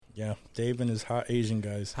Yeah, Dave and his hot Asian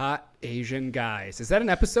guys. Hot Asian guys. Is that an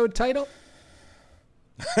episode title?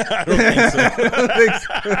 I don't think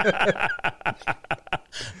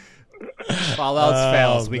so. All else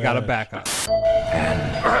fails, we got to back up. And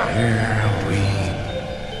here we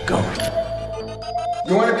go.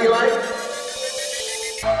 You want to be like?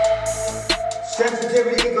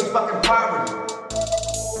 Sensitivity equals fucking poverty.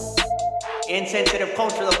 Insensitive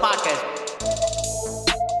Culture, the podcast.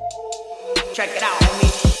 Check it out, homie.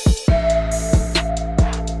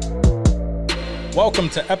 Welcome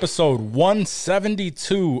to episode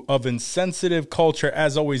 172 of Insensitive Culture.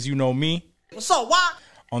 As always, you know me. So what?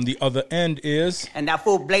 On the other end is... And that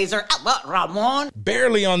fool Blazer, Ramon.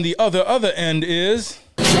 Barely on the other end is...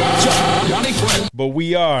 But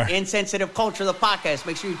we are... Insensitive Culture, the podcast.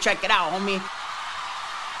 Make sure you check it out, homie.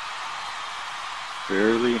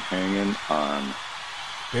 Barely hanging on.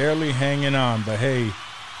 Barely hanging on, but hey,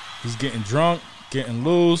 he's getting drunk, getting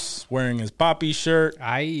loose, wearing his poppy shirt.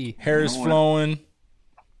 Hair is flowing.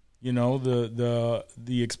 You know,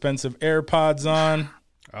 the expensive AirPods on.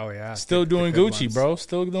 Oh, yeah. Still doing Gucci, ones. Bro.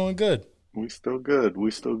 Still doing good. We still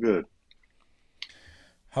good.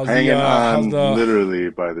 How's hanging on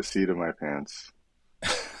literally by the seat of my pants.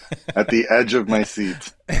 At the edge of my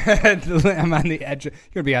seat. I'm on the edge. You're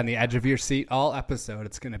going to be on the edge of your seat all episode.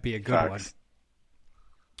 It's going to be a good one.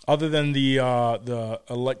 Other than the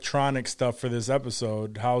electronic stuff for this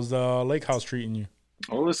episode, how's the lake house treating you?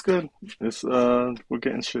 Oh, it's good. It's we're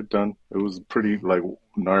getting shit done. It was pretty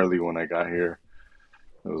gnarly when I got here.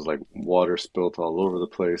 It was like water spilt all over the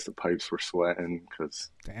place. The pipes were sweating because,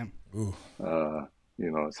 damn,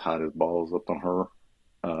 it's hot as balls up on her.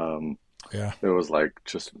 Yeah, it was like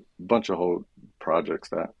just a bunch of whole projects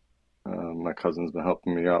that my cousin's been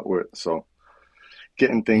helping me out with. So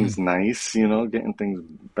getting things nice, getting things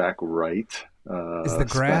back right. Is the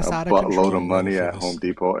grass out of control? A buttload of money at Home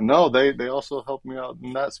Depot. No, they also helped me out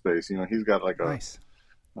in that space. He's got like a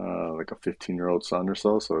 15-year-old son or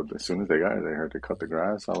so. So as soon as they got here, they heard to cut the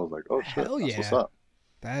grass. I was like, oh shit, hell that's what's up.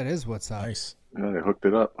 That is what's up. Nice. Yeah, they hooked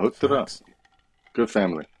it up. Good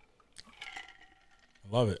family.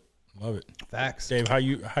 Love it. Facts. Dave, how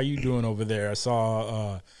you doing over there? I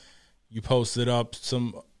saw you posted up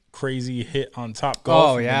some crazy hit on Top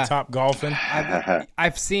Golf. Oh yeah, Top Golfing.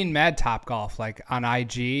 I've seen Mad Top Golf like on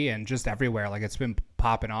IG and just everywhere. Like it's been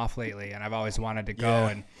popping off lately, and I've always wanted to go. Yeah.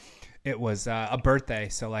 And it was a birthday,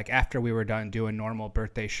 so like after we were done doing normal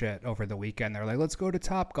birthday shit over the weekend, they're like, "Let's go to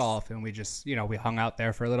Top Golf," and we just we hung out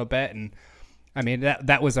there for a little bit. And I mean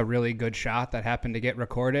that was a really good shot that happened to get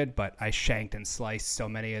recorded, but I shanked and sliced so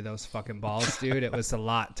many of those fucking balls, dude. It was a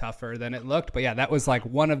lot tougher than it looked. But yeah, that was like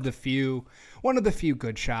one of the few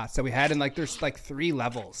good shots that we had. And like there's like 3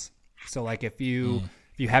 levels. So like if you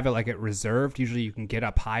have it like at reserved, usually you can get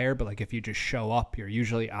up higher, but like if you just show up, you're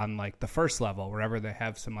usually on like the first level, wherever they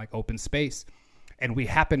have some like open space. And we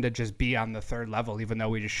happened to just be on the 3rd level, even though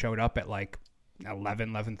we just showed up at like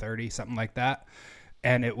 11:30, something like that.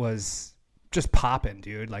 And it was just popping,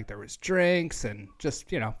 dude. Like there was drinks and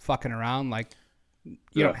just, fucking around. Like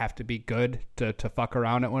you don't have to be good to fuck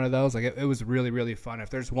around at one of those. Like it was really, really fun. If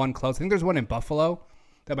there's one close, I think there's one in Buffalo.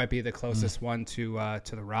 That might be the closest one to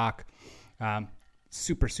the Rock.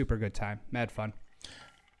 Super, super good time. Mad fun.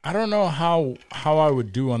 I don't know how I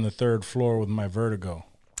would do on the 3rd floor with my vertigo.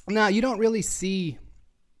 No, you don't really see,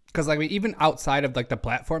 because like even outside of like the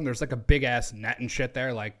platform, there's like a big ass net and shit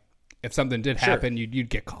there. Like if something did happen, you'd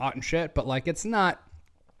get caught and shit. But like it's not.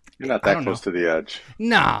 You're not that close to the edge.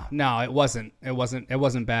 No, it wasn't. It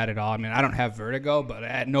wasn't bad at all. I mean, I don't have vertigo, but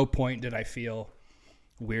at no point did I feel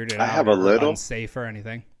weirded out. I have a little unsafe or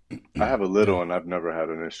anything. I have a little, and I've never had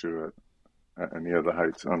an issue at any of the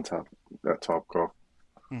heights on top that Top Golf.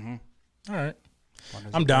 Mm-hmm. All right,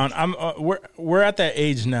 I'm down. We're at that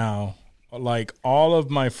age now. Like all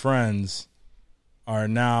of my friends are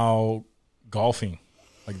now golfing.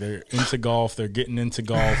 Like they're into golf. They're getting into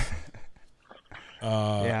golf.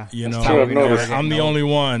 I'm the only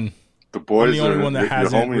one. The boys I'm the only one that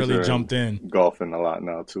hasn't really jumped in. Golfing a lot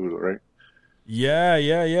now too, right?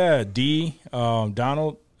 Yeah. D,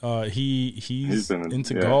 Donald, he's been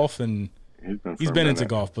into golf and he's been into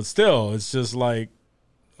golf, but still, it's just like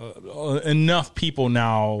enough people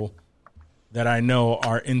now that I know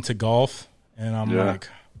are into golf, and I'm like,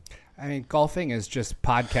 I mean, golfing is just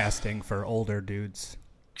podcasting for older dudes.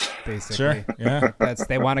 Basically, sure, yeah.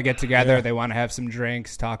 They want to get together. Yeah. They want to have some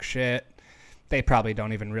drinks, talk shit, they probably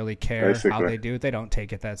don't even really care how they do. They don't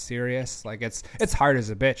take it that serious. Like it's hard as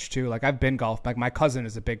a bitch too. Like I've been golf. Like my cousin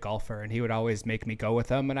is a big golfer, and he would always make me go with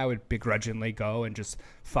him, and I would begrudgingly go and just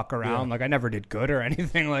fuck around. Like I never did good or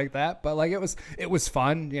anything like that, but like it was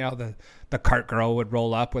fun. You know, the cart girl would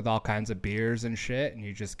roll up with all kinds of beers and shit, and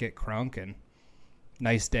you just get crunk and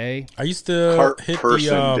nice day. I used to cart hit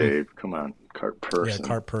person, Dave. Come on. Cart person. Yeah,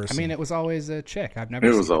 cart person. I mean, it was always a chick. I've never. It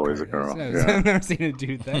seen was always a girl. I've never seen a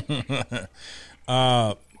dude thing.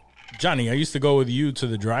 Johnny, I used to go with you to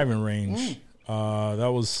the driving range.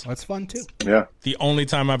 That's fun too. Yeah. The only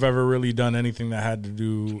time I've ever really done anything that had to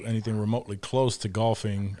do anything remotely close to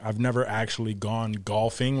golfing. I've never actually gone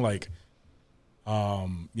golfing, like, hit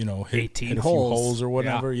 18 hit a few holes or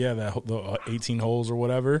whatever. Yeah, the 18 holes or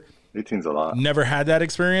whatever. 18's a lot. Never had that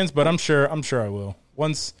experience, but I'm sure I will.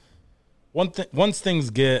 Once things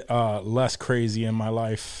get less crazy in my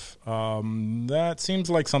life, that seems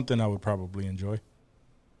like something I would probably enjoy.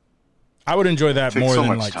 I would enjoy that more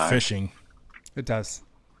than like fishing. It does.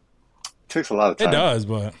 It takes a lot of time. It does,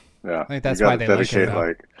 but I think that's why they dedicate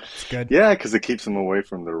it's good. Yeah, because it keeps them away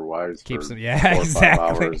from their wives for 4 or 5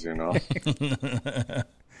 hours, you know.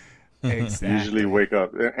 Exactly. You usually wake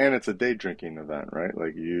up, and it's a day drinking event, right?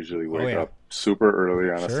 Like you usually wake up super early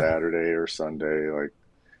on a Saturday or Sunday, like,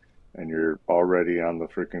 and you're already on the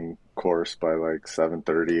freaking course by like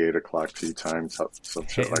 7:30, 8 o'clock tea time, some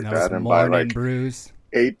shit like that, and by like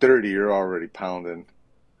 8:30, you're already pounding.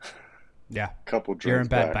 Yeah, couple drinks. You're in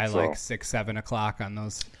bed back, by like 6, 7 o'clock on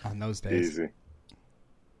those days. Easy.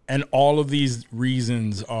 And all of these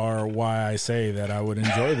reasons are why I say that I would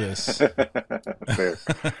enjoy this. Fair.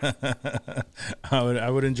 I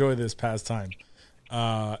would enjoy this pastime.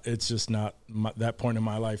 It's just not that point in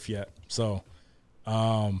my life yet. So,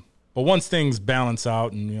 but once things balance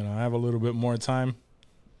out and I have a little bit more time,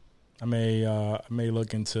 I may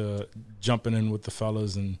look into jumping in with the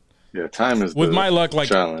fellas and time is with the my luck, like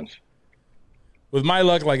challenge. With my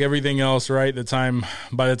luck, like everything else, right?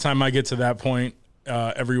 By the time I get to that point,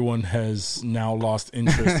 everyone has now lost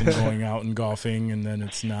interest in going out and golfing, and then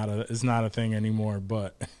it's not a thing anymore.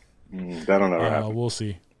 But that'll never happen. We'll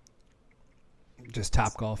see. Just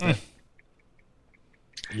top golf.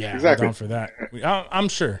 Yeah, exactly. I'm down for that. I'm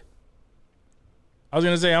sure. I was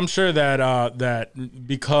gonna say I'm sure that that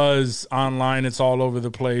because online it's all over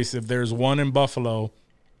the place. If there's one in Buffalo,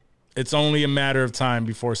 it's only a matter of time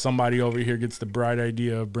before somebody over here gets the bright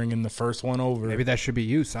idea of bringing the first one over. Maybe that should be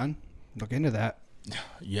you, son. Look into that.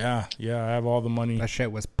 Yeah, I have all the money. That shit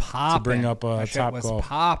was popping. To bring up a Top golf. Was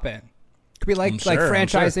popping. Could be like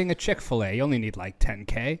franchising a Chick-fil-A. You only need like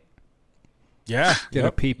 $10K. Yeah. Get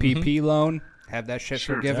a PPP loan. Have that shit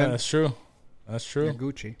forgiven. Yeah, that's true. You're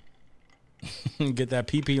Gucci. Get that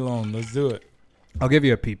PP loan. Let's do it. I'll give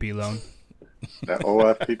you a PP loan. That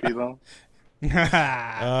OFPP loan?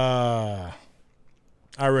 I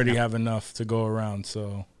already have enough to go around,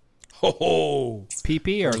 so. Ho!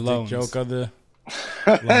 PP or loans? Joke of the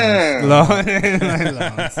loans.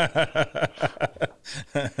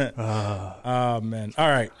 Oh man! All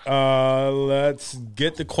right, let's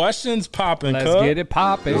get the questions popping. Let's get it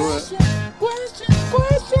popping.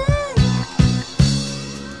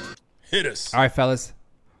 Hit us. All right, fellas.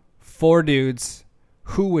 4 dudes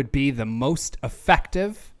who would be the most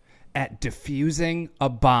effective at defusing a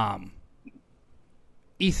bomb.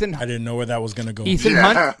 Ethan. I didn't know where that was going to go. Ethan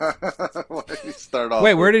Hunt. Start off.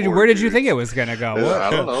 Wait, where did you think it was going to go? I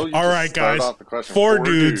don't know. All right, guys. 4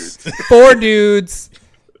 dudes. 4 dudes.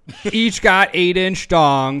 Each got 8-inch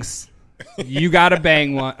dongs. You got to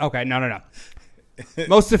bang one. Okay, no.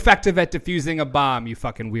 Most effective at defusing a bomb, you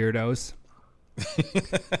fucking weirdos.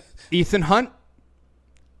 Ethan Hunt,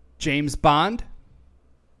 James Bond,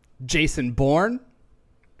 Jason Bourne,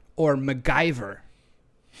 or MacGyver?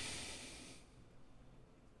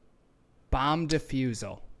 Bomb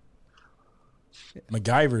defusal.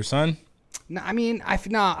 MacGyver, son. No, I mean, I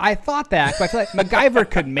thought that, but I feel like MacGyver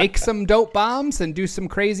could make some dope bombs and do some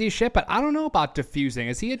crazy shit, but I don't know about defusing.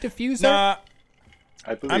 Is he a diffuser? Nah,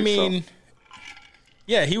 I mean, so.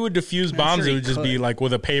 Yeah, he would defuse bombs. Sure, it would just be like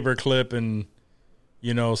with a paper clip and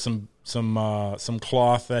some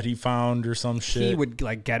cloth that he found or some shit. He would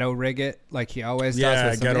like ghetto rig it like he always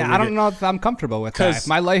does. I don't know if I'm comfortable with that. If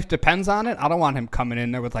my life depends on it, I don't want him coming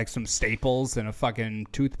in there with like some staples and a fucking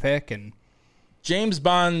toothpick. And James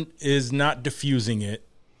Bond is not defusing it.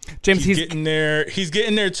 He's getting there. He's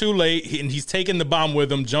getting there too late, and he's taking the bomb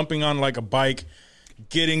with him, jumping on like a bike,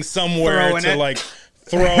 getting somewhere to like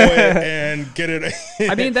throw it and get it.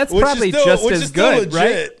 I mean, that's probably just as good,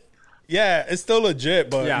 right? Yeah, it's still legit,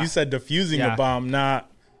 but you said defusing a bomb,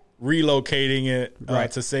 not relocating it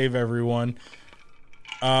to save everyone.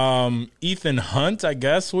 Ethan Hunt, I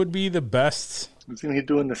guess, would be the best. Isn't he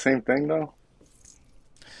doing the same thing though?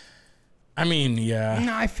 I mean, yeah.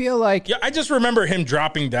 No, I feel like I just remember him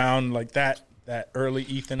dropping down like that early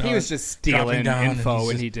Ethan Hunt. He was just stealing info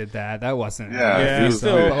when he did that. That wasn't. Yeah, he was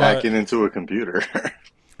still hacking into a computer.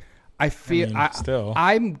 I feel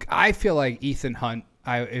I feel like Ethan Hunt.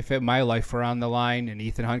 If my life were on the line and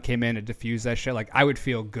Ethan Hunt came in and diffused that shit, like I would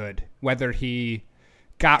feel good whether he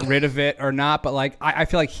got rid of it or not. But like I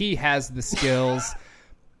feel like he has the skills.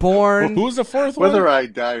 Bourne. Who's the fourth one? Whether I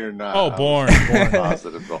die or not. Oh, Bourne.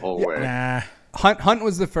 Positive the whole way. Nah. Hunt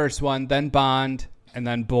was the first one, then Bond, and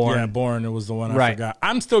then Bourne. Yeah, Bourne. It was the one I forgot.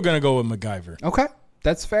 I'm still gonna go with MacGyver. Okay,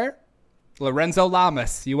 that's fair. Lorenzo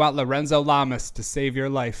Lamas. You want Lorenzo Lamas to save your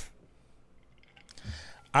life?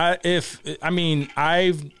 Was he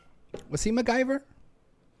MacGyver?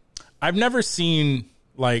 I've never seen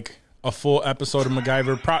like a full episode of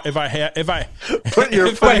MacGyver. If I put your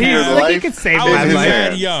foot in your life, he could save I was my life.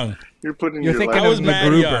 mad young. You're putting You're your thinking life. I was of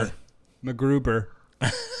mad young. MacGruber.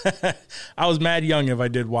 I was mad young if I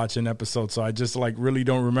did watch an episode, so I just like really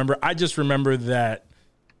don't remember. I just remember that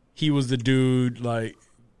he was the dude like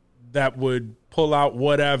that would pull out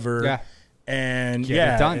whatever, and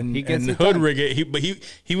Get it done. and, He gets and it hood done. rig it. But he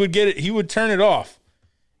would get it. He would turn it off,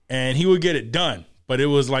 and he would get it done. But it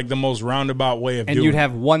was like the most roundabout way of doing it. And you'd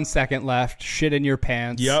have 1 second left, shit in your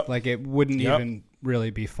pants. Yep. Like it wouldn't even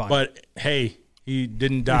really be fun. But hey, he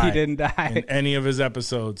didn't die. He didn't die in any of his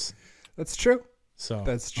episodes. That's true. So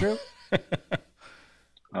that's true.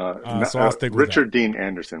 So I'll stick with Richard Dean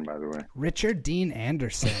Anderson, by the way. Richard Dean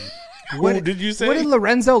Anderson. What did you say? What did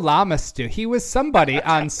Lorenzo Lamas do? He was somebody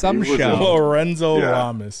on some show. Lorenzo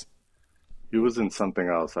Lamas. He was in something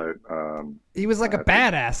else. He was like a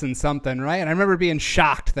badass in something, right? And I remember being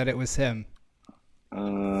shocked that it was him.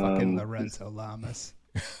 Fucking Lorenzo Lamas.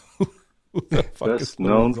 Best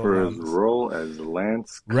known for his role as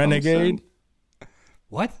Lance Renegade. Compson.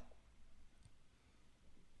 What?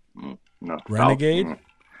 No. Renegade?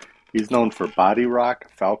 He's known for Body Rock,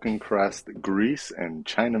 Falcon Crest, Grease, and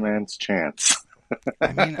Chinaman's Chance.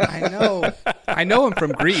 I mean, I know him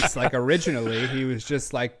from Grease. Like originally, he was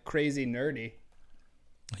just like crazy nerdy.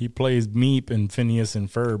 He plays Meep and Phineas and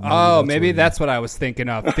Ferb. Maybe that's what I was thinking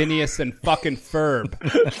of. Phineas and fucking Ferb.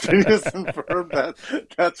 Phineas and Ferb.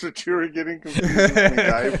 That's what you were getting confused with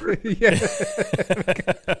MacGyver.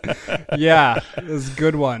 Yeah, it was a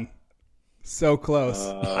good one. So close.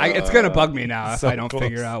 It's gonna bug me now if I don't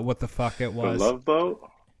figure out what the fuck it was. The Love Boat.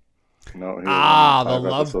 No. The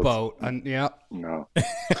Love Boat. Yep. No.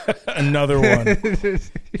 Another one.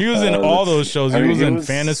 He was in all those shows. He was in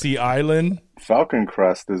Fantasy Island. Falcon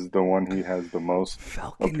Crest is the one he has the most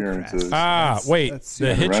appearances. Crest. Wait,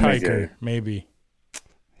 the Hitchhiker, Renegade. Maybe.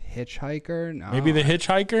 Hitchhiker? No. Maybe the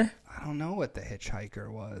Hitchhiker? I don't know what the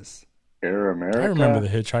Hitchhiker was. Air America? I remember the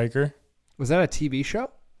Hitchhiker. Was that a TV show?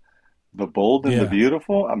 The Bold and the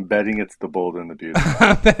Beautiful? I'm betting it's The Bold and the Beautiful.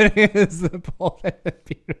 I'm betting it's The Bold and the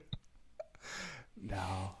Beautiful.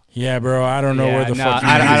 No. Yeah, bro, I don't know where the fuck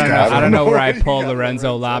I don't know where I pulled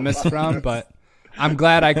Lorenzo Lamas from, but I'm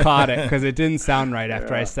glad I caught it because it didn't sound right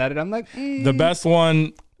after I said it. I'm like, the best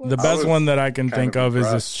one that I can think of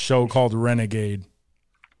is this show called Renegade.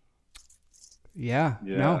 Yeah.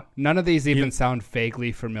 No, none of these even sound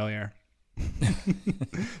vaguely familiar.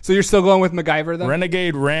 So you're still going with MacGyver then?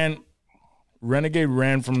 Renegade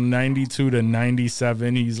ran from 92 to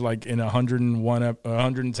 97. He's like in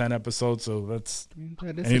 110 episodes, so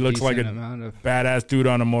and he looks like a badass dude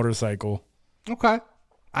on a motorcycle. Okay.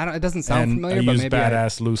 It doesn't sound familiar, I but use maybe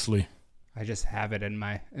badass loosely. I just have it in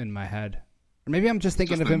my head. Or maybe I'm just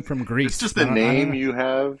thinking of him from Grease. It's just a name you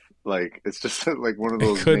have. Like it's just like one of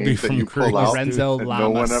those names that you pull Grease, out Lorenzo and Lamas.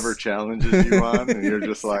 no one ever challenges you on, and you're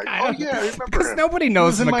just like, oh yeah, I remember because him. nobody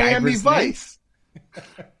knows he was in Miami MacGyver's Vice.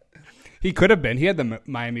 He could have been. He had the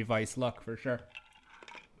Miami Vice look for sure.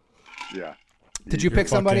 Yeah. Did you pick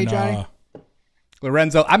somebody, Johnny?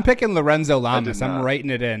 Lorenzo. I'm picking Lorenzo Lamas. I'm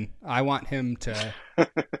writing it in. I want him to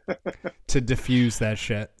diffuse that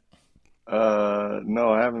shit.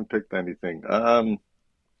 No, I haven't picked anything.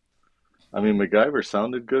 I mean, MacGyver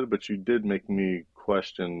sounded good, but you did make me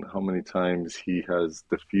question how many times he has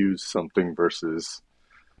diffused something versus,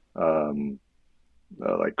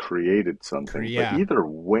 like created something. Yeah. But either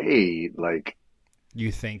way, like, you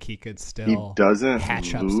think he could still he doesn't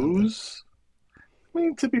hatch up lose. I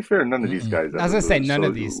mean, to be fair, none of these guys. I was gonna say none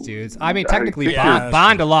of these dudes. I mean, technically,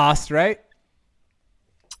 Bond lost, right?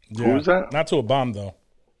 Yeah. Who was that? Not to a bomb though.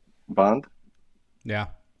 Bond. Yeah.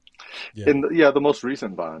 The most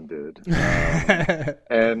recent Bond did,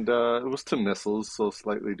 and it was to missiles, so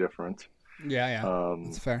slightly different. Yeah.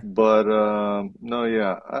 That's fair. But no,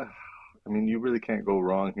 yeah. I mean, you really can't go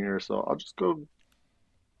wrong here. So I'll just go.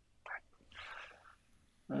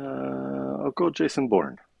 I'll go Jason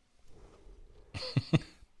Bourne.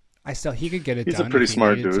 He could get it done. He's a pretty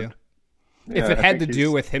smart dude. If it had to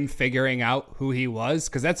do with him figuring out who he was,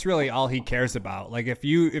 because that's really all he cares about. Like if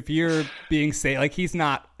you're being like he's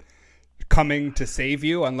not coming to save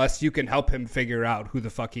you unless you can help him figure out who the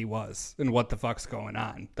fuck he was and what the fuck's going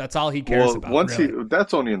on. That's all he cares about.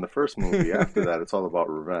 That's only in the first movie. After that, it's all about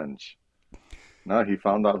revenge. Now he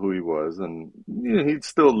found out who he was, and he'd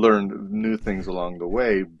still learned new things along the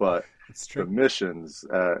way. But the missions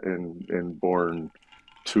in Bourne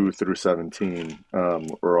 2 through 17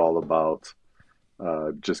 were all about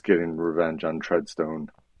just getting revenge on Treadstone.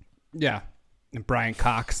 Yeah, and Brian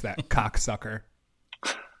Cox, that cocksucker.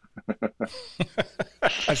 I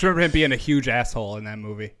just remember him being a huge asshole in that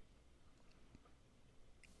movie.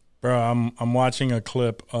 Bro, I'm watching a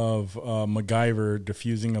clip of MacGyver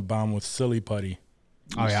defusing a bomb with silly putty.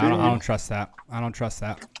 Oh yeah, I don't trust that. I don't trust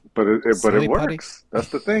that. But it works. Putty? That's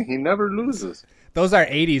the thing. He never loses. Those are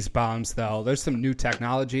 80s bombs, though. There's some new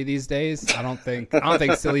technology these days. I don't think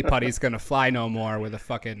silly putty's gonna fly no more with a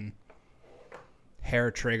fucking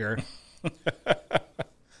hair trigger.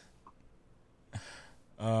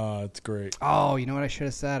 It's great. Oh, you know what I should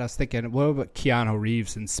have said? I was thinking, what about Keanu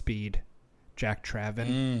Reeves in Speed? Jack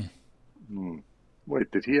Traven.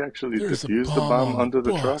 Wait, did he actually defuse the bomb under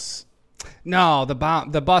the truck? No, the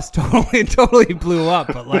bus totally blew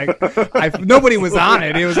up. But like, nobody was on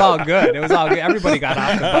it. It was all good. Everybody got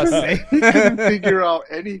off the bus safe. He couldn't figure out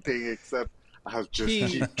anything except I'll just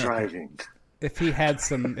keep driving. If he had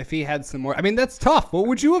some more, I mean, that's tough. What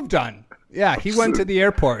would you have done? Yeah, he went to the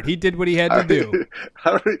airport. He did what he had to do.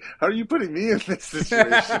 How are you putting me in this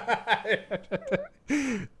situation?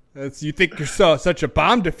 You think you're such a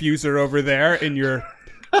bomb diffuser over there in your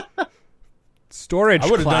storage closet.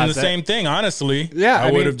 I would have done the same thing, honestly. Yeah,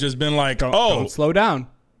 I would have just been like, don't slow down.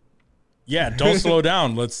 Yeah, don't slow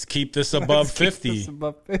down. Let's keep this above 50.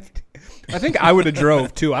 I think I would have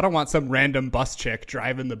drove, too. I don't want some random bus chick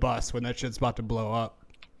driving the bus when that shit's about to blow up.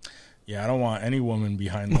 Yeah, I don't want any woman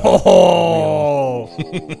behind the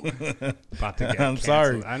about to get I'm canceled.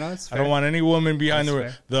 sorry. I know it's fair. I don't want any woman behind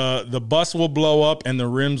the bus will blow up and the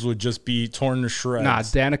rims would just be torn to shreds. Nah,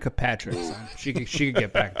 Danica Patrick. She could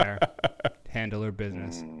get back there, handle her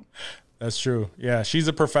business. That's true. Yeah, she's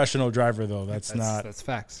a professional driver though. That's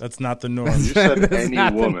facts. That's not the norm. You said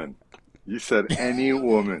any woman. You said any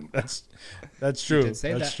woman. That's true.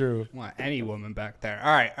 That's true. I want any woman back there.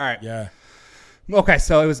 All right. Yeah. Okay,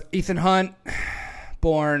 so it was Ethan Hunt,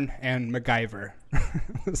 Bourne, and MacGyver.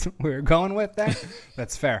 That's what we were going with there.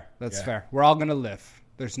 That's fair. That's fair. We're all gonna live.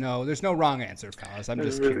 There's no wrong answer, fellas. I'm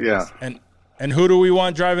just curious. Yeah. And who do we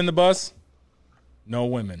want driving the bus? No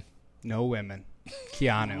women. No women.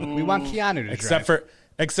 Keanu. We want Keanu to drive.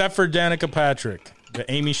 Except for Danica Patrick,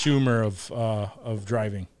 the Amy Schumer of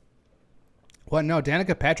driving. What? No,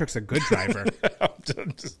 Danica Patrick's a good driver.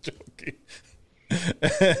 I'm just joking.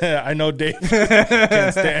 I know Dave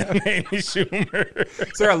can't stand Amy Schumer.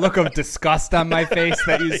 Is there a look of disgust on my face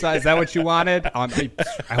that you saw? Is that what you wanted? I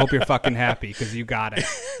hope you're fucking happy because you got it.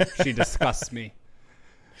 She disgusts me.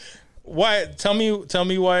 Why? Tell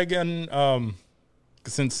me why again?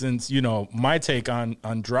 Since you know my take on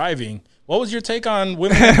driving. What was your take on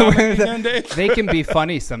women again, Dave? They can be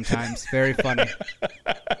funny sometimes. Very funny.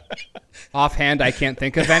 Offhand, I can't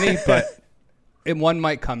think of any, but one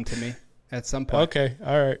might come to me. At some point. Okay,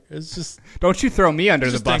 all right. It's just don't you throw me under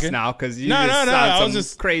the bus now because you I was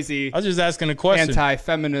just crazy. I was just asking a question.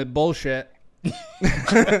 Anti-feminine bullshit.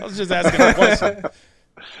 I was just asking a question.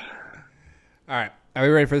 All right, are we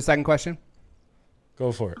ready for the second question?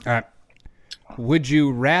 Go for it. All right. Would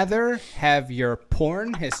you rather have your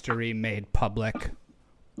porn history made public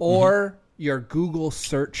or your Google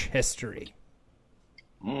search history?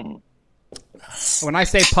 When I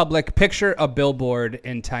say public, picture a billboard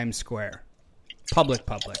in Times Square. Public.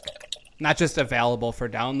 Not just available for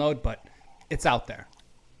download, but it's out there.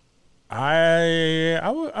 I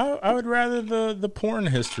would rather the porn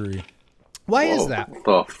history. Why is that?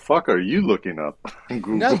 What the fuck are you looking up on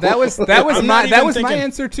Google? No, that was my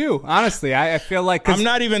answer too. Honestly, I feel like I'm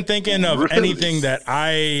not even thinking of anything that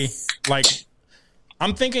I like.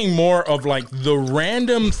 I'm thinking more of like the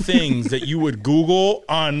random things that you would Google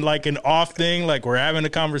on like an off thing, like we're having a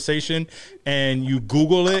conversation and you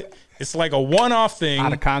Google it. It's like a one-off thing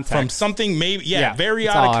out of context. From something maybe, very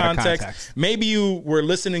out of context. Maybe you were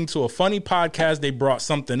listening to a funny podcast. They brought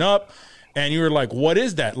something up and you were like, what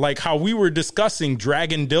is that? Like how we were discussing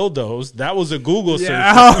dragon dildos. That was a Google search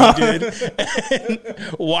that we did. And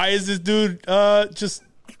why is this dude just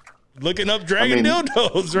looking up dragon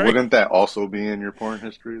dildos, right? Wouldn't that also be in your porn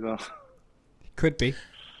history, though? Could be.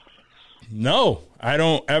 No, I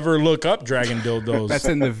don't ever look up dragon dildos. That's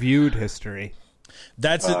in the viewed history.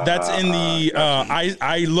 That's in the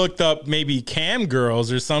I looked up maybe cam girls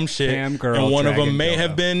or some shit, Cam girl, and one of them dragon may dildo.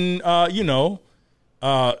 have been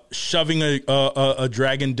shoving a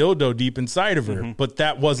dragon dildo deep inside of her, but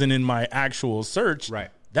that wasn't in my actual search. Right.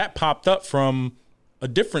 That popped up from a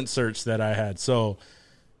different search that I had. So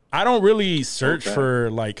I don't really search for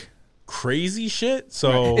like crazy shit.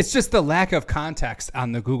 So it's just the lack of context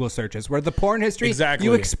on the Google searches where the porn history, Exactly.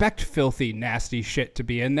 you expect filthy, nasty shit to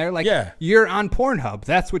be in there. Like Yeah. you're on Pornhub.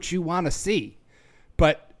 That's what you want to see.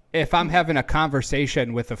 But if I'm having a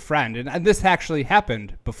conversation with a friend, and this actually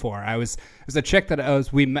happened before, there's a chick that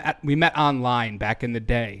we met online back in the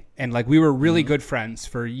day, and like we were really good friends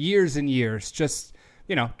for years and years, just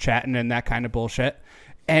chatting and that kind of bullshit.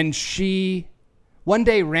 And she one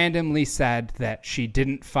day randomly said that she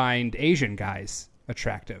didn't find Asian guys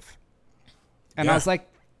attractive, and I was like,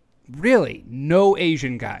 really? No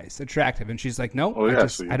Asian guys attractive? And she's like, no,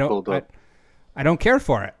 I don't care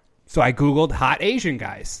for it. So I Googled hot Asian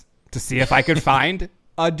guys to see if I could find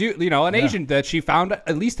a dude, an Asian that she found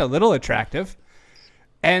at least a little attractive.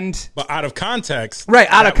 But out of context. Right,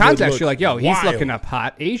 out of context, you're like, yo, wild. he's looking up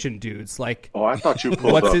hot Asian dudes. Like, Oh, I thought you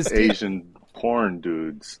pulled up Asian porn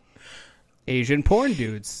dudes. Asian porn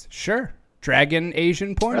dudes. Sure. Dragon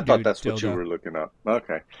Asian porn dudes. I thought that's what you were looking up.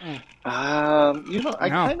 Okay. I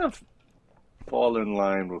kind of fall in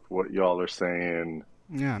line with what y'all are saying.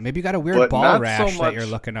 Yeah, maybe you got a weird ball rash that you're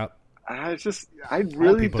looking up. I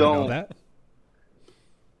really don't. Know that.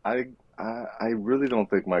 I really don't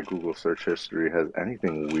think my Google search history has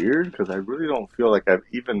anything weird, because I really don't feel like I've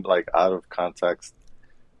even, like, out of context,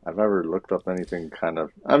 I've ever looked up anything kind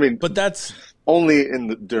of. I mean, But that's only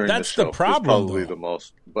during that's the show. the problem, It's probably though. the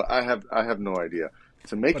most. But I have no idea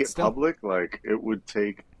to make it still. public. Like, it would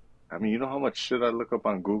take. I mean, you know how much shit I look up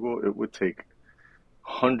on Google? It would take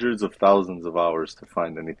hundreds of thousands of hours to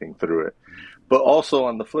find anything through it. But also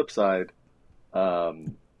on the flip side,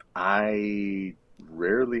 I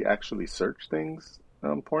rarely actually search things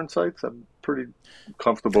on porn sites. I'm pretty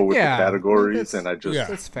comfortable with the categories, and I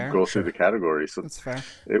just go through the categories. So that's fair.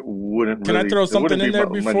 It wouldn't. Can I throw something in there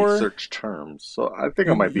many before search terms? So I think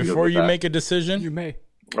I might be good before with you that. make a decision? You may.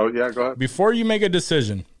 Oh yeah, go ahead. Before you make a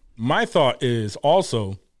decision, my thought is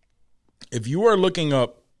also, if you are looking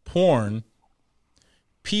up porn,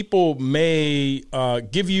 people may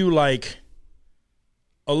give you like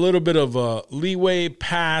a little bit of a leeway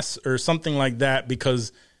pass or something like that,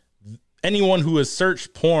 because anyone who has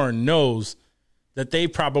searched porn knows that they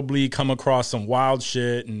probably come across some wild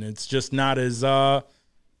shit, and it's just not as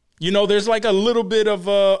there's like a little bit of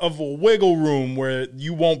a wiggle room where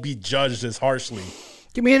you won't be judged as harshly.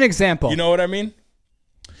 Give me an example. You know what I mean?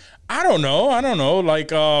 I don't know.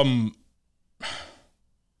 Like,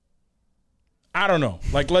 I don't know.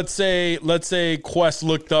 Like, let's say Quest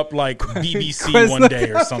looked up like BBC one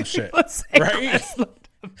day or some shit, right?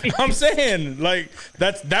 I'm saying, like,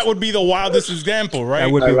 that would be the wildest example, right?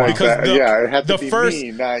 That would be wild. Because it had to be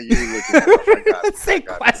me, not you looking at it. Let's say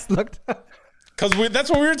Quest looked up. Because that's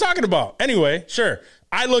what we were talking about. Anyway, sure.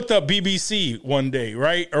 I looked up BBC one day,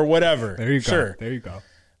 right? Or whatever. There you go. Sure. There you go.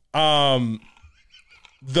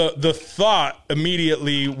 The thought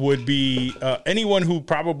immediately would be anyone who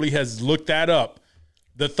probably has looked that up.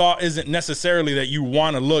 The thought isn't necessarily that you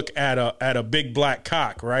want to look at a big black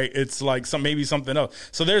cock, right? It's like maybe something else.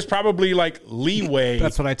 So there's probably like leeway.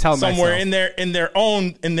 That's what I tell somewhere myself. in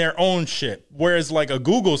their own shit. Whereas like a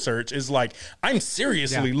Google search is like, I'm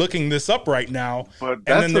seriously looking this up right now, and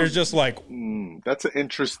then there's just like that's an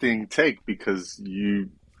interesting take, because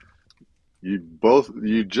you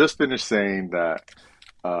just finished saying that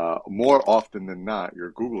more often than not,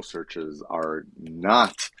 your Google searches are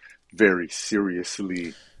not very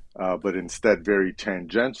seriously, but instead very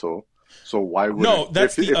tangential. So why would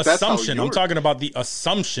that's the assumption. I'm talking about the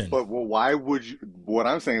assumption. But why would you? What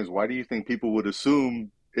I'm saying is, why do you think people would assume,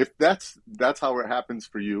 if that's how it happens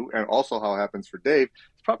for you, and also how it happens for Dave?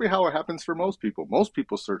 It's probably how it happens for most people. Most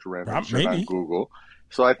people search random shit on Google.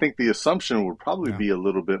 So I think the assumption would probably be a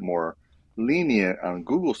little bit more lenient on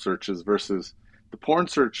Google searches versus the porn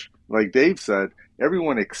search. Like Dave said,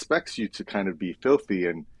 everyone expects you to kind of be filthy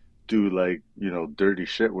and do like, dirty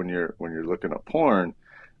shit when you're looking up porn.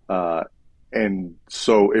 And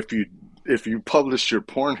so if you publish your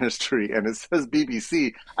porn history and it says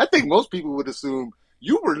BBC, I think most people would assume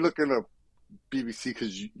you were looking up BBC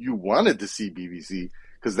because you wanted to see BBC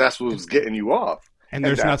because that's what was getting you off. And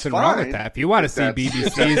there's nothing wrong with that. If you want to see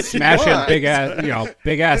BBC smashing big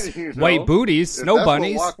ass white booties, snow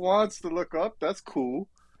bunnies. If that's what Locke wants to look up, that's cool.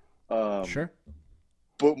 Sure.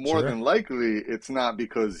 But more than likely, it's not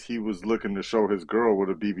because he was looking to show his girl what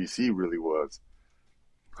a BBC really was.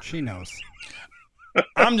 She knows.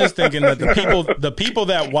 I'm just thinking that the people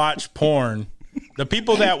that watch porn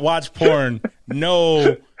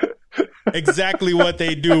know exactly what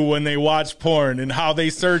they do when they watch porn and how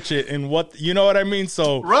they search it and what, you know what I mean?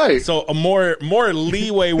 So so a more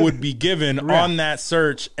leeway would be given on that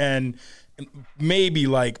search and maybe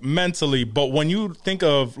like mentally, but when you think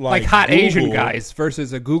of like hot Google, Asian guys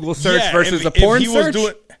versus a Google search versus a porn search,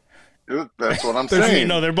 that's what I'm saying.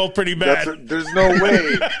 No, they're both pretty bad. There's no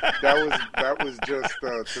way that was just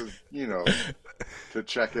to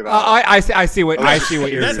check it out. I see what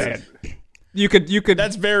you're saying. You could.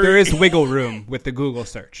 That's very. There is wiggle room with the Google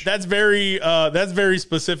search. That's very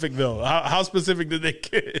specific though. How specific did they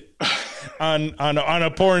get on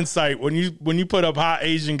a porn site when you put up hot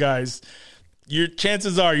Asian guys? Your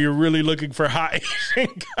chances are you're really looking for hot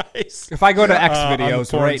Asian guys. If I go to X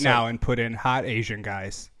videos right now and put in hot Asian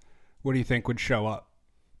guys, what do you think would show up?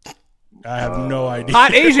 I have no idea.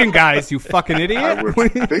 Hot Asian guys, you fucking idiot. I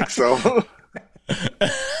would think so.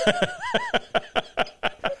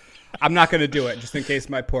 I'm not going to do it just in case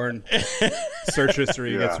my porn search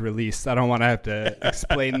history gets released. I don't want to have to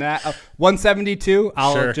explain that. 172,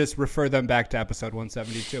 I'll just refer them back to episode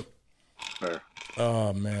 172. Fair.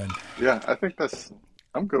 Oh, man. Yeah, I think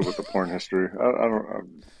I'm good with the porn history.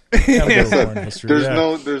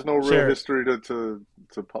 There's no real history to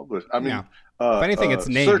publish. I mean, if anything, it's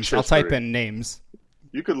names. I'll type in names.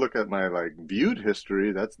 You could look at my viewed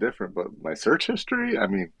history. That's different. But my search history, I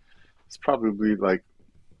mean, it's probably like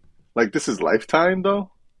this is Lifetime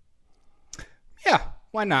though. Yeah,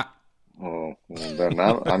 why not? Oh, well, then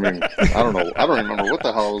I don't know. I don't remember what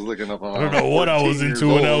the hell I was looking up on. I don't know what I was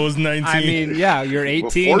into when I was 19. I mean, yeah, you're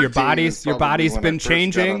 18. Your body's been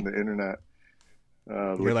changing. On the internet,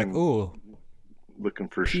 you're like, ooh, looking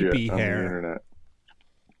for shit on the internet.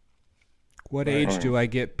 What age do I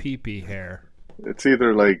get pee-pee hair? It's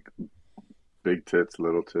either like big tits,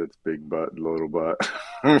 little tits, big butt, little butt.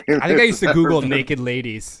 I think I used to Google naked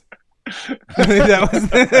ladies. That was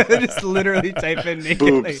just literally type in naked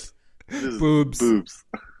ladies. Boobs. Boobs.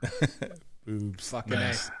 Fucking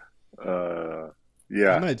nice.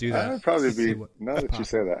 Yeah. I'm gonna do that. I'd probably be. Now that you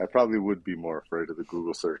say that, I probably would be more afraid of the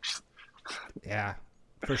Google search. Yeah,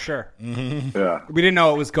 for sure. Mm-hmm. Yeah. We didn't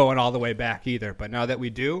know it was going all the way back either, but now that we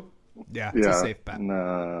do, it's a safe bet.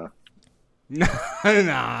 Nah.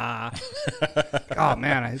 Nah. Oh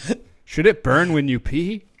man, should it burn when you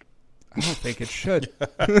pee? I don't think it should.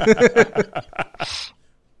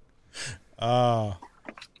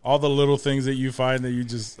 All the little things that you find that you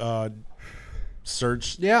just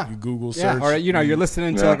search, you Google search. Or you're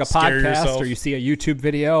listening to like a podcast or you see a YouTube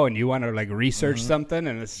video and you want to like research something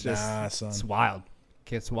and it's just it's wild.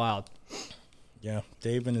 It's wild. Yeah,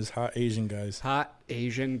 Dave and his hot Asian guys. Hot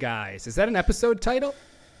Asian guys. Is that an episode title?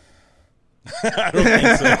 I don't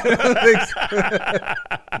think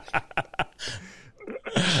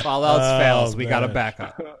so. All else fails, we got to back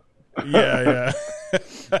up. Yeah.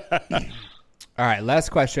 All right, last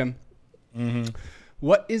question. Mm-hmm.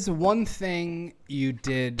 What is one thing you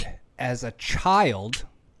did as a child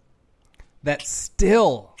that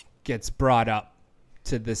still gets brought up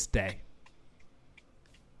to this day?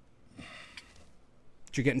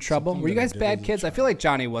 Did you get in trouble? Were you guys bad kids? I feel like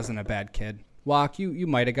Johnny wasn't a bad kid. Walk, you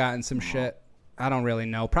might have gotten some shit. I don't really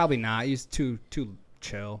know. Probably not. He's too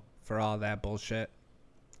chill for all that bullshit.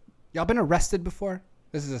 Y'all been arrested before?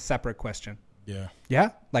 This is a separate question. Yeah.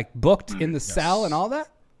 Yeah? Like booked in the cell and all that?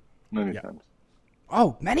 Many times.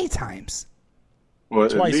 Oh, many times. Well,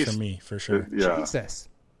 twice for me, for sure. Yeah. Jesus.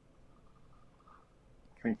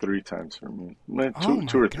 I think 3 times for me.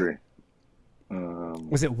 Two or 3.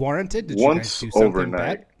 Was it warranted? Did once you guys do something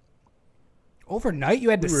overnight. bad? Overnight?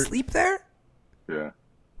 You had to sleep there? Yeah.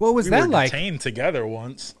 What was that like? We were detained together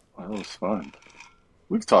once. That was fun.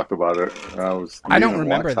 We've talked about it. I don't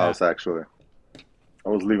remember Wack's that. House, actually. I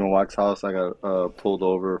was leaving Wack's house. I got pulled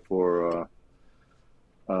over for,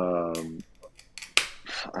 I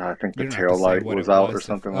think the tail light was out or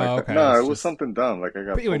something like that. Okay. No, it was something dumb. Like I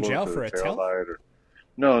got put you in pulled jail over for a tail tail light.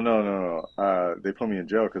 No. They put me in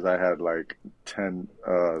jail because I had like 10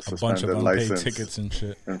 a suspended bunch of unpaid license tickets and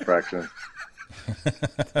shit. infractions.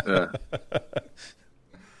 Yeah.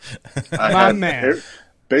 My man.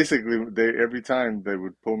 Basically, every time they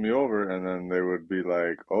would pull me over, and then they would be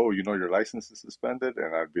like, "Oh, your license is suspended,"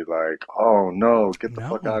 and I'd be like, "Oh no, get the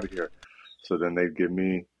fuck out of here!" So then they'd give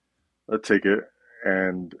me a ticket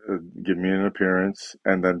and give me an appearance,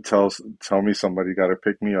 and then tell me somebody got to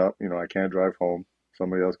pick me up. I can't drive home.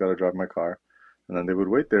 Somebody else got to drive my car, and then they would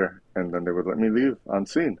wait there, and then they would let me leave on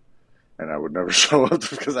scene. And I would never show up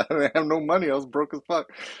because I didn't have no money. I was broke as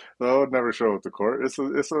fuck, so I would never show up to court. It's a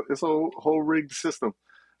whole rigged system,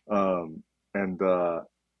 and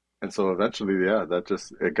so eventually,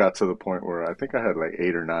 it got to the point where I think I had like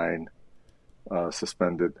 8 or 9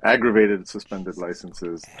 aggravated suspended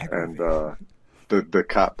licenses, and the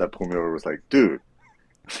cop that pulled me over was like, "Dude,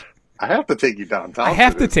 I have to take you downtown. I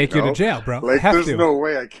have to take you to jail, bro. Like, there's no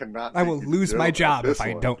way I cannot. I will lose my job if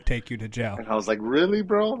I don't take you to jail." And I was like, "Really,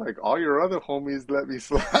 bro? Like, all your other homies let me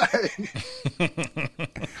slide."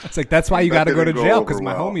 It's like, that's why you got to go to jail, because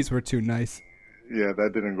my homies were too nice. Yeah,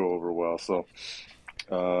 that didn't go over well. So,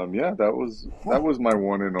 that was my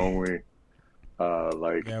one and only. I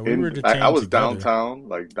was downtown,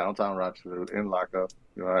 like downtown Rochester, in lockup.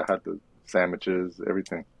 I had the sandwiches,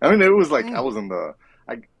 everything. I mean, it was like I was in the.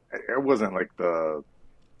 It wasn't like the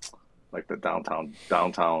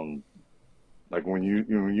downtown, like when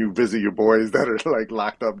you visit your boys that are like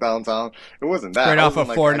locked up downtown. It wasn't that. Straight off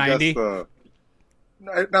of 490.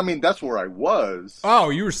 I mean, that's where I was. Oh,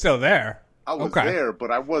 you were still there. I was there,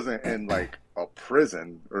 but I wasn't in like a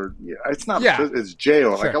prison it's not. Prison, it's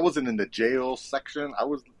jail. Sure. Like I wasn't in the jail section. I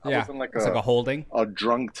was in like a holding, a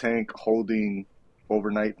drunk tank holding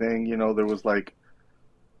overnight thing. There was like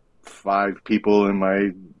 5 people in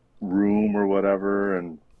my room or whatever,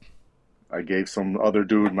 and I gave some other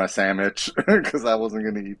dude my sandwich because I wasn't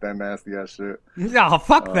gonna eat that nasty ass shit. No,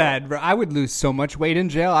 fuck that, bro. I would lose so much weight in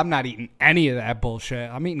jail. I'm not eating any of that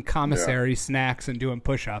bullshit. I'm eating commissary snacks and doing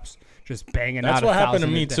push-ups, just banging out. That's what happened to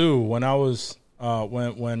me too when I was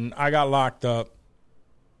when I got locked up.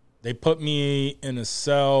 They put me in a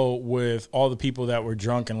cell with all the people that were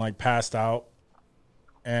drunk and like passed out.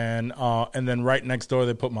 And then right next door,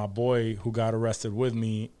 they put my boy who got arrested with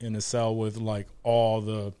me in a cell with like all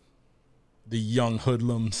the young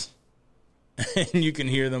hoodlums, and you can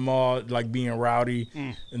hear them all like being rowdy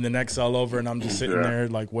in the next cell over, and I'm just sitting there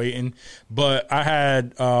like waiting. But I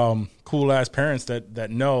had cool ass parents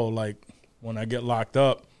that know, like, when I get locked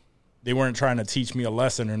up, they weren't trying to teach me a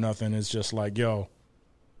lesson or nothing. It's just like, yo,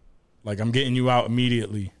 like, I'm getting you out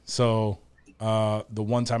immediately. So the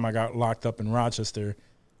one time I got locked up in Rochester,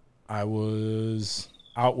 I was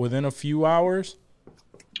out within a few hours.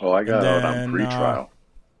 Oh, I got out on pretrial.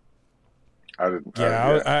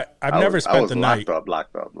 I've never spent the night.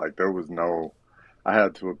 Locked up. Like, there was no, I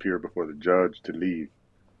had to appear before the judge to leave.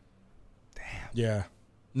 Damn. Yeah.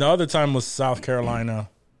 The other time was South Carolina.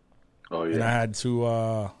 Oh, yeah. And I had to,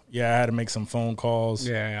 I had to make some phone calls.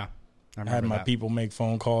 Yeah. I had my people make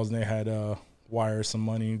phone calls, and they had wire some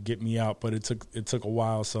money, get me out, but it took a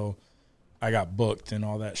while, so I got booked and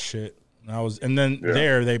all that shit. And I was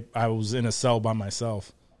in a cell by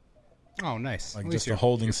myself. Oh, nice. Like, just a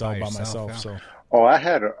holding cell by myself. Yeah. So. Oh, I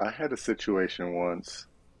had a situation once.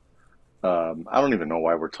 I don't even know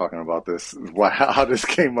why we're talking about this. How this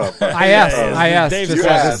came up. I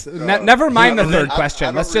asked. Never mind the third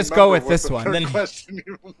question. Let's just go with this one.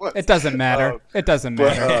 It doesn't matter. It doesn't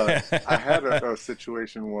matter. I had a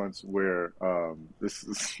situation once where this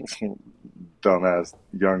is dumbass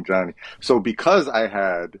young Johnny. So because I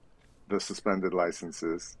had the suspended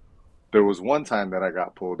licenses, there was one time that I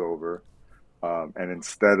got pulled over, and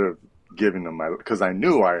instead of giving them because I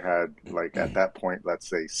knew I had, like, at that point, let's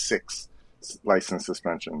say 6 license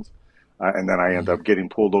suspensions, and then I ended up getting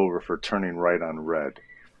pulled over for turning right on red,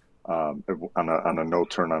 on a no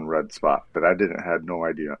turn on red spot that I had no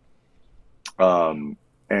idea,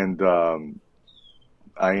 and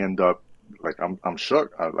I end up, like, I'm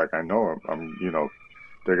shook. I know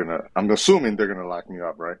I'm assuming they're gonna lock me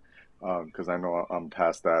up, right? Because I know I'm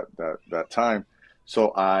past that time.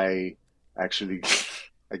 So I actually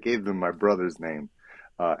I gave them my brother's name,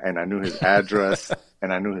 and I knew his address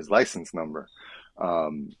and I knew his license number.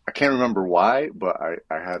 I can't remember why, but I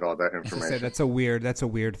had all that information. That's a weird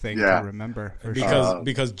thing to remember.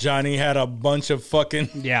 Because Johnny had a bunch of fucking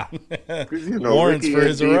warrants for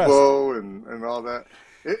his arrest and all that.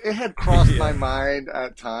 It had crossed my mind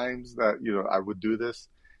at times that I would do this,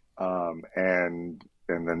 and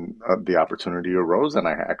then the opportunity arose, and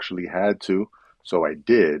I actually had to, so I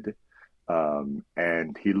did.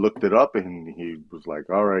 And he looked it up, and he was like,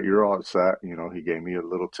 "All right, you're all set." He gave me a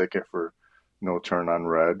little ticket for no turn on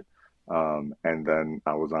red, and then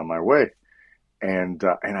I was on my way. And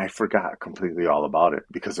I forgot completely all about it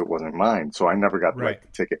because it wasn't mine, so I never got the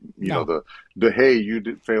ticket. The hey, you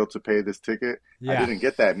failed to pay this ticket. I didn't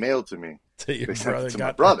get that mailed to me. They sent it to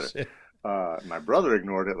my brother. My brother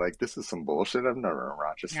ignored it like, this is some bullshit. I've never in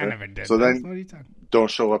Rochester. I never did. So this. then What are you talking? Don't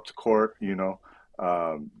show up to court,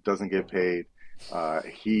 doesn't get paid. Tell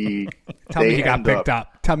me he got picked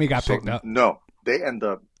up. Tell me he got picked up. No, they end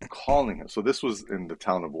up calling him. So this was in the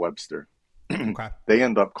town of Webster. Okay. They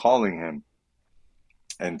end up calling him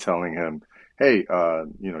and telling him, hey,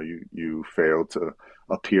 you failed to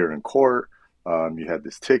appear in court. You had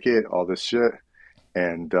this ticket, all this shit.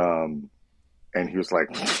 And he was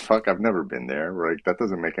like, fuck, I've never been there. Right? That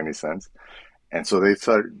doesn't make any sense. And so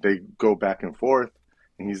they go back and forth.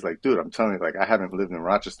 And he's like, dude, I'm telling you, like, I haven't lived in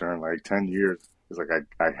Rochester in like 10 years. He's like,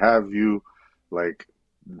 I have you, like,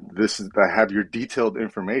 I have your detailed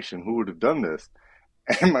information. Who would have done this?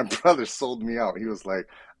 And my brother sold me out. He was like,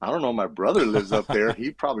 I don't know. My brother lives up there.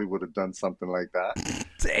 He probably would have done something like that.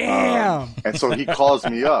 Damn. And so he calls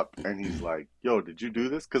me up and he's like, yo, did you do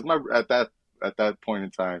this? Because at that point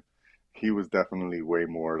in time, he was definitely way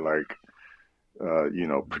more like,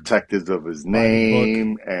 protective of his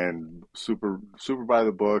name and super by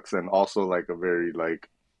the books, and also like a very like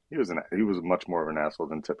he was much more of an asshole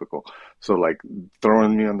than typical. So like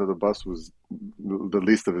throwing me under the bus was the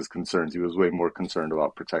least of his concerns. He was way more concerned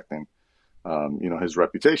about protecting, his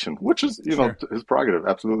reputation, which is his prerogative.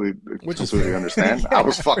 Absolutely, completely understand. I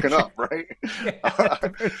was fucking up, right? Yeah,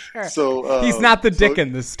 for sure. So he's not the dick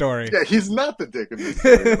in this story. Yeah, he's not the dick in this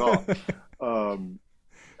story at all.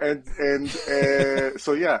 And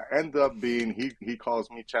so yeah, end up being he calls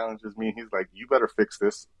me, challenges me. He's like, you better fix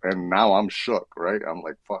this. And now I'm shook, right? I'm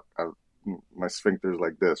like, fuck, my sphincter's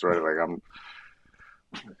like this, right? Like I'm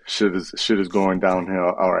shit is going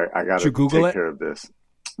downhill. All right, I gotta take care of this.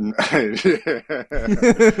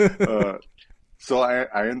 So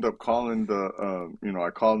I end up calling I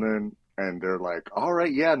called in and they're like, all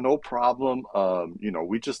right, yeah, no problem.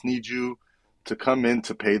 We just need you to come in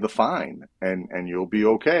to pay the fine and you'll be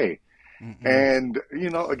okay. Mm-mm. And,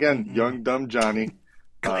 again, young, dumb Johnny.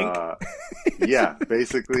 Yeah,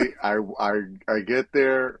 basically I get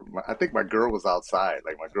there. I think my girl was outside.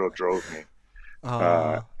 Like my girl drove me.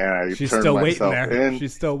 And I she's turned still myself waiting there. in.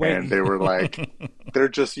 She's still waiting. And they were like, they're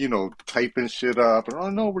just, typing shit up. And, oh,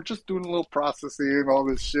 no, we're just doing a little processing and all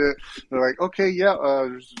this shit. They're like, okay, yeah,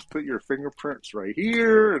 just put your fingerprints right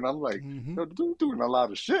here. And I'm like, they're doing a lot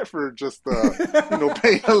of shit for just,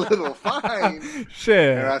 paying a little fine.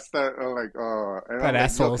 Shit. And I start like, and that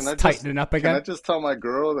asshole's like, tightening up again. Can I just tell my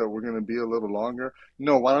girl that we're going to be a little longer?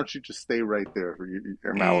 No, why don't you just stay right there?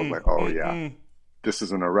 And I was like, oh, yeah. This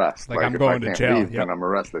is an arrest. Like I'm going to jail. Leave, then I'm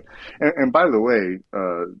arrested. And by the way,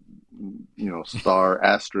 star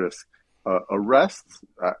asterisk arrests.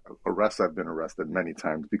 I've been arrested many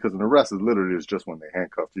times because an arrest is literally just when they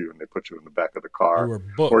handcuff you and they put you in the back of the car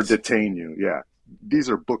or detain you. Yeah,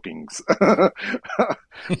 these are bookings.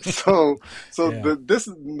 So yeah.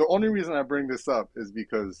 The only reason I bring this up is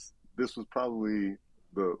because this was probably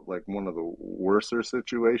one of the worser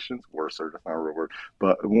situations. Worser, that's not a real word,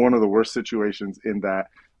 but one of the worst situations in that.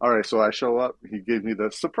 All right, so I show up. He gave me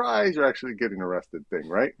the surprise. You're actually getting arrested thing,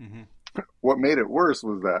 right? Mm-hmm. What made it worse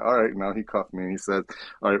was that, all right, now he cuffed me and he said,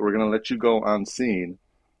 all right, we're going to let you go on scene.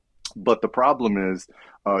 But the problem is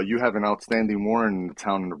you have an outstanding warrant in the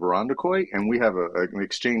town of Irondequoit, and we have an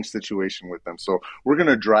exchange situation with them. So we're going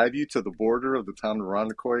to drive you to the border of the town of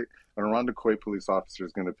Irondequoit. An Irondequoit police officer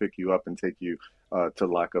is going to pick you up and take you to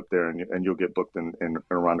lock up there, and you'll get booked in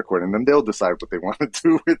Irondequoit. And then they'll decide what they want to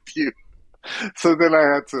do with you. So then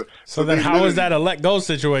I had to... So then how is that a let go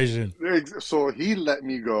situation? So he let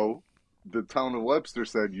me go. The town of Webster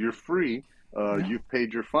said, you're free. You've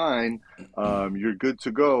paid your fine. You're good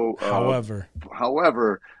to go. However,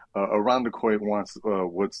 Irondequoit wants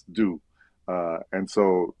what's due. And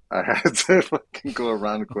so I had to fucking go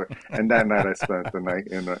Irondequoit. And that night I spent the night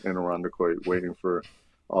in Irondequoit waiting for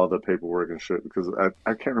all the paperwork and shit because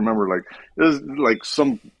I can't remember. Like, it was like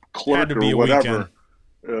some clerk or whatever.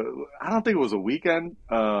 I don't think it was a weekend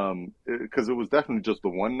because it was definitely just the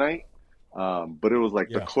one night. But it was like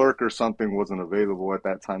the clerk or something wasn't available at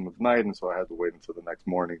that time of night, and so I had to wait until the next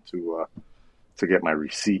morning to get my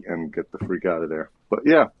receipt and get the freak out of there. But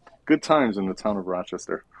yeah, good times in the town of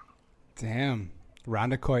Rochester. Damn,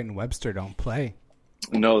 Irondequoit and Webster don't play.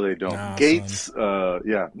 No, they don't. Nah, Gates,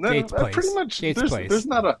 Gates place. Pretty much. Gates place.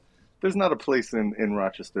 There's not a place in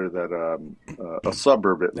Rochester that a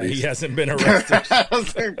suburb at least. He hasn't been arrested. I was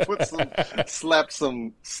saying, slap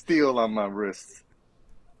some steel on my wrists.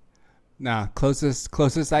 Nah,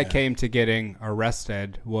 closest I came to getting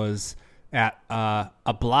arrested was at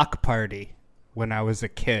a block party when I was a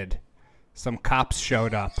kid. Some cops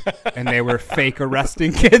showed up and they were fake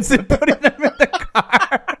arresting kids and putting them in the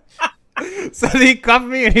car. So he cuffed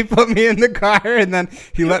me and he put me in the car, and then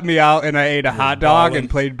he let me out, and I ate a hot dog and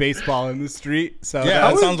played baseball in the street. So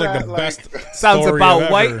that sounds like the best. Sounds about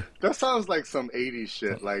ever. white. That sounds like some 80s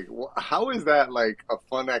shit. Like, how is that like a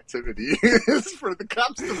fun activity for the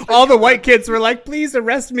cops to All the white kids were like, "Please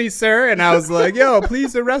arrest me, sir," and I was like, "Yo,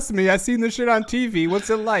 please arrest me. I seen this shit on TV. What's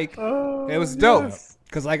it like?" It was dope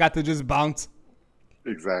because I got to just bounce.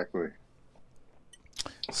 Exactly.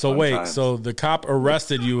 So wait, so the cop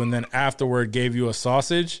arrested you and then afterward gave you a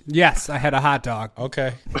sausage? Yes, I had a hot dog.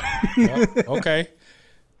 Okay. Okay.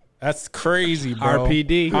 That's crazy, bro.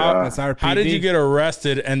 RPD. That's RPD. How did you get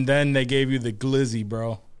arrested and then they gave you the glizzy,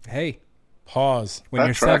 bro? Hey. Pause. When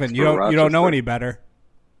you're 7, you don't know any better.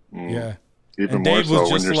 Yeah. Even and more Dave so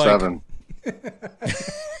was when just you're like,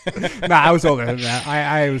 7. Nah, I was older than that.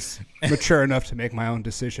 I was mature enough to make my own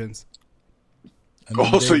decisions.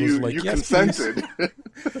 So you consented.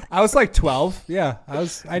 I was like 12. Yeah,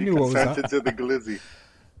 I knew what was up. Consented to the glizzy.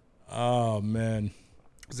 Oh man,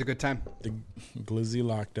 it was a good time. The glizzy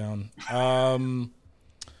lockdown.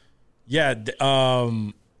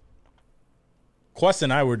 Quest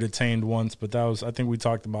and I were detained once, but I think we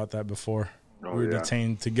talked about that before. We were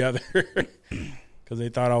detained together because they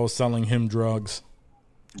thought I was selling him drugs.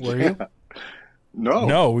 Were you?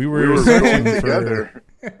 No, we were searching together.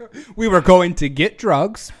 We were going to get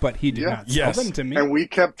drugs, but he did not sell them to me. And we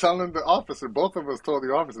kept telling the officer, both of us told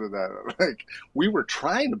the officer that, like, we were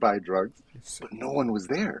trying to buy drugs, but no one was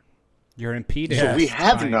there. You're impeding. So we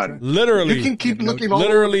have none. Literally. You can keep looking all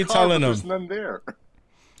over the car, telling him. There's none there.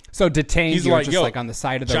 So detained, he's you were like, just like on the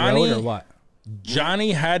side of the Johnny, road or what?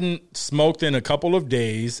 Johnny hadn't smoked in a couple of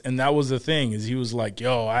days, and that was the thing, is he was like,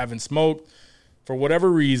 yo, I haven't smoked for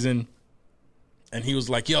whatever reason. And he was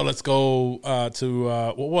like, yo, let's go to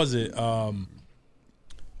what was it? I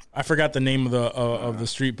forgot the name of the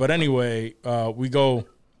street. But anyway, we go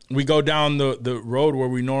down the road where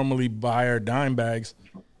we normally buy our dime bags,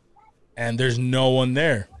 and there's no one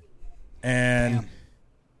there. And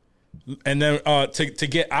then to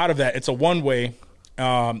get out of that, it's a one-way.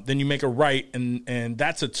 Then you make a right, and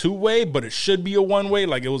that's a two-way, but it should be a one-way.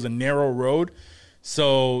 Like, it was a narrow road.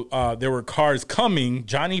 So there were cars coming.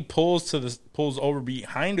 Johnny pulls over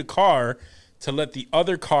behind a car to let the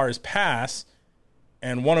other cars pass,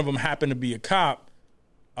 and one of them happened to be a cop.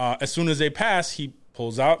 As soon as they pass, he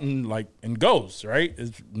pulls out and goes, right?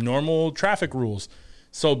 It's normal traffic rules.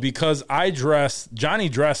 So because Johnny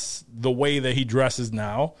dressed the way that he dresses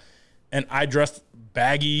now, and I dressed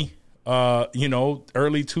baggy,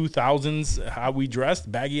 early 2000s, how we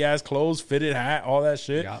dressed, baggy ass clothes, fitted hat, all that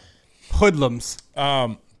shit. Yeah. Hoodlums.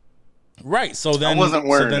 Right. So then I wasn't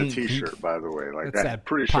wearing a t-shirt, by the way. Like, I'm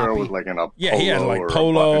pretty sure it was like in a polo. Yeah, he had like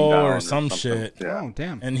polo or some shit. Yeah. Oh,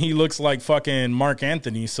 damn. And he looks like fucking Mark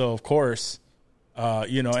Anthony, so of course, and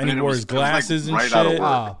he wore his glasses and shit.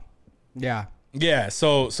 Oh, yeah. Yeah.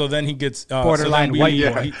 So then he gets borderline white.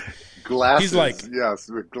 Yeah. Glasses, he's like, yes,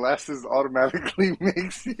 glasses automatically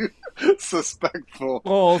makes you suspectful.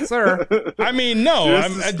 Oh, sir. I mean, no,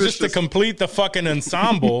 I'm just to complete the fucking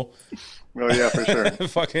ensemble. Oh, yeah, for sure.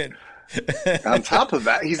 Fucking. On top of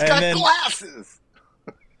that, he's got glasses.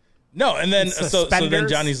 No, and then so then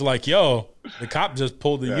Johnny's like, yo, the cop just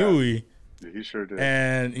pulled the Yui. He sure did.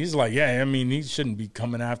 And he's like, yeah, I mean, he shouldn't be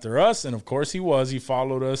coming after us. And of course he was. He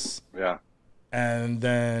followed us. Yeah. And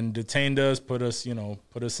then detained us, put us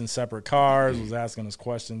in separate cars, was asking us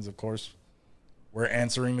questions. Of course, we're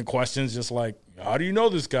answering the questions just like, how do you know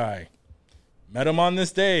this guy? Met him on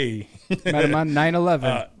this day. Met him on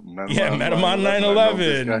 9/11. Met him on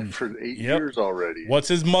 9/11. For 8 years already. What's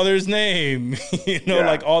his mother's name?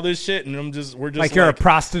 Like all this shit, and we're just like you're a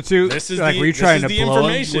prostitute. This is like, were you trying to blow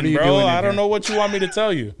information, him? Bro. I don't know what you want me to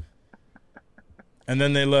tell you. And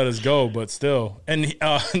then they let us go, but still. And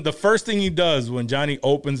the first thing he does when Johnny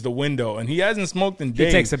opens the window, and he hasn't smoked in days.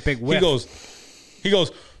 He takes a big whiff. He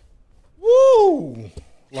goes, woo!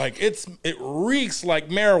 Like, it reeks like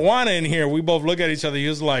marijuana in here. We both look at each other. He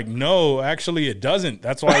was like, no, actually it doesn't.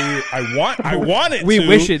 That's why I want it we to.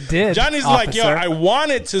 wish it did. Johnny's officer. like, yo, I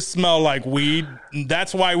want it to smell like weed.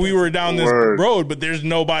 That's why we were down this road, but there's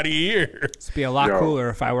nobody here. It'd be a lot cooler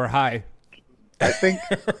if I were high. I think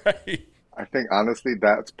right. I think, honestly,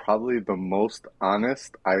 that's probably the most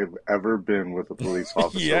honest I've ever been with a police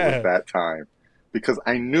officer at that time. Because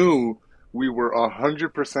I knew we were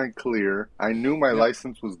 100% clear. I knew my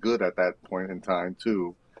license was good at that point in time,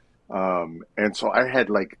 too. And so I had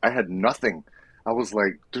nothing. I was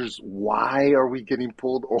like, why are we getting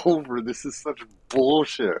pulled over? This is such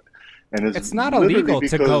bullshit. And it's not illegal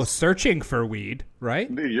to go searching for weed, right?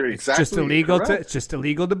 You're exactly it's just illegal correct. it's just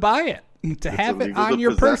illegal to buy it, to have it on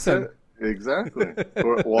your person. Exactly.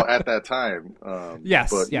 Well, at that time.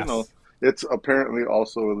 Yes, but yes. you know, it's apparently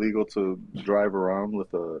also illegal to drive around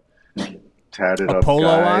with a tatted up polo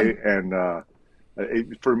guy, on?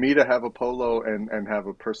 and for me to have a polo and have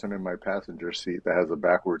a person in my passenger seat that has a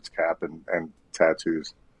backwards cap and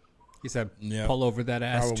tattoos. He said, "Pull over that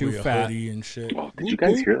ass, Probably too a fat." hoodie and shit. Oh, did you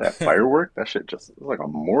guys hear that firework? That shit just like a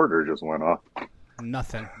mortar just went off.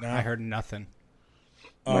 Nothing. Nah. I heard nothing.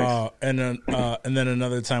 Nice. And then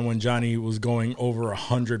another time when Johnny was going over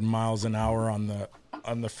 100 miles an hour on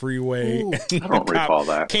the freeway. Ooh, I don't recall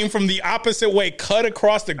that. Came from the opposite way, cut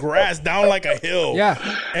across the grass down like a hill. Yeah,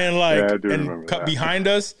 and and cut behind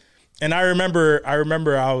us. And I remember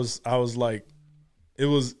I was like, it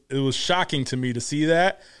was shocking to me to see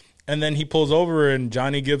that. And then he pulls over and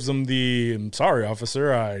Johnny gives him the, "I'm sorry,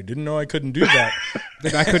 officer, I didn't know I couldn't do that."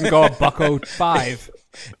 I couldn't go a $1.05.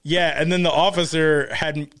 Yeah, and then the officer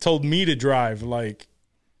hadn't told me to drive. Like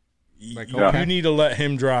okay. you need to let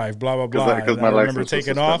him drive. Blah blah blah. Because And my I remember license was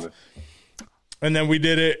taking off, suspended. and then we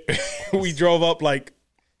did it. We drove up like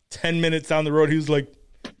 10 minutes down the road. He was like,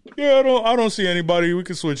 "Yeah, I don't see anybody. We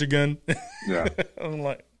can switch again." Yeah. I'm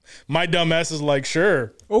like, my dumb ass is like,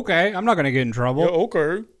 "Sure, Okay, I'm not going to get in trouble. yeah,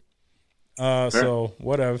 okay." So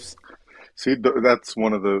whatever. See, that's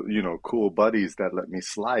one of the cool buddies that let me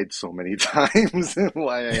slide so many times, and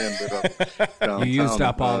why I ended up downtown. You used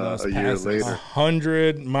up all those a year passes. later.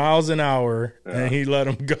 100 miles an hour, and he let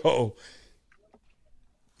him go.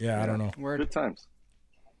 Yeah, I don't know. Word. Good times.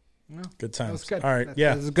 Good times. That was good. All right, That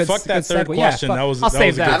yeah. was a good- Fuck that good third segue. Yeah, question. fuck- That was I'll that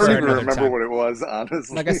save was a that good I for don't segue. even another remember time. what it was,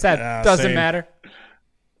 honestly. Like I said, Yeah, doesn't same. matter.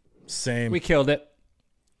 Same. We killed it.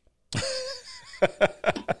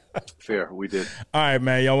 Fair, we did. All right,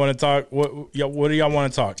 man. Y'all want to talk? What do y'all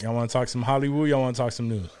want to talk? Y'all want to talk some Hollywood? Y'all want to talk some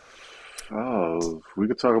news? Oh, we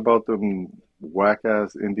could talk about them whack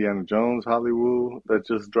ass Indiana Jones Hollywood that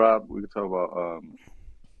just dropped. We could talk about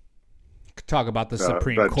Talk about the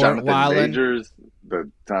Supreme the Court Jonathan wilding. Majors, the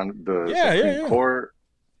Yeah, Supreme Court.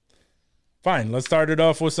 Fine. Let's start it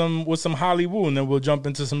off with some Hollywood, and then we'll jump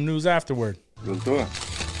into some news afterward. Let's do it.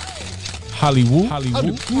 Hollywood.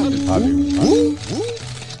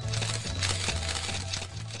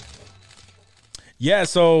 Yeah,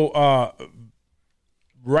 so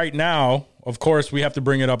right now, of course, we have to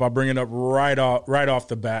bring it up. I'll bring it up right off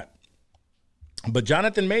the bat. But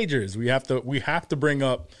Jonathan Majors, we have to bring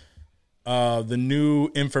up the new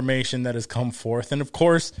information that has come forth, and of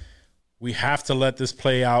course, we have to let this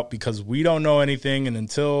play out because we don't know anything, and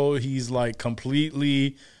until he's like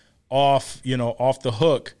completely off the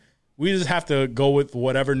hook, we just have to go with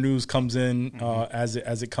whatever news comes in as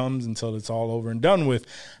it comes until it's all over and done with.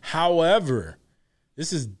 However,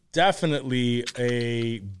 this is definitely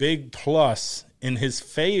a big plus in his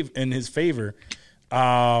favor.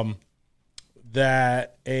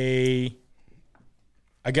 That the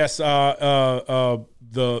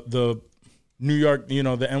New York, the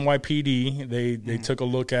NYPD, they took a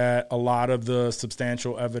look at a lot of the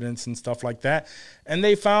substantial evidence and stuff like that, and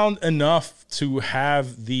they found enough to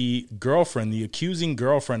have the accusing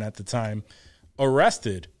girlfriend at the time,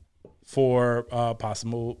 arrested for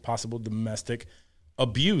possible domestic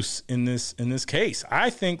abuse in this case. I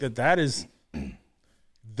think that is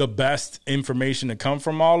the best information to come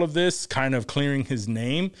from all of this, kind of clearing his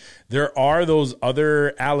name. There are those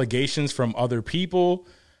other allegations from other people,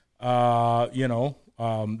 that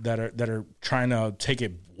are trying to take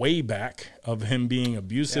it way back of him being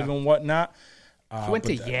abusive and whatnot. He went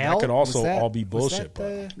to Yale. That could also all be bullshit.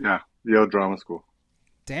 Yeah, Yale Drama School.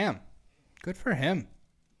 Damn, good for him.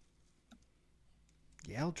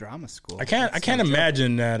 Yale Drama School. I can't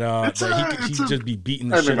imagine that he'd just be beating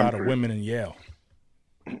the shit out of women in Yale.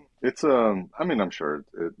 It's I'm sure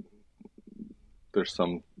there's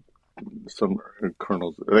some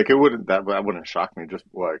kernels like it wouldn't that wouldn't shock me. Just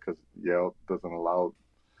why? Because Yale doesn't allow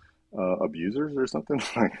abusers or something.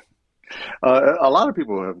 Like a lot of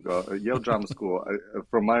people have Yale Drama School.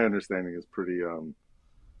 From my understanding, is pretty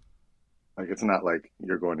like it's not like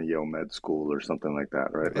you're going to Yale Med School or something like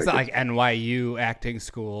that, right? It's not like NYU acting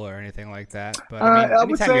school or anything like that. But I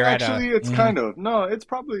would say you're actually it's kind of it's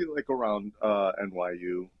probably like around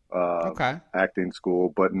NYU. Acting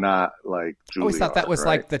school, but not like Juilliard. I always thought that was right?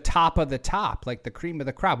 like the top of the top, like the cream of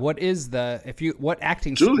the crop. What is what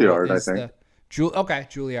acting Juilliard, school is I think.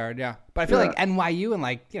 Juilliard, yeah. But I feel like NYU and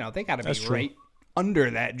they got to be right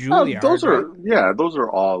under that Juilliard. Those are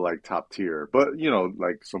all like top tier. But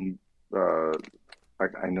like some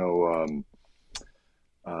like I know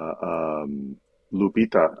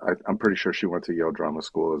Lupita. I'm pretty sure she went to Yale Drama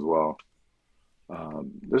School as well.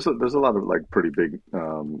 There's a lot of like pretty big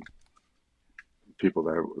people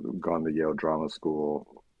that have gone to Yale Drama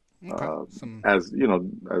School. as you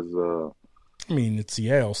know, I mean, it's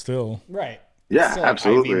Yale still, right? Yeah, still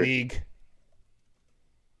absolutely. Ivy League.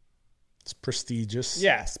 It's prestigious.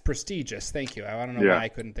 Yes, prestigious. Thank you. I don't know why I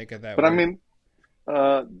couldn't think of that. But word. I mean,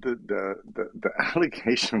 the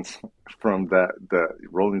allegations from the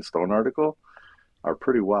Rolling Stone article are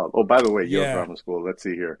pretty wild. Oh, by the way, Yale Drama School. Let's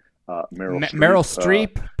see here. Meryl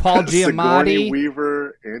Streep, Paul Giamatti, Sigourney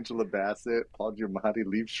Weaver, Angela Bassett, Paul Giamatti,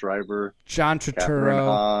 Liev Schreiber, John Turturro,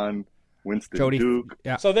 Hahn, Winston Jodie, Duke.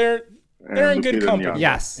 Yeah. So they're in good company.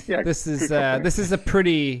 Yes, this is a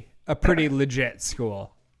pretty legit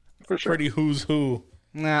school. For sure. Pretty who's who.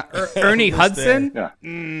 Ernie Hudson. Yeah.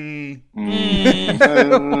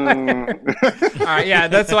 All right, yeah,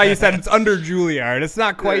 that's why you said it's under Juilliard. It's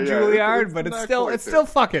not quite Juilliard, but it's still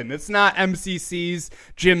fucking. It's not MCC's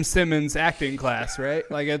Jim Simmons acting class, right?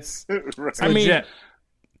 Like it's legit. I mean,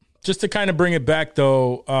 just to kind of bring it back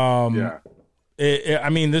though. I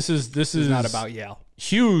mean, this is not about Yale.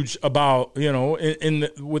 Huge about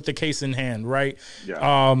with the case in hand, right?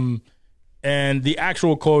 Yeah. And the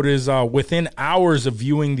actual quote is, within hours of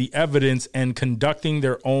viewing the evidence and conducting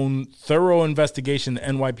their own thorough investigation, the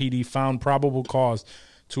NYPD found probable cause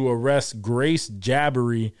to arrest Grace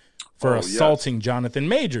Jabbery for assaulting Jonathan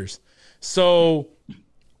Majors. So,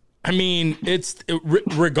 I mean,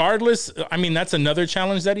 regardless, I mean, that's another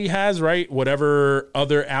challenge that he has, right? Whatever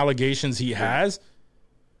other allegations he has.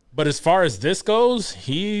 But as far as this goes,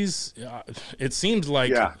 it seems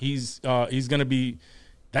like he's going to be...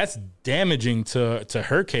 That's damaging to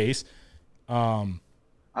her case. On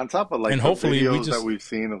top of like and the hopefully videos that we've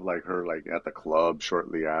seen of like her like at the club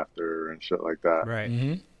shortly after and shit like that. Right.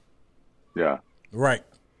 Mm-hmm. Yeah. Right.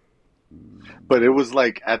 But it was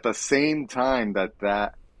like at the same time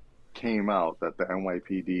that came out that the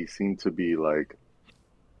NYPD seemed to be like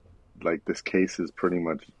this case is pretty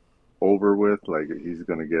much over with. Like he's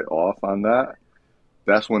going to get off on that.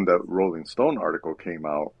 That's when the Rolling Stone article came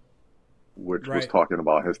out, which was talking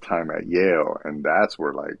about his time at Yale, and that's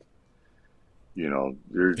where like, you're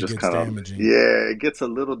just kind of damaging. It gets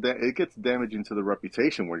it gets damaging to the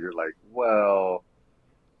reputation where you're like, well,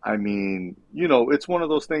 I mean, it's one of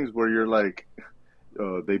those things where you're like,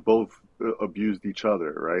 they both abused each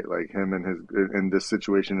other, right? Like him and in this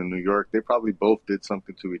situation in New York, they probably both did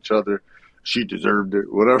something to each other. She deserved it,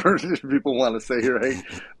 whatever people want to say, right?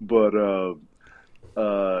 But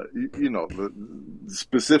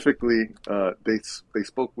specifically, they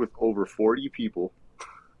spoke with over 40 people,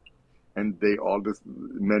 and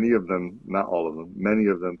many of them, not all of them, many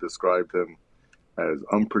of them described him as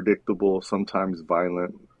unpredictable, sometimes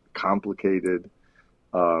violent, complicated,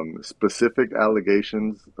 specific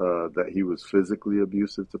allegations that he was physically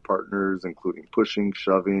abusive to partners, including pushing,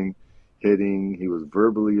 shoving, hitting. He was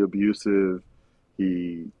verbally abusive.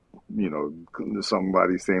 He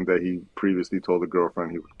somebody saying that he previously told a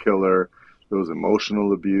girlfriend he would kill her. There was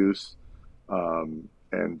emotional abuse. And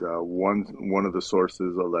one of the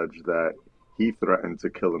sources alleged that he threatened to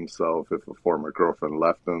kill himself if a former girlfriend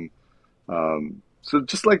left him. So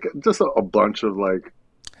just a bunch of like,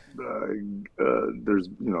 there's,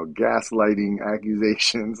 gaslighting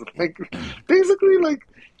accusations. Like basically like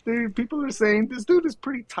people are saying this dude is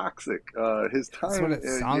pretty toxic. His time at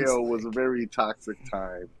Yale was a very toxic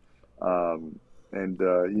time. And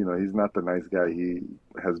he's not the nice guy he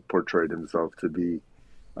has portrayed himself to be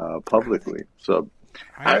publicly. So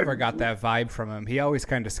I never got that vibe from him. He always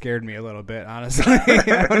kind of scared me a little bit, honestly.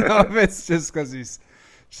 I don't know if it's just because he's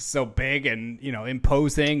just so big and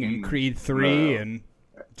imposing and Creed 3 and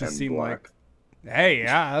just seemed like, hey,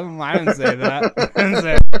 I didn't say that.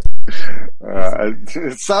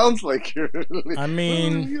 It sounds like you're. I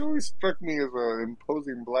mean, you always struck me as an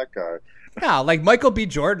imposing black guy. No, like Michael B.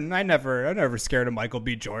 Jordan. I never scared of Michael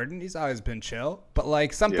B. Jordan. He's always been chill. But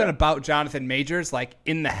like something about Jonathan Majors, like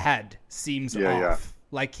in the head, seems off. Yeah.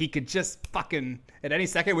 Like he could just fucking at any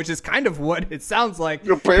second, which is kind of what it sounds like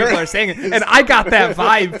people are saying. And I got that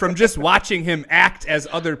vibe from just watching him act as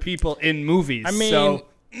other people in movies. I mean,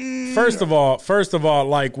 first of all,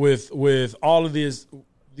 like with all of these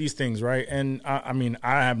things, right? And I mean,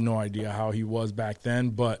 I have no idea how he was back then,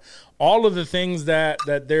 but all of the things that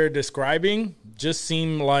they're describing just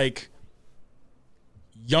seem like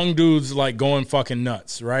young dudes like going fucking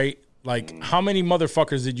nuts, right? Like how many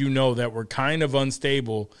motherfuckers did you know that were kind of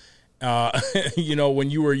unstable, when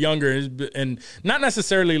you were younger, and not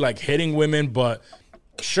necessarily like hitting women, but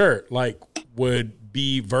sure, like would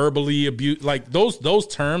be verbally abused, like those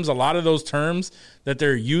terms, a lot of those terms that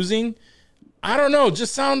they're using, I don't know,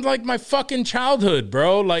 just sound like my fucking childhood,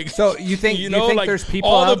 bro. Like, so you think like there's people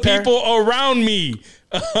all out the people around me.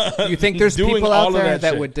 You think there's people out there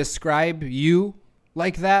that would describe you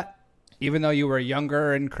like that, even though you were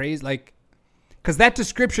younger and crazy? Like, because that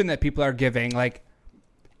description that people are giving, like,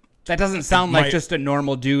 that doesn't sound like just a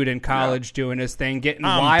normal dude in college doing his thing, getting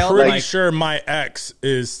wild. I'm pretty sure my ex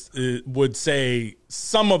would say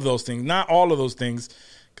some of those things, not all of those things,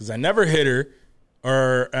 because I never hit her.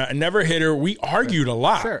 We argued a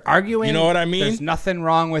lot. Sure, arguing. You know what I mean? There's nothing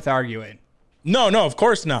wrong with arguing. No, of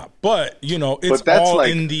course not. But it's all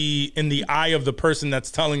like, in the eye of the person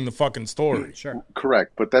that's telling the fucking story. Sure,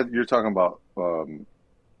 correct. But that you're talking about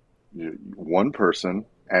one person,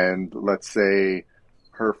 and let's say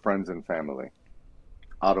her friends and family,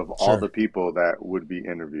 out of all the people that would be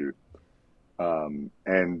interviewed, and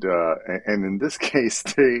in this case,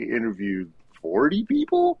 they interviewed 40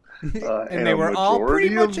 people, and they were all pretty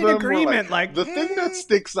much in agreement. Like the thing that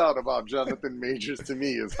sticks out about Jonathan Majors to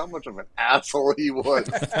me is how much of an asshole he was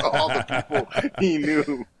to all the people he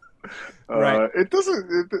knew. Right. It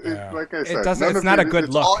doesn't. Like I said, it's not a good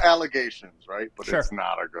look. It's all allegations, right? But sure. It's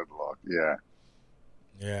not a good look. Yeah.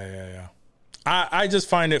 Yeah. I just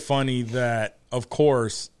find it funny that, of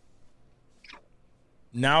course,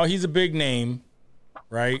 now he's a big name,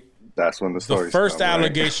 right? That's when the first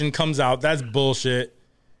allegation comes out. That's bullshit.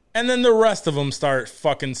 And then the rest of them start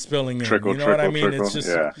fucking spilling in. Trickle, you know trickle, what I mean? trickle. It's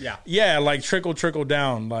just yeah, like trickle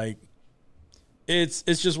down. Like it's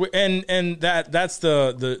just and that's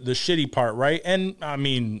the shitty part, right? And I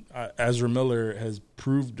mean, Ezra Miller has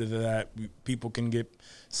proved that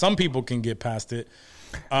some people can get past it.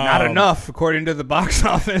 Not enough, according to the box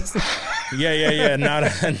office. Yeah,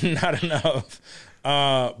 not enough.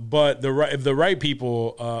 But if the right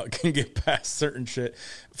people can get past certain shit,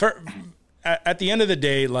 at the end of the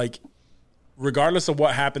day, like regardless of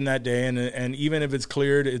what happened that day, and even if it's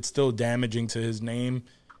cleared, it's still damaging to his name,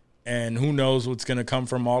 and who knows what's going to come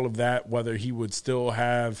from all of that. Whether he would still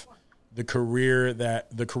have the career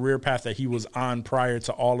path that he was on prior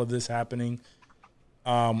to all of this happening.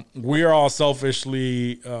 We are all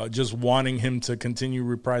selfishly just wanting him to continue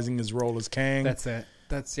reprising his role as Kang. That's it.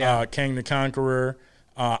 That's Kang the Conqueror.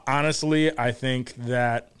 Honestly, I think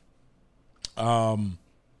that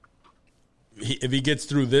if he gets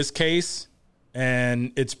through this case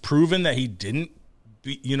and it's proven that he didn't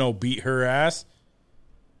beat her ass,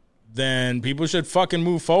 then people should fucking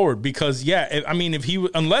move forward. Because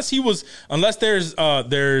unless there's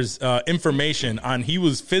information on he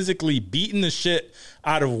was physically beating the shit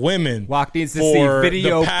out of women. Locke needs to see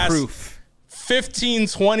video proof. 15,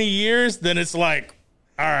 20 years, then it's like,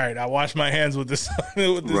 all right, I wash my hands with this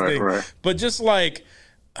thing. Right. But just like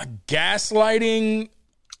a gaslighting,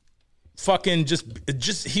 fucking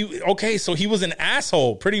so he was an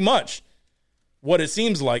asshole, pretty much. What it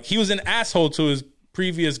seems like, he was an asshole to his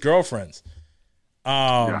previous girlfriends.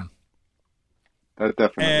 That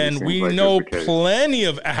definitely. And we know plenty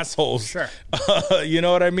of assholes. Sure. You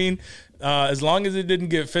know what I mean? As long as it didn't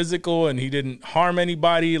get physical and he didn't harm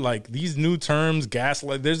anybody, like these new terms,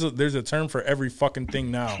 gaslight. There's a term for every fucking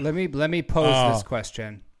thing now. Let me pose this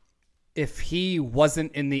question: if he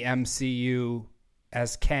wasn't in the MCU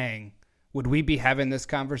as Kang, would we be having this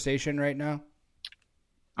conversation right now?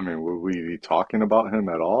 I mean, would we be talking about him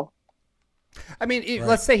at all? I mean,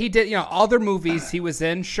 let's say he did, other movies he was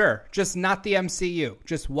in, sure, just not the MCU,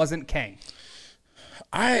 just wasn't Kang.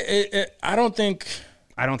 I don't think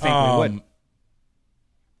we would.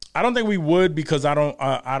 I don't think we would, because I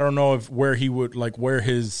don't know where he would, like, where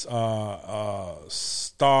his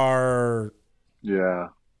star,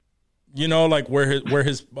 like where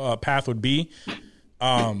his path would be.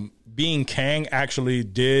 Being Kang actually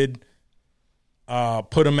did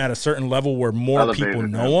put him at a certain level where more people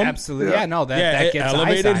know him. Absolutely, that gets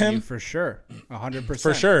elevated eyes on him you for sure, 100%.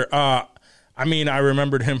 For sure. I mean, I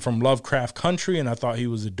remembered him from Lovecraft Country, and I thought he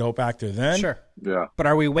was a dope actor then. Sure. Yeah. But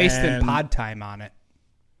are we wasting pod time on it?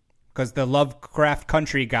 Because the Lovecraft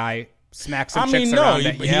Country guy smacks some chicks around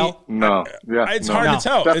at Yale? No. Yeah. It's hard to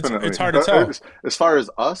tell. It's hard to tell. As far as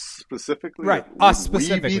us specifically, right? Us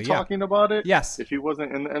specifically, we be talking about it? Yes. If he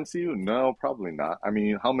wasn't in the MCU, no, probably not. I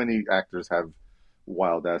mean, how many actors have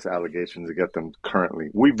wild ass allegations to get them currently?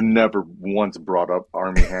 We've never once brought up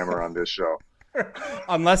Armie Hammer on this show.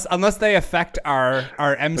 Unless they affect our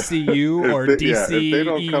MCU or DC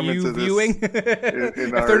EU viewing,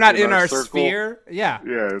 if they're not in our sphere,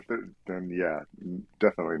 then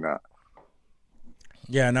definitely not.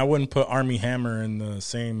 Yeah, and I wouldn't put Armie Hammer in the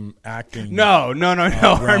same acting. No.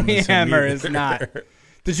 Armie Hammer is not.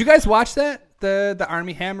 Did you guys watch that? The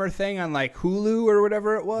Armie Hammer thing on like Hulu or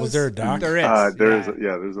whatever it was? Was there a doc? There is. There's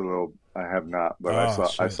a little. I have not, but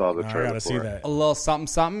I saw the trailer. I gotta see that. A little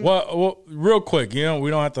something. Well, real quick, we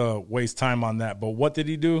don't have to waste time on that. But what did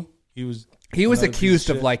he do? He was He was accused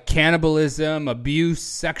of like cannibalism, abuse,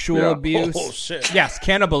 sexual abuse. Oh shit! Yes,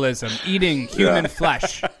 cannibalism, eating human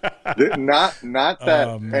flesh. Not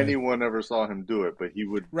that anyone ever saw him do it, but he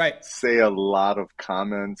would say a lot of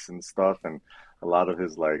comments and stuff, and a lot of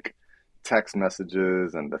his like text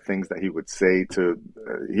messages and the things that he would say to.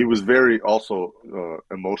 He was very also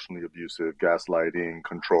emotionally abusive, gaslighting,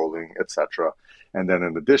 controlling, etc. And then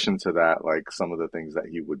in addition to that, like some of the things that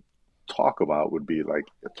he would talk about would be like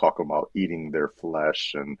talk about eating their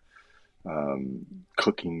flesh and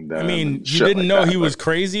cooking them. I mean, you didn't know he was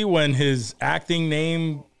crazy when his acting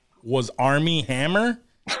name was Army Hammer?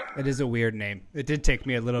 It is a weird name. It did take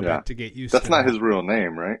me a little bit to get used to. That's not his real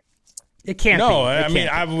name, right? It can't be. No, I mean,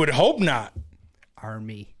 I would hope not.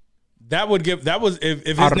 Army. That would give, that was, if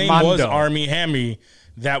his name was Army Hammy,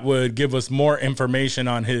 that would give us more information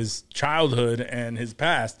on his childhood and his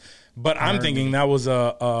past. But I'm thinking that was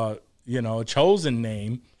a chosen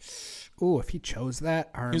name. Ooh, if he chose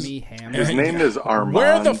that, Army Hammer. His name is Armand.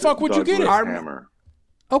 Where the fuck would you get it? Hammer.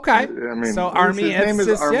 Okay. I mean, so Army,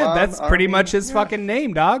 that's pretty much his fucking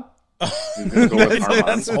name, dog.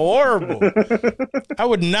 That's horrible. I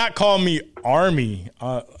would not call me Army.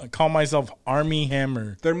 Call myself Army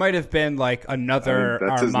Hammer. There might have been like another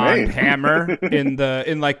Armand Hammer in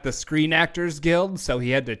the Screen Actors Guild, so he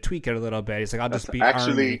had to tweak it a little bit. He's like, I'll just be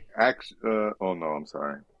Army. Oh no, I'm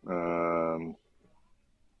sorry.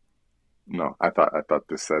 No, I thought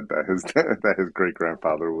this said that his great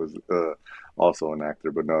grandfather was also an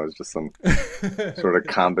actor, but no, it's just some sort of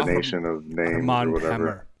combination of names Armand or whatever.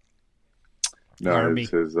 Hammer. No,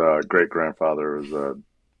 his great grandfather was a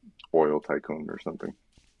oil tycoon or something.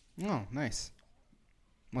 Oh, nice.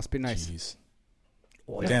 Must be nice. Jeez.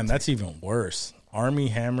 Damn, that's even worse. Army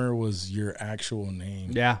Hammer was your actual name.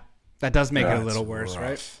 Yeah, that does make it a little worse,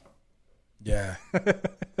 right? Yeah.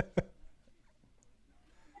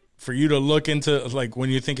 For you to look into, like, when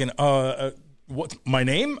you're thinking, what's my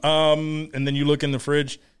name? And then you look in the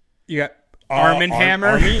fridge. You got Armin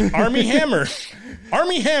Hammer. Army Hammer.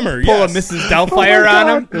 Army Hammer, Pull a Mrs. Doubtfire on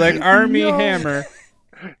him. You're like, Army Hammer.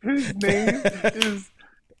 His name is,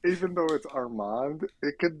 even though it's Armand,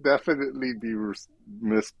 it could definitely be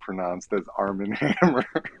mispronounced as Armin Hammer.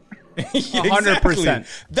 100%.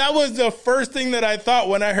 That was the first thing that I thought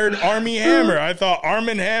when I heard Army Hammer. I thought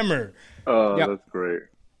Armin Hammer. Oh, That's great.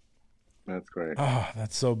 That's great. Oh,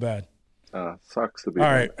 that's so bad. Sucks to be. All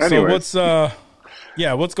right. Anyway. So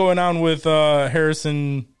what's going on with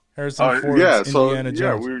Harrison Ford's Indiana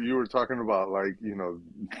Jones? You were talking about, like,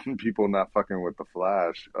 people not fucking with the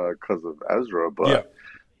Flash because of Ezra, but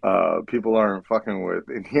people aren't fucking with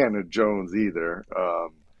Indiana Jones either.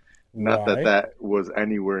 Not that was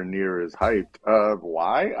anywhere near as hyped.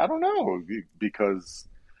 Why? I don't know. Because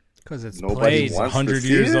it's nobody played wants 100 to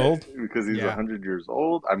years see old. it, because he's 100 years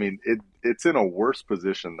old. I mean, it's in a worse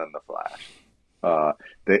position than the Flash.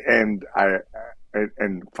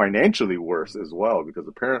 And financially worse as well, because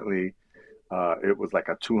apparently it was like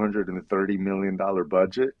a $230 million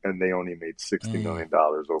budget, and they only made $60 million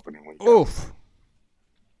opening weekend. Oof.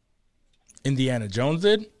 Indiana Jones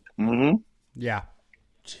did? Mm-hmm. Yeah.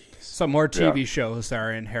 Jeez. Some more TV shows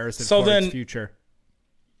are in Harrison Ford's future.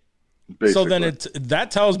 Basically. So then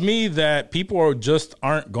that tells me that people just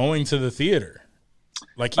aren't going to the theater.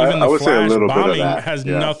 Like, even the Flash bombing has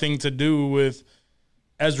nothing to do with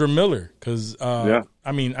Ezra Miller, because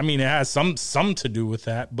I mean it has some to do with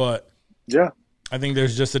that, but I think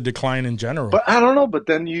there's just a decline in general. But I don't know. But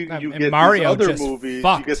then you get Mario these other movies.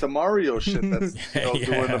 You get the Mario shit that's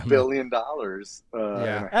doing $1 billion.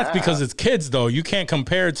 That's because it's kids, though. You can't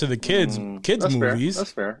compare it to the kids movies.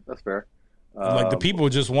 That's fair. Like, the people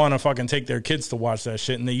just want to fucking take their kids to watch that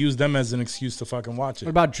shit, and they use them as an excuse to fucking watch it.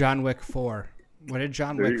 What about John Wick 4? What did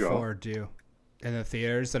John Wick 4 do in the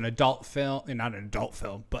theaters? An adult film, not an adult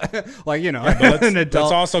film, but like, an adult.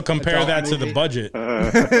 Let's also compare that movie to the budget.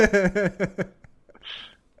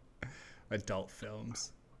 Adult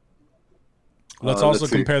films. Let's also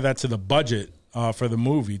compare that to the budget for the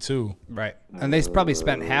movie too. Right, and they probably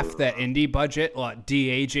spent half that indie budget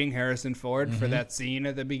de-aging Harrison Ford for that scene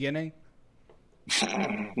at the beginning.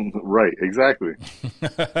 Right, exactly.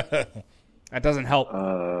 That doesn't help.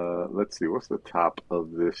 Let's see, what's the top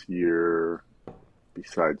of this year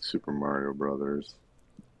besides Super Mario Brothers?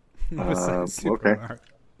 Mario.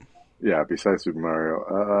 Yeah, besides Super Mario.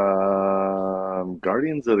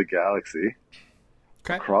 Guardians of the Galaxy.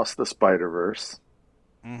 Okay. Across the Spider-Verse.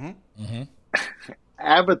 Mm-hmm.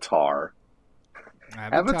 Avatar,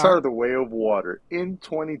 The Way of Water in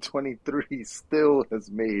 2023 still has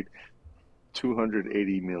made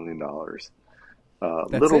 $280 million.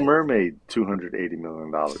 Little Mermaid, $280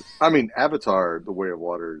 million. I mean, Avatar, The Way of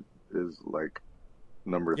Water is like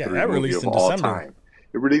number 3 that movie released of in all December. time.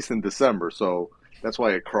 It released in December, so that's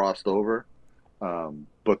why it crossed over.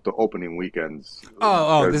 But the opening weekends,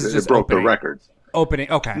 this is just broke opening. the records.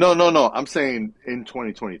 Opening, okay. No. I'm saying in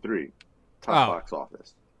 2023, top box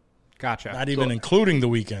office. Gotcha. Not even including the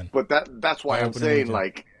weekend. But that's why I'm saying weekend.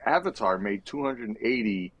 like Avatar made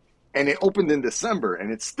 280, and it opened in December,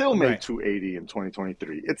 and it still made 280 in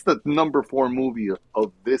 2023. It's the number 4 movie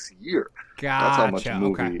of this year. Gotcha. That's how much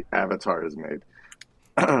movie Avatar has made.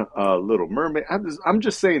 Little Mermaid. I'm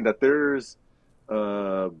just saying that there's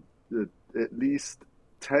at least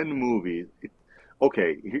 10 movies.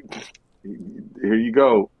 Okay, here you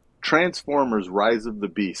go. Transformers: Rise of the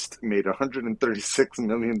Beast made $136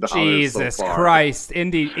 million. Jesus so far. Christ.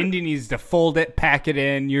 Indy needs to fold it, pack it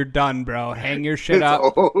in. You're done, bro. Hang your shit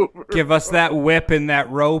up. Over, Give us that whip and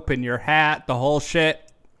that rope and your hat, the whole shit.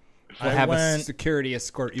 We'll have a security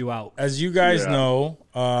escort you out. As you guys know,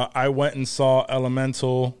 I went and saw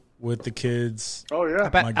Elemental with the kids. Oh yeah, I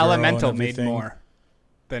bet Elemental made more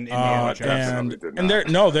than Indiana Jones.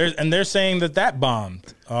 And they're saying that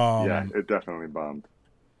bombed. Yeah, it definitely bombed.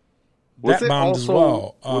 That bombed as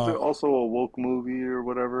well. Was it also a woke movie or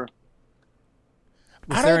whatever?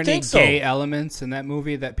 Was there any gay elements in that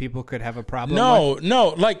movie that people could have a problem with? No.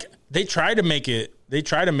 Like they try to make it. They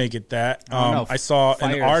try to make it that. I saw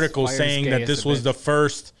an article saying that this was the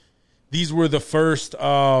first. These were the first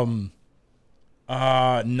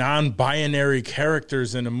non-binary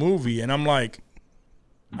characters in a movie, and I'm like,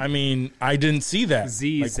 I mean, I didn't see that.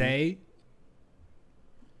 Zay.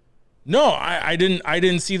 No, I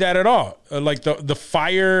didn't see that at all. Like the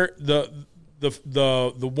fire,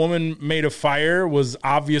 the woman made of fire was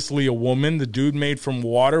obviously a woman. The dude made from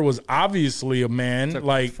water was obviously a man.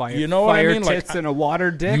 Like fire, you know what I mean? Fire tits and a water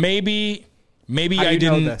dick. Maybe I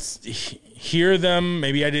didn't hear them.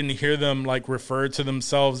 Maybe I didn't hear them like refer to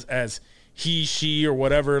themselves as he, she, or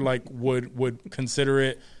whatever. Like would consider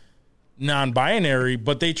it non-binary,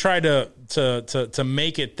 but they try to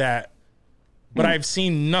make it that. But I've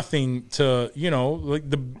seen nothing to, like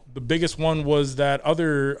the biggest one was that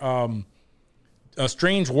other A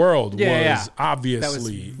Strange World was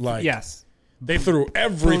obviously yes. They threw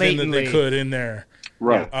everything that they could in there.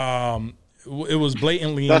 Right. It was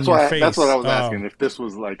blatantly in your face. That's what I was asking, if this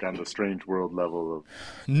was like on the Strange World level of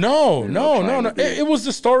No. It was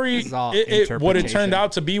the story what it turned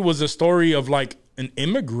out to be was a story of like an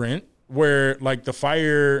immigrant where like the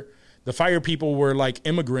fire people were like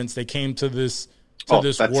immigrants. They came to this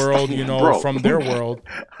world, bro. from their world.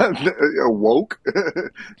 Woke.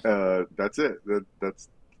 That's it. That's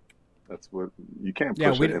what you can't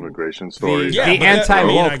push an immigration story. The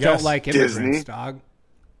anti-woke don't like immigrants, Disney. Dog.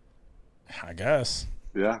 I guess.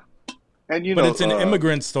 Yeah, and but it's an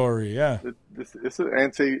immigrant story. Yeah, it's an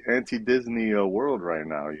anti-Disney world right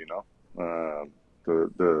now.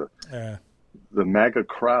 The MAGA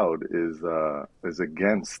crowd is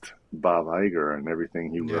against Bob Iger and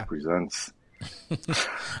everything he represents.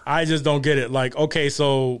 I just don't get it. Like, okay,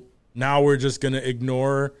 so now we're just going to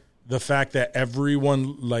ignore the fact that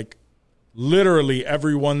everyone, like literally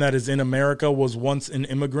everyone that is in America was once an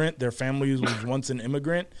immigrant. Their family was once an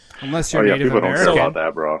immigrant. Unless you're Native people American. Don't care about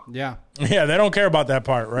that, bro. Yeah. Yeah, they don't care about that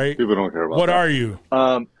part, right? People don't care about what that. What are you?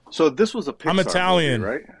 So this was a Pixar I'm Italian.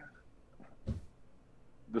 movie, right?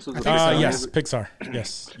 This was a Pixar yes, movie? Pixar.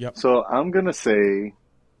 Yes. Yep. So I'm going to say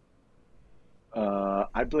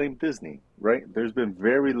I blame Disney, right? There's been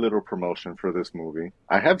very little promotion for this movie.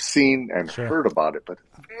 I have seen and heard about it, but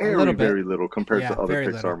very little compared to other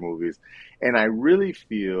Pixar movies. And I really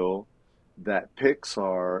feel that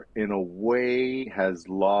Pixar, in a way, has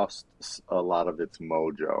lost a lot of its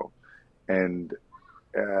mojo. And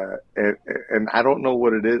I don't know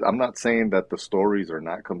what it is. I'm not saying that the stories are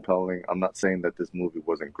not compelling. I'm not saying that this movie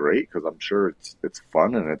wasn't great, because I'm sure it's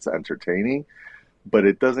fun and it's entertaining. But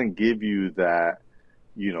it doesn't give you that,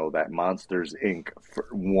 that Monsters Inc.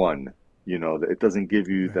 one. It doesn't give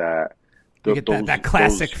you that. You get that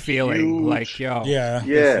classic feeling, huge, like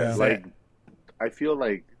like I feel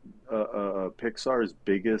like Pixar's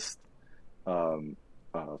biggest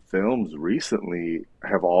films recently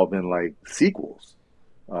have all been like sequels,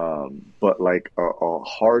 but like a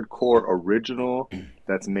hardcore original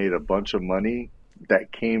that's made a bunch of money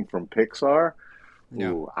that came from Pixar.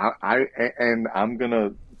 Yeah. Ooh, I'm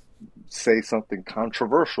gonna say something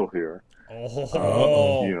controversial here.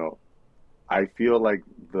 I feel like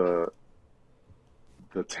the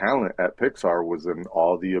talent at Pixar was in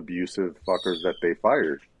all the abusive fuckers that they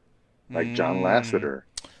fired, like John Lasseter.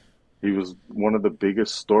 He was one of the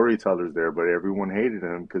biggest storytellers there, but everyone hated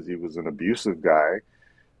him because he was an abusive guy.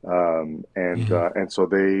 And so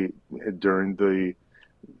they, during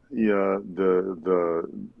the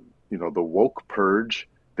woke purge.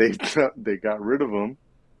 They got rid of them,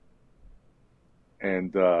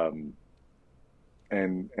 and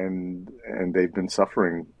they've been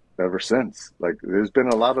suffering ever since. Like, there's been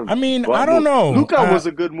a lot of. I mean, I don't know. Luca was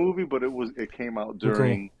a good movie, but it came out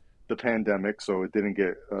during the pandemic, so it didn't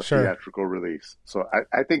get a theatrical release. So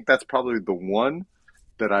I think that's probably the one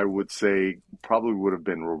that I would say probably would have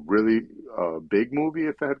been a really big movie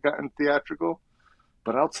if it had gotten theatrical.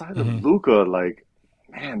 But outside of Luca, like,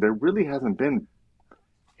 man, there really hasn't been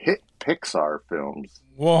hit Pixar films.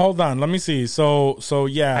 Well, hold on, let me see. So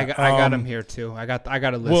yeah, I got them here too. I got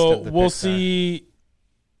a list of the we'll Pixar. See.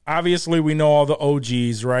 Obviously, we know all the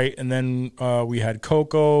OGs, right? And then we had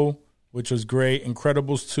Coco, which was great.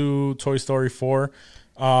 Incredibles 2, Toy Story 4.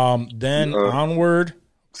 Then Onward.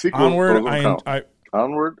 Onward.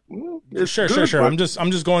 Sure. I'm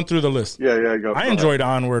just going through the list. Yeah. I enjoyed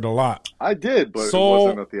Onward a lot. I did, but Soul, it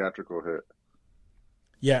wasn't a theatrical hit.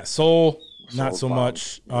 Yeah, Soul not so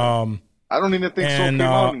much. I don't even think Soul came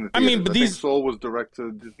out in the theaters. I think Soul was direct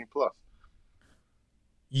to Disney Plus.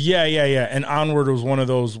 Yeah. And Onward was one of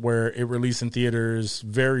those where it released in theaters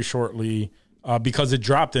very shortly because it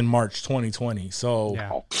dropped in March 2020.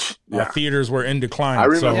 So theaters were in decline. I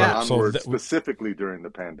remember Onward specifically during the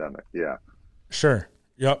pandemic. Yeah. Sure.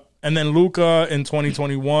 Yep. And then Luca in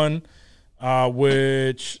 2021,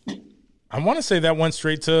 which I want to say that went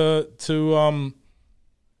straight to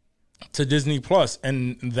Disney Plus,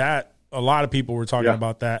 and that a lot of people were talking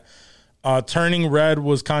about that. Turning Red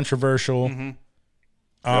was controversial. Mm-hmm.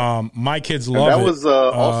 My kids love it. That was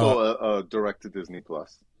also a direct to Disney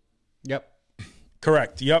Plus. Yep.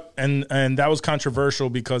 Correct. Yep. And that was controversial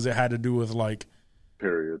because it had to do with like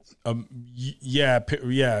periods.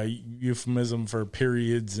 Euphemism for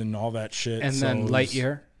periods and all that shit. And then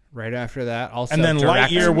Lightyear right after that. Also, and then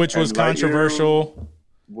Lightyear, which was controversial,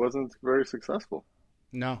 wasn't very successful.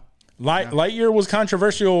 No. Lightyear was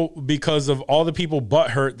controversial because of all the people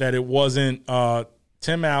butthurt that it wasn't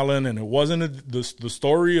Tim Allen and it wasn't the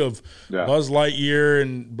story of Buzz Lightyear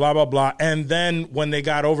and blah blah blah. And then when they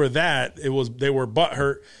got over that, they were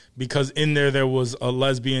butthurt because in there was a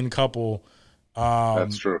lesbian couple.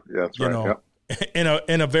 That's true. Yeah, that's right.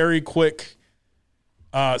 In a very quick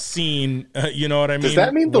scene, you know what I mean? Does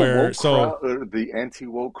that mean the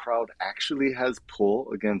anti-woke crowd actually has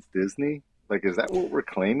pull against Disney? Like, is that what we're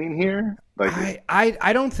claiming here? Like,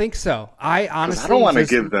 I don't think so. I honestly, I don't want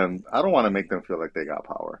to I don't want to make them feel like they got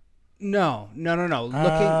power. No.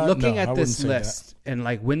 Looking at this list and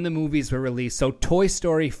like when the movies were released. So Toy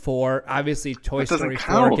Story 4, obviously Toy Story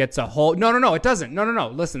 4 gets a whole. No, it doesn't. No.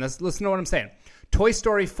 Listen to what I'm saying. Toy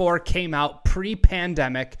Story 4 came out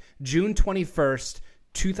pre-pandemic, June 21st,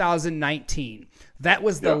 2019. That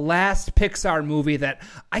was the last Pixar movie that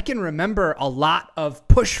I can remember a lot of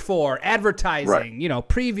push for, advertising,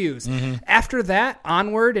 previews. Mm-hmm. After that,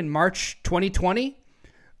 onward in March 2020,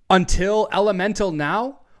 until Elemental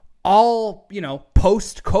now, all,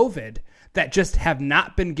 post-COVID that just have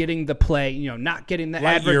not been getting the play, not getting the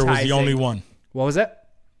advertising. Lightyear was the only one. What was it?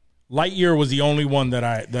 Lightyear was the only one that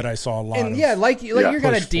I saw a lot of. And Lightyear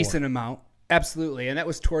got a decent amount. Absolutely, and that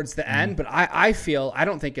was towards the end. But I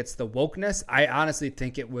don't think it's the wokeness. I honestly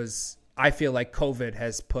think I feel like COVID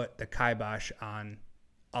has put the kibosh on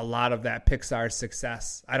a lot of that Pixar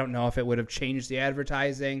success. I don't know if it would have changed the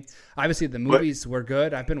advertising. Obviously, the movies were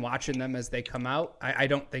good. I've been watching them as they come out. I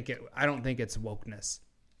don't think it's wokeness.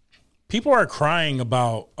 People are crying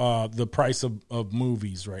about the price of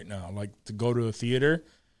movies right now, like to go to a theater.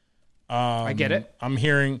 I get it. I'm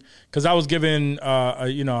hearing because I was given,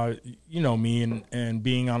 me and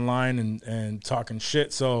being online and talking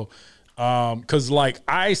shit. So, because like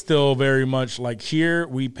I still very much like here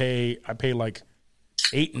I pay like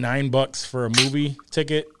 $8-9 for a movie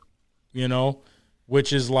ticket,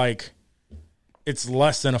 which is like it's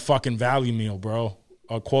less than a fucking value meal, bro,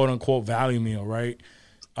 a quote unquote value meal, right?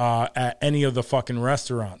 At any of the fucking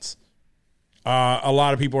restaurants. A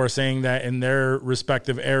lot of people are saying that in their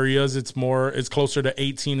respective areas, it's closer to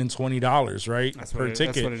 $18 and $20, right? Per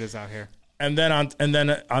ticket. That's what it is out here. And then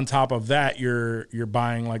on top of that, you're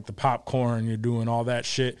buying like the popcorn, you're doing all that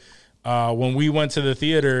shit. When we went to the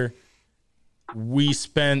theater, we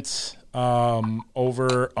spent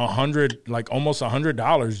over almost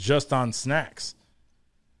 $100 just on snacks.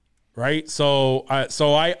 Right. So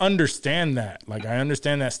I understand that. Like, I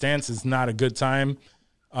understand that stance is not a good time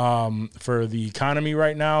for the economy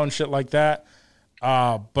right now and shit like that.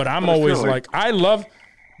 But I'm always like, I love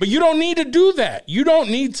But you don't need to do that. You don't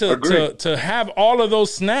need to have all of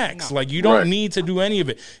those snacks. No. Like, you don't need to do any of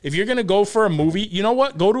it. If you're going to go for a movie, you know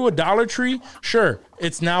what? Go to a Dollar Tree. Sure,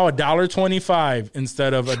 it's now $1.25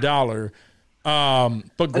 instead of $1.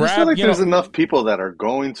 But grab, I feel like there's enough people that are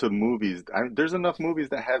going to movies. There's enough movies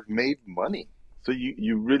that have made money. So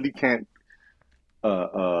you really can't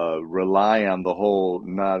rely on the whole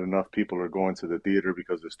not enough people are going to the theater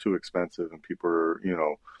because it's too expensive and people are,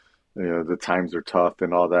 the times are tough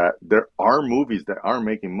and all that. There are movies that are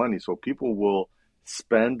making money, so people will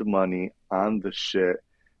spend money on the shit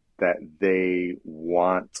that they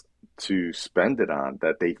want to spend it on,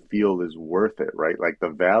 that they feel is worth it, right? Like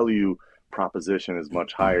the value proposition is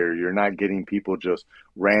much higher. You're not getting people just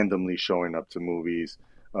randomly showing up to movies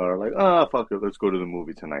or like, oh, fuck it, let's go to the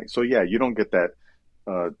movie tonight. So yeah, you don't get that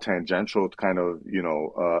tangential kind of,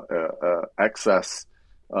 excess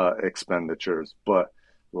expenditures, but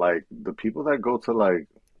like the people that go to like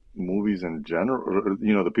movies in general,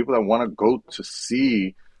 the people that want to go to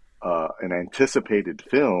see an anticipated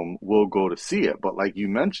film will go to see it. But like you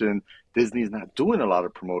mentioned, Disney's not doing a lot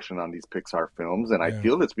of promotion on these Pixar films, and I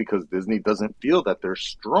feel it's because Disney doesn't feel that they're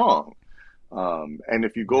strong. And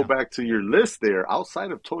if you go back to your list there,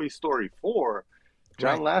 outside of Toy Story 4,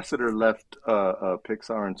 John Lasseter left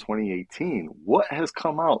Pixar in 2018. What has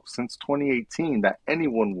come out since 2018 that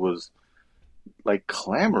anyone was like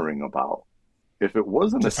clamoring about? If it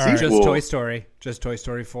wasn't a sequel, just Toy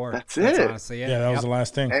Story 4. That's it. Honestly, that was the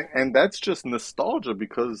last thing. And that's just nostalgia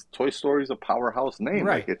because Toy Story is a powerhouse name.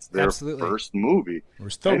 Right. Like it's their first movie. We're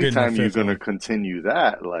still Anytime getting you're going to continue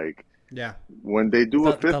that, like when they do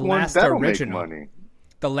a fifth one, that'll make money.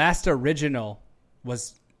 The last original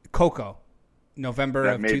was Coco, November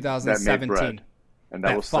of 2017. And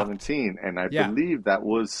that was 17, and I believe that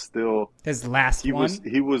was still his last one.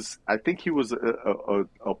 I think he was a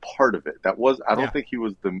part of it. That was I don't think he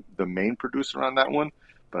was the main producer on that one,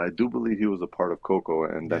 but I do believe he was a part of Coco.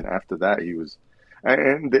 And then after that, he was,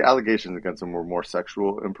 and the allegations against him were more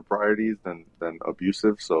sexual improprieties than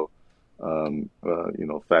abusive. So,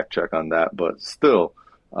 fact check on that. But still,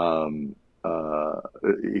 he's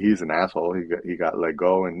an asshole. He got let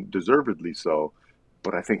go, and deservedly so.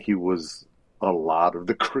 But I think he was a lot of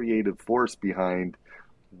the creative force behind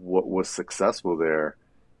what was successful there,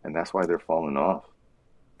 and that's why they're falling off.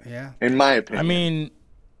 Yeah, in my opinion. I mean,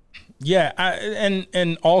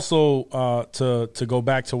 and also to go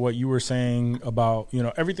back to what you were saying about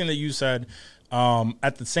everything that you said.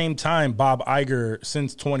 At the same time, Bob Iger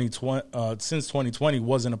since 2020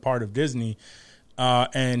 wasn't a part of Disney,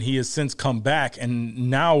 and he has since come back,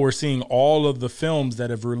 and now we're seeing all of the films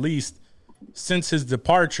that have released since his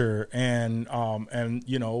departure, and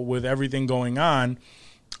with everything going on,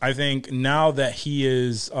 I think now that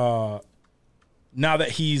he's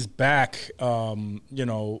back,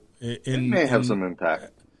 it may have some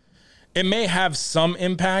impact. It may have some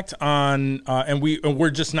impact on, and we're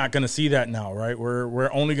just not going to see that now, right?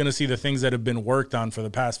 We're only going to see the things that have been worked on for the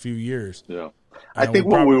past few years. Yeah, I think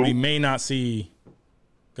we may not see.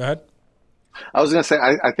 Go ahead. I was going to say,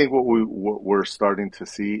 I think what we're starting to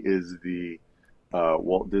see is the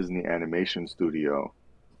Walt Disney Animation Studio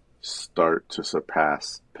start to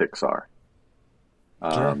surpass Pixar.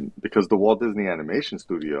 Because the Walt Disney Animation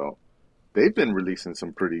Studio, they've been releasing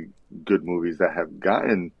some pretty good movies that have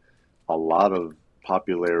gotten a lot of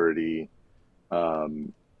popularity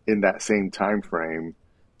in that same time frame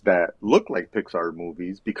that look like Pixar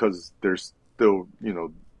movies because they're still,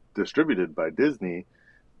 distributed by Disney.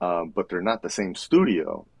 But they're not the same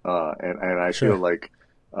studio, and I feel like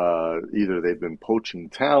either they've been poaching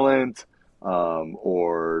talent,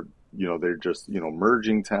 or they're just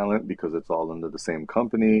merging talent because it's all under the same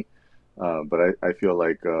company. But I feel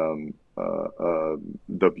like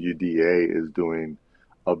WDA is doing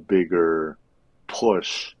a bigger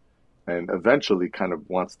push, and eventually kind of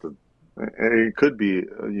wants to. It could be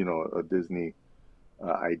a Disney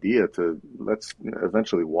idea to let's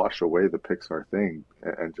eventually wash away the Pixar thing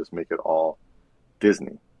and just make it all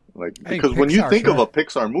Disney. Like because when you think of a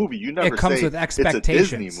Pixar movie, you never say it's a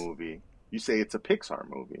Disney movie. You say it's a Pixar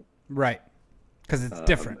movie, right? Because it's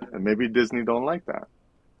different. And maybe Disney don't like that.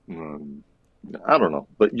 I don't know,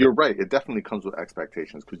 but you're right. It definitely comes with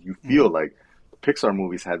expectations because you feel like the Pixar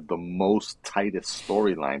movies had the most tightest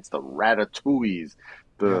storylines. The Ratatouilles,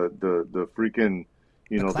 the freaking.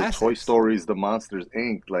 The Toy Stories, the Monsters,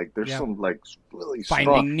 Inc. Like, there's some like really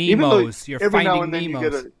Finding Nemo's. You're every Finding now and then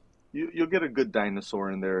Nemo's. you'll get a good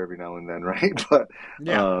dinosaur in there every now and then, right? But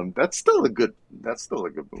that's still a good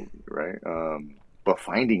movie, right? But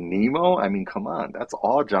Finding Nemo, I mean, come on, that's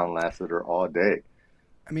all John Lasseter all day.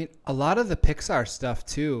 I mean, a lot of the Pixar stuff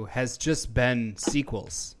too has just been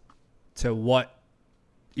sequels to what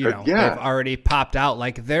they've already popped out.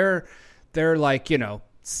 Like they're like,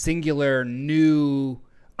 singular new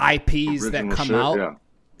IPs Original that come shit, out.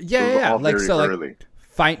 Yeah. Like so early.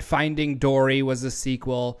 Like Finding Dory was a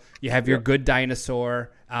sequel. You have Your Good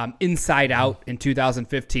Dinosaur. Inside Out in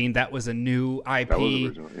 2015, that was a new IP. That was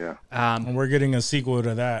original, yeah. And we're getting a sequel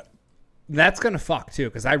to that. That's gonna fuck too,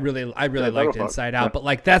 because I really liked Inside Out, but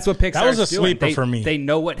like that's what Pixar's doing. That was a sleeper for me. They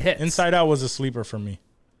know what hits. Inside Out was a sleeper for me.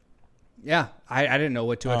 Yeah, I didn't know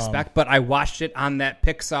what to expect, but I watched it on that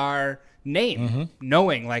Pixar name,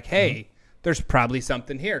 knowing like, hey, there's probably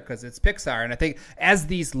something here because it's Pixar. And I think as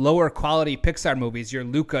these lower quality Pixar movies, your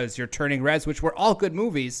Lucas, your Turning Reds, which were all good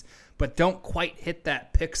movies, but don't quite hit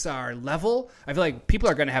that Pixar level, I feel like people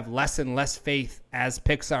are going to have less and less faith as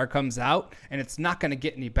Pixar comes out, and it's not going to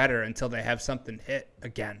get any better until they have something hit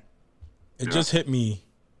again. It just hit me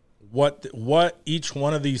what each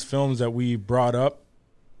one of these films that we brought up,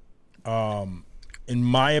 in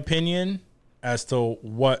my opinion, as to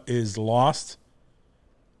what is lost.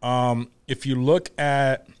 If you look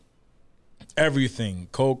at everything,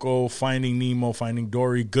 Coco, Finding Nemo, Finding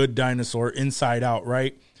Dory, Good Dinosaur, Inside Out,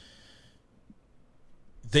 right?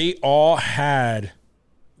 They all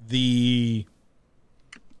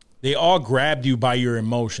grabbed you by your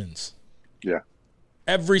emotions. Yeah.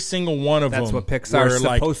 Every single one of them. That's what Pixar's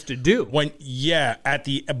supposed to do.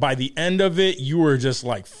 By the end of it, you were just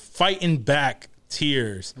like fighting back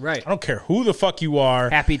tears. Right. I don't care who the fuck you are.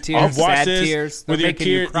 Happy tears, sad tears. They're making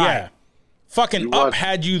you cry. Yeah. Fucking Up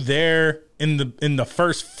had you there in the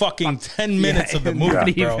first fucking 10 minutes of the movie,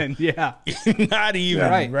 not bro. even, yeah. Not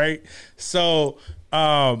even, right? So,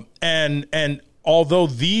 and although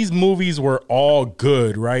these movies were all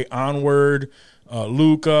good, right? Onward,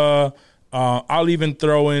 Luca, I'll even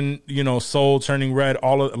throw in, Soul, Turning Red,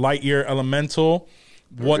 all of Lightyear, Elemental.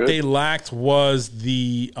 What they lacked was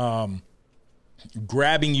the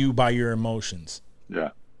grabbing you by your emotions. Yeah.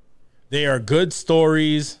 They are good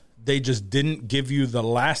stories. They just didn't give you the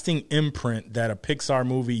lasting imprint that a Pixar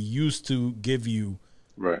movie used to give you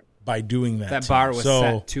by doing that. That bar was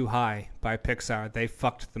set too high by Pixar. They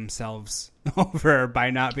fucked themselves over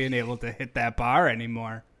by not being able to hit that bar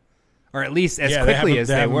anymore. Or at least as quickly as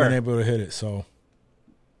they were. Been able to hit it, so.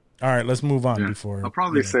 All right, let's move on before. I'll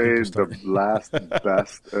probably say the last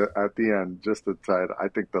best at the end, just to tie it. I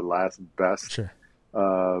think the last best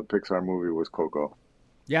Pixar movie was Coco.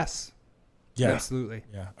 Yes. Yeah, absolutely.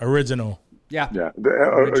 Yeah, original. Yeah,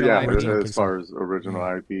 As far as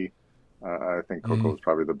original IP, I think Coco is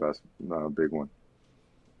probably the best big one.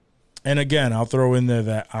 And again, I'll throw in there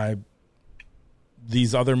that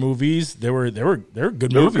these other movies, they were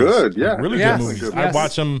good movies. Good, yeah, really good movies. Yes. I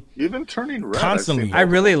watch them even Turning Red constantly. I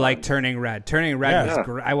really like Turning Red. Turning Red was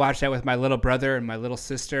great. I watched that with my little brother and my little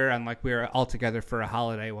sister, and we were all together for a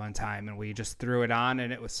holiday one time, and we just threw it on,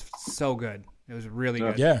 and it was so good. It was really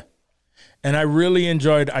good. Yeah. And I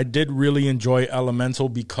did really enjoy Elemental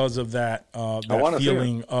because of that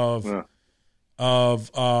feeling of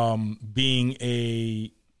being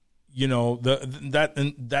a,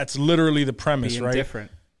 that's literally the premise, being right?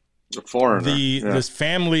 Different. A foreigner. This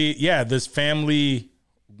family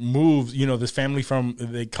moves, this family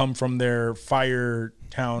they come from their fire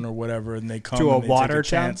town or whatever, and they come to a and they water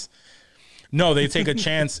take a chance. No, they take a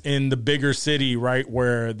chance in the bigger city, right,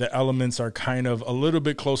 where the elements are kind of a little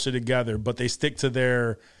bit closer together, but they stick to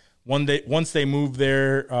their once they move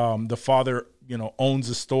there, the father, owns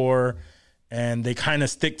a store, and they kind of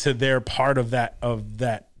stick to their part of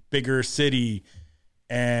that bigger city.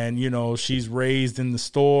 And, she's raised in the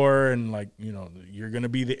store, and you're going to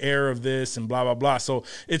be the heir of this and blah, blah, blah. So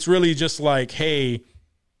it's really just like, hey,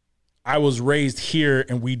 I was raised here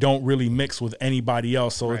and we don't really mix with anybody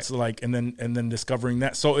else. So it's like, and then discovering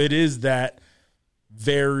that. So it is that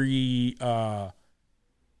very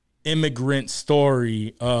immigrant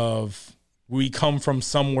story of we come from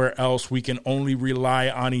somewhere else. We can only rely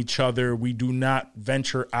on each other. We do not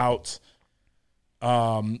venture out.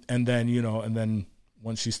 And then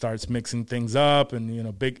once she starts mixing things up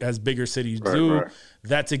and, bigger cities do,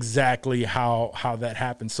 that's exactly how that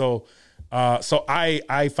happens. So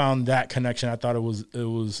I found that connection. I thought it was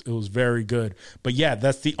very good. But yeah,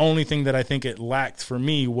 that's the only thing that I think it lacked for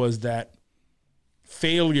me was that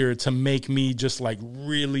failure to make me just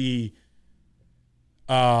really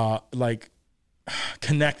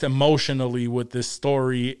connect emotionally with this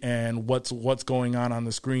story and what's going on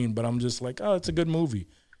the screen. But I'm just like, oh, it's a good movie.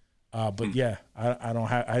 But yeah,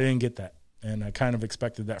 I didn't get that, and I kind of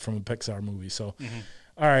expected that from a Pixar movie. So,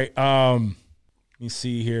 all right. Let me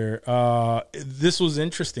see here. This was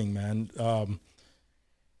interesting, man.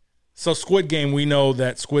 So Squid Game, we know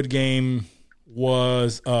that Squid Game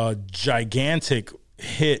was a gigantic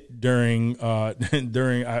hit during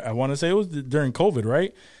I want to say it was during COVID,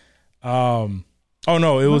 right? Oh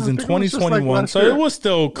no, it was in 2021, so it was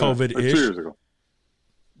still COVID-ish. 2 years ago.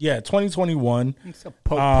 Yeah, 2021.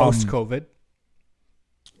 Post COVID.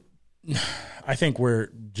 I think we're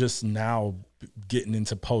just now getting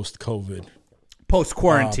into post COVID. Post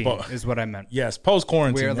quarantine is what I meant. Yes, post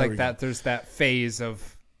quarantine. Where like that, there's that phase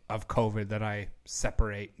of COVID that I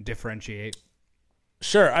separate, differentiate.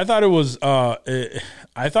 Sure, I thought it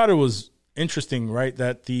was interesting, right?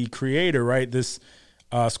 That the creator, right, this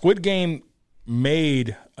Squid Game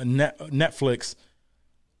made Netflix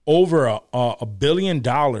over $1 billion,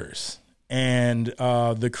 and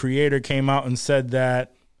the creator came out and said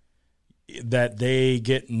that they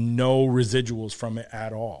get no residuals from it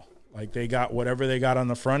at all. Like they got whatever they got on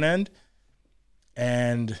the front end,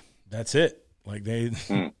 and that's it. Like they,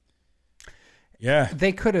 yeah,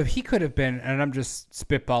 he could have been, and I'm just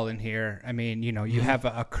spitballing here. I mean, you have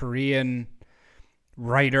a Korean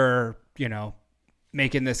writer,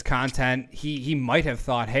 making this content. He might have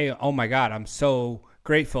thought, hey, oh my God, I'm so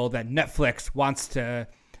grateful that Netflix wants to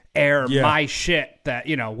air my shit, that,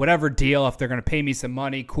 whatever deal, if they're going to pay me some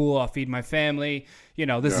money, cool, I'll feed my family.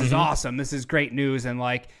 This is awesome. This is great news. And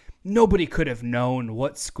like, nobody could have known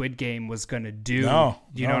what Squid Game was going to do. You know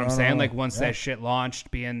what I'm saying? Like once that shit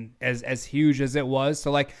launched, being as huge as it was.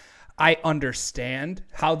 So like, I understand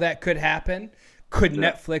how that could happen. Could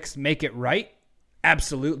Netflix make it right?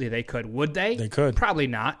 Absolutely, they could. Would they? They could. Probably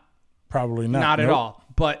not. Probably not. Not at all.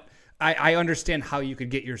 But I understand how you could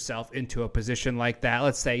get yourself into a position like that.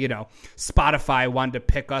 Let's say, Spotify wanted to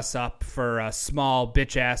pick us up for a small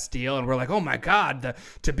bitch-ass deal, and we're like, oh my God,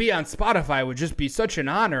 to be on Spotify would just be such an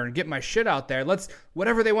honor and get my shit out there.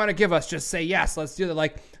 Whatever they want to give us, just say yes, let's do that.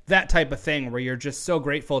 Like that type of thing where you're just so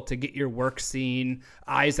grateful to get your work seen,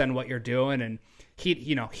 eyes on what you're doing, and he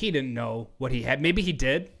didn't know what he had. Maybe he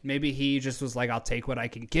did. Maybe he just was like, I'll take what I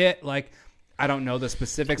can get. Like, I don't know the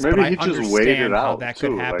specifics, maybe but I he just understand waited how out that too.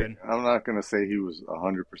 could happen. Like, I'm not going to say he was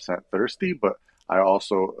 100% thirsty, but I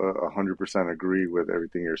also 100% agree with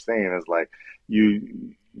everything you're saying. Is like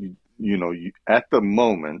you at the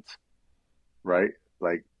moment, right?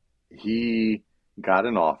 Like he got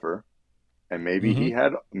an offer, and maybe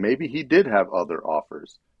he did have other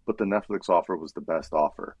offers, but the Netflix offer was the best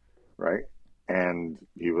offer, right? And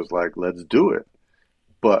he was like, let's do it.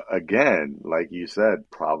 But again, like you said,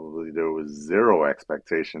 probably there was zero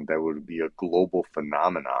expectation that would be a global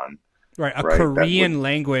phenomenon. Right, a Korean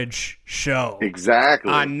language show.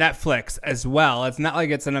 Exactly. On Netflix as well. It's not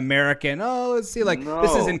like it's an American, let's see,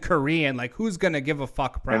 this is in Korean. Like, who's going to give a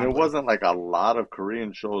fuck, probably? And it wasn't like a lot of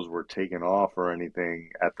Korean shows were taken off or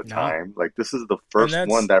anything at the time. Like, this is the first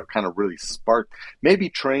one that kind of really sparked. Maybe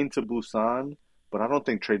Train to Busan. But I don't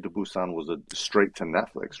think Train to Busan was a straight to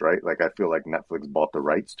Netflix, right? Like, I feel like Netflix bought the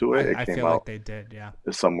rights to it. I feel like they did, yeah.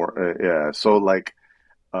 Somewhere, yeah. So, like,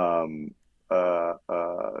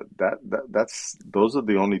 that's those are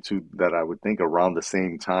the only two that I would think around the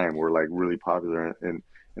same time were like really popular in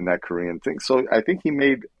that Korean thing. So I think he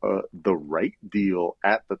made the right deal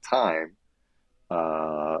at the time,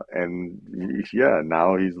 and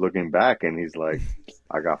now he's looking back and he's like,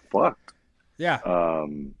 I got fucked. Yeah.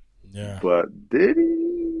 Yeah. But did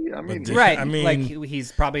he? I mean, right. I mean, like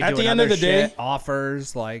he's probably at doing the end of the day,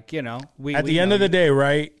 offers. Like, at the end of the day,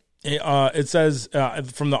 right? It says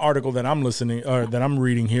from the article that I'm that I'm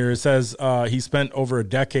reading here, it says he spent over a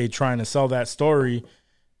decade trying to sell that story,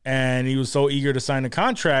 and he was so eager to sign a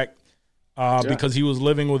contract because he was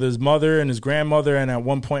living with his mother and his grandmother, and at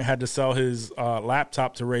one point had to sell his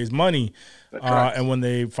laptop to raise money. And when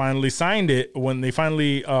they finally signed it, when they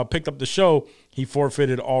finally picked up the show, he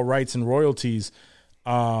forfeited all rights and royalties.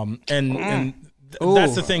 And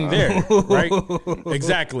that's the thing there, right?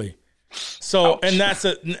 Exactly. So, and that's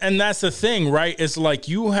the thing, right? It's like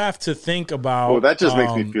you have to think about. Well, that just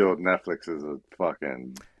makes me feel Netflix is a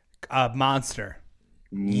fucking monster.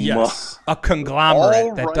 Yes, a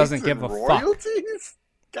conglomerate that doesn't give a royalties?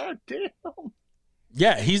 Fuck. God damn.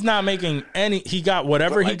 Yeah, he's not making any. He got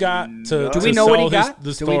whatever he got to. Do we know what he got?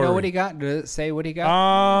 Do we know what he got? Did it say what he got?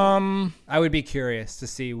 I would be curious to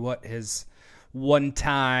see what his one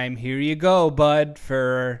time. Here you go, bud.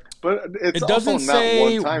 But it doesn't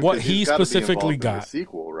say what he specifically got. In a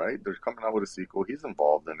sequel, right? They're coming out with a sequel. He's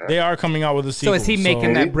involved in it. They are coming out with a sequel. So is he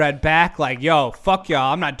making that bread back? Like, yo, fuck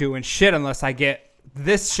y'all. I'm not doing shit unless I get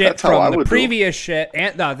this shit from the previous shit.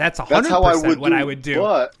 And that's 100% what I would do.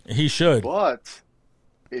 But he should. But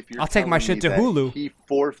if you're I'll take my shit to Hulu. He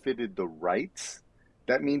forfeited the rights,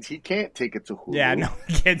 that means he can't take it to Hulu. Yeah, no,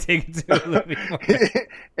 he can't take it to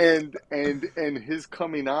Hulu. and his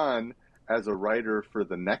coming on as a writer for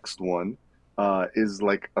the next one is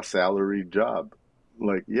like a salaried job.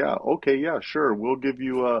 Like, yeah, okay, yeah, sure, we'll give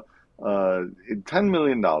you $10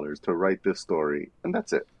 million to write this story, and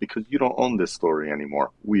that's it, because you don't own this story anymore.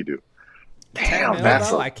 We do. Damn,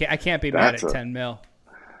 I can't be mad at 10 mil.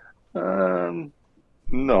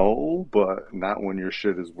 No, but not when your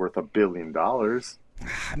shit is worth $1 billion.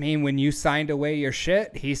 I mean, when you signed away your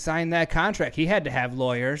shit, he signed that contract. He had to have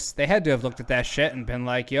lawyers. They had to have looked at that shit and been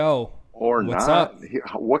like, yo, or what's not. up?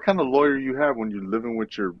 What kind of lawyer you have when you're living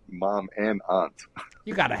with your mom and aunt?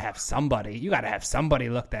 You got to have somebody. You got to have somebody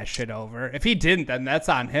look that shit over. If he didn't, then that's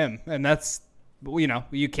on him. And that's, you know,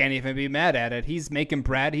 you can't even be mad at it. He's making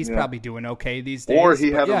bread. He's probably doing okay these days. Or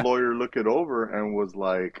he had a lawyer look it over and was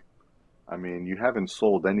like, I mean, you haven't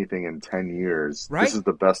sold anything in 10 years. Right? This is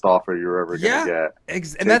the best offer you're ever going to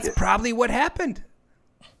get. And that's probably what happened.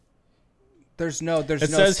 There's no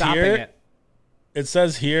stopping it. It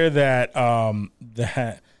says here that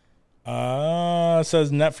says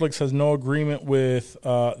Netflix has no agreement with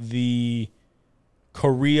the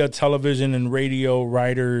Korea Television and Radio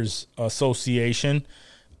Writers Association,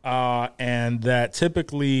 and that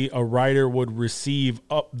typically a writer would receive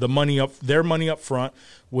their money up front,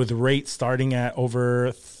 with rates starting at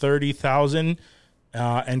over 30,000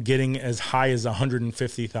 and getting as high as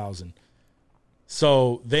 150,000.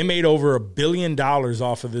 So they made over $1 billion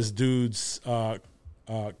off of this dude's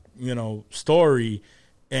story,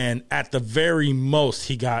 and at the very most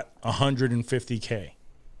he got 150K.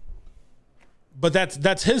 But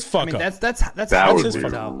that's his fuck up. That's his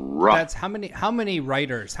fuck up. That's how many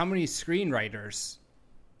writers, how many screenwriters,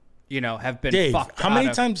 have been Dave, fucked. How many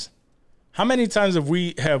times have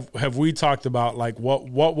we talked about like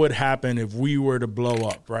what would happen if we were to blow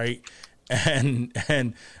up, right?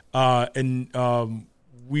 And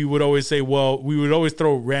we would always say, well, we would always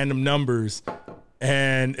throw random numbers.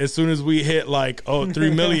 And as soon as we hit like,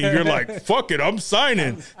 3 million, you're like, fuck it, I'm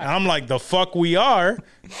signing. And I'm like, the fuck we are,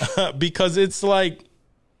 because it's like,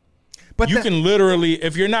 but you can literally,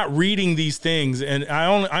 if you're not reading these things, and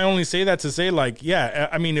I only say that to say like, yeah,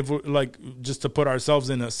 I mean, if we're like, just to put ourselves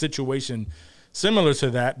in a situation similar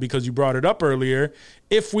to that, because you brought it up earlier,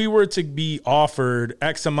 if we were to be offered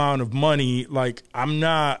X amount of money, like I'm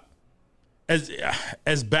not, as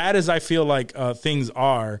bad as I feel like things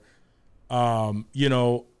are, I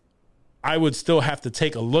would still have to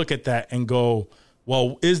take a look at that and go,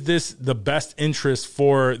 well, is this the best interest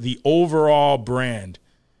for the overall brand?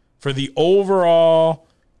 For the overall,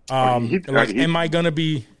 am I going to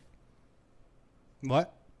be...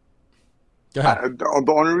 What? Go ahead.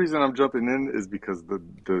 The only reason I'm jumping in is because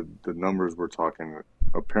the numbers we're talking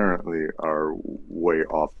apparently are way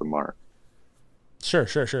off the mark. Sure.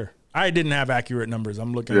 I didn't have accurate numbers.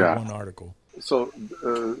 I'm looking at one article. So,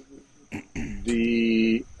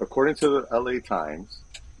 according to the LA Times,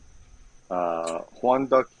 Hwan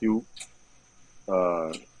Duck-hyuk,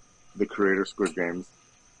 the creator of Squid Games,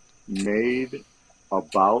 made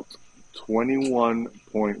about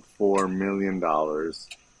 $21.4 million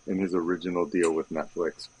in his original deal with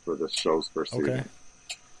Netflix for the show's first season.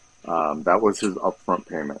 That was his upfront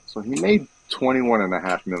payment. So he made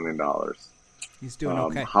 $21.5 million. He's doing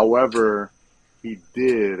okay. However, he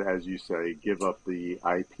did, as you say, give up the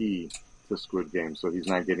IP to Squid Game, so he's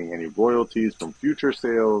not getting any royalties from future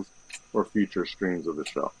sales or future streams of the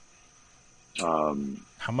show. How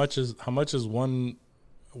much is $1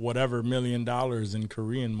 million in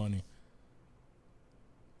Korean money?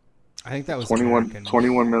 I think that was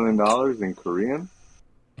 $21 million in Korean.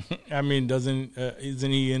 I mean, isn't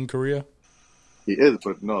he in Korea? He is,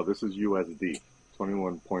 but no, this is USD.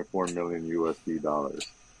 $21.4 million USD dollars,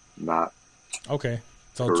 not okay.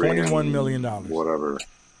 So Korean, $21 million. Whatever.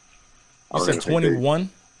 You said 21?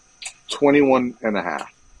 21 and a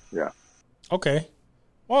half. Yeah. Okay.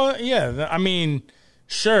 Well, yeah. I mean,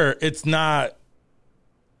 sure, it's not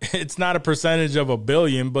a percentage of $1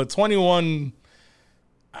 billion, but 21.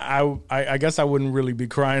 I guess I wouldn't really be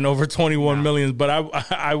crying over 21 million, but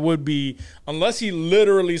I would be, unless he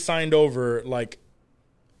literally signed over like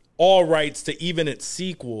all rights to even its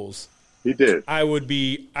sequels. He did. I would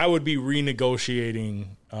be renegotiating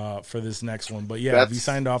for this next one. But yeah, if he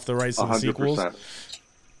signed off the rights to the sequels.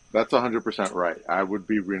 That's 100% right. I would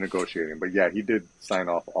be renegotiating. But yeah, he did sign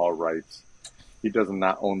off all rights. He does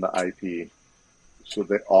not own the IP. So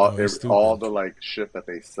all the like shit that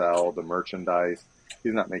they sell, the merchandise,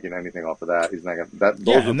 he's not making anything off of that. He's not gonna,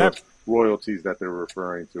 those are the royalties that they're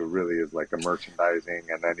referring to. Really, is like a merchandising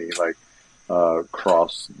and any like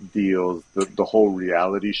cross deals. The whole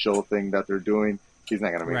reality show thing that they're doing, He's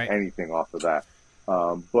not going to make anything off of that.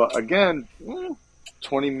 But again,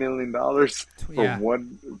 $20 million for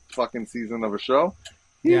one fucking season of a show.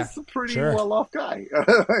 He's a pretty well-off guy.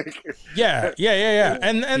 Yeah.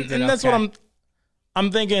 And that's what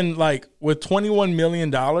I'm thinking. Like with $21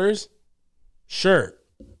 million, sure.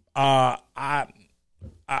 I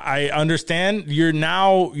understand.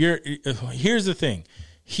 Here's the thing.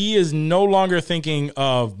 He is no longer thinking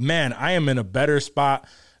of, man, I am in a better spot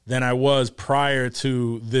than I was prior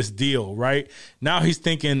to this deal, right? Now he's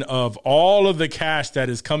thinking of all of the cash that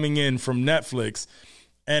is coming in from Netflix,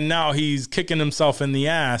 and now he's kicking himself in the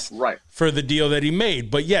ass for the deal that he made.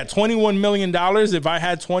 But yeah, $21 million, if I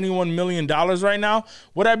had $21 million right now,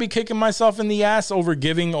 would I be kicking myself in the ass over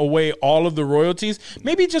giving away all of the royalties?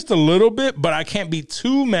 Maybe just a little bit, but I can't be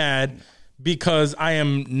too mad because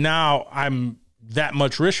I'm that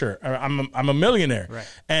much richer. I'm a millionaire. Right.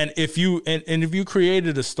 And if you if you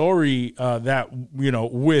created a story that,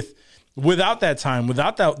 without that time,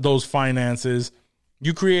 without those finances,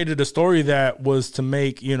 you created a story that was to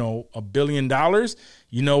make, $1 billion.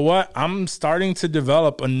 You know what? I'm starting to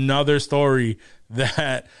develop another story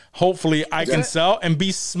that hopefully I can sell and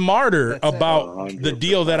be smarter about the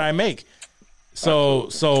deal that I make. So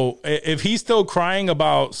if he's still crying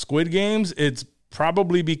about Squid Games, it's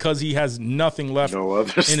probably because he has nothing left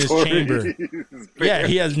in his chamber. Yeah,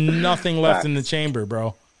 he has nothing left in the chamber,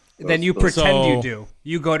 bro. Then you pretend you do.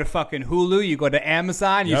 You go to fucking Hulu, you go to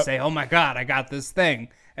Amazon, you say, oh my God, I got this thing.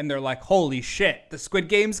 And they're like, holy shit, the Squid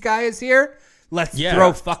Games guy is here? Let's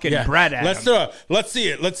throw fucking bread at him. Let's see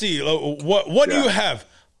it. Let's see. What do you have?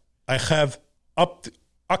 I have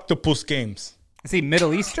Octopus Games. Is he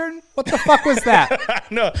Middle Eastern? What the fuck was that?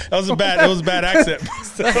 No, that was a bad accent.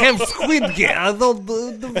 I have Squid Game.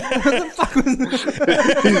 The fuck was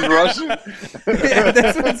that? He's Russian? Yeah,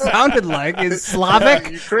 that's what it sounded like. Is Slavic?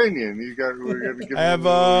 Ukrainian. We're going to give him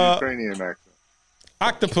a Ukrainian accent.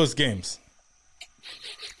 Octopus Games.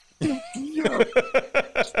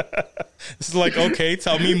 It's like, okay,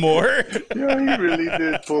 tell me more. Yeah, he really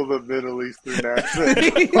did pull the Middle Eastern accent.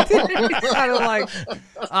 He sounded like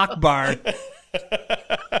Akbar.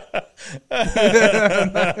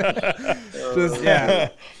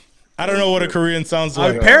 I don't know what a Korean sounds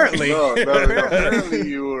like. Apparently. Apparently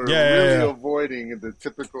you were really avoiding the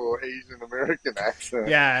typical Asian American accent.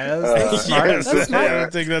 Yeah, that's smart. That's smart. I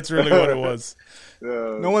think that's really what it was.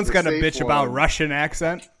 No one's going to bitch about Russian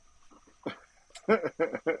accent. I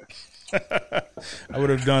would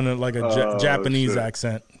have done it like a Japanese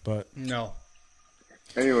accent, but no.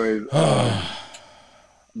 Anyways,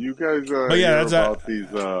 you guys hear about these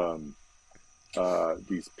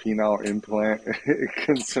penile implant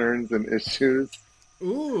concerns and issues?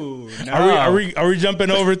 Ooh, no. Are we jumping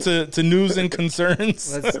over to news and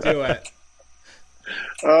concerns? Let's do it.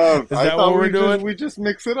 Is that what we're doing? We just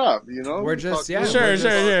mix it up, We're just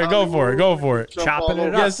Sure. Go for it. Chopping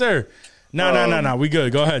it up. Yes, sir. No. We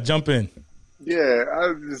good. Go ahead. Jump in. Yeah,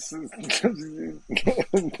 I just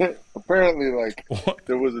apparently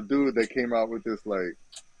there was a dude that came out with this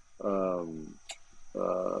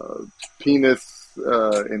penis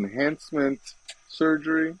enhancement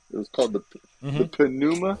surgery. It was called the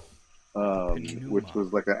pneuma, which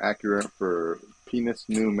was like an accurate for penis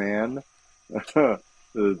new man.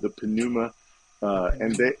 the pneuma,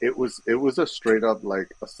 and it was a straight up like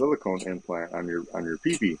a silicone implant on your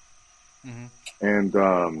pee-pee. And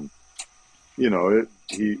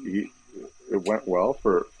it went well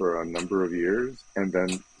for a number of years, and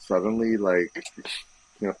then suddenly matter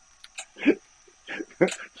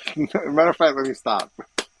of fact, let me stop.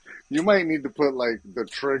 You might need to put the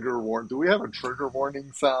trigger warning. Do we have a trigger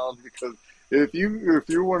warning sound? Because if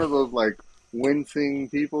you're one of those wincing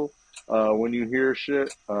people, when you hear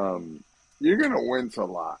shit, you're gonna wince a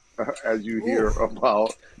lot as you hear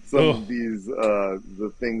about some of these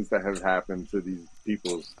the things that have happened to these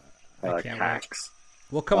people's cacks.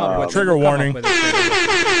 We'll come up with trigger warning.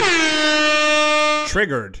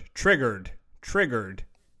 Triggered.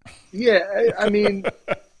 Yeah, I mean,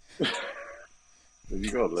 there you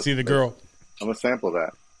go. See the girl. I'm gonna sample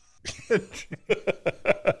that.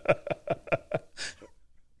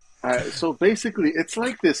 So basically, it's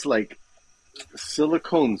like this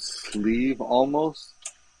silicone sleeve almost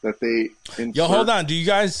that they insert. Yo, hold on. Do you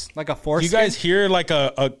guys like a foreskin? Do you guys hear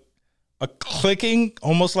a clicking,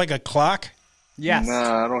 almost like a clock? Yes.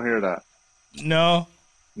 Nah, I don't hear that. No.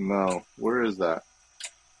 Where is that?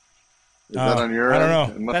 Is that on your end? I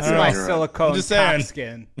don't know. That's my silicone cock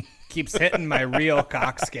skin. Keeps hitting my real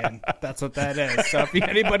cock skin. That's what that is. So if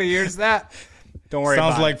anybody hears that, Don't worry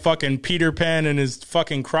Sounds about like it. fucking Peter Pan and his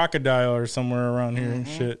fucking crocodile or somewhere around here and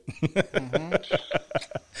shit.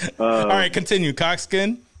 All right, continue.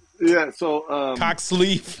 Cockskin? Yeah, so... cock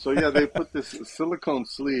sleeve? So, yeah, they put this silicone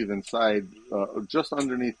sleeve inside, just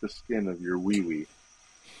underneath the skin of your wee-wee.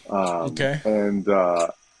 Okay. And...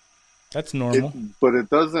 That's normal. But it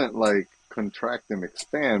doesn't, like, contract and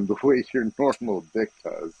expand the way your normal dick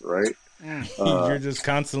does, right? You're just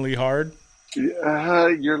constantly hard?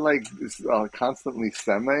 You're, like, constantly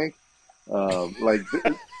semi.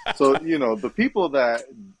 So, you know, the people that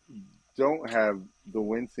don't have the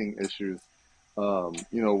wincing issues, you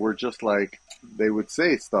know, were just, like, they would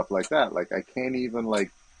say stuff like that. Like, I can't even,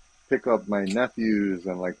 like, pick up my nephews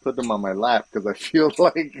and like put them on my lap because I feel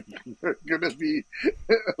like they're gonna be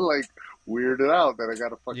like weirded out that I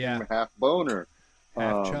got a fucking half boner,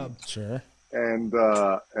 half chub. Sure. And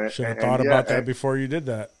should have thought about that before you did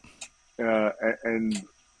that. And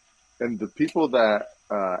the people that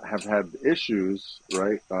have had issues,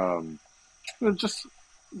 right? Just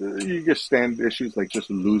you get stand issues like just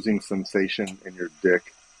losing sensation in your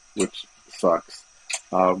dick, which sucks.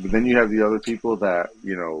 But then you have the other people that,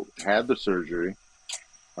 you know, had the surgery,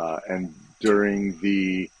 and during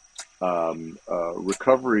the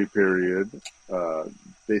recovery period,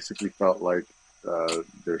 basically felt like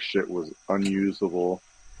their shit was unusable.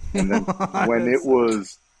 And then when it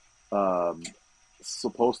was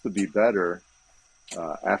supposed to be better,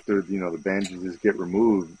 after, you know, the bandages get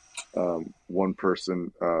removed, one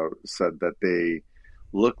person said that they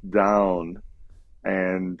looked down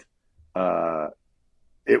and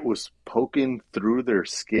it was poking through their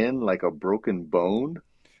skin like a broken bone.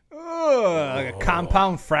 Like a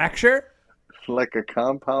compound fracture? Like a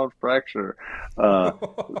compound fracture.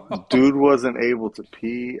 Dude wasn't able to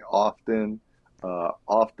pee often,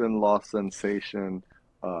 often lost sensation,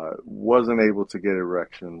 wasn't able to get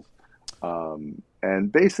erections,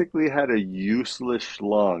 and basically had a useless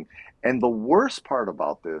lung. And the worst part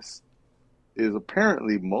about this is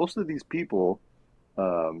apparently most of these people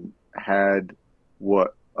had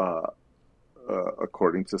what,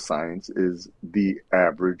 according to science, is the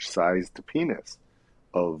average sized penis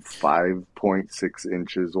of 5.6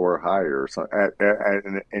 inches or higher. So at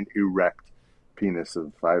an erect penis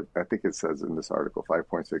of 5, I think it says in this article,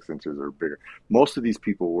 5.6 inches or bigger. Most of these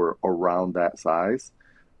people were around that size,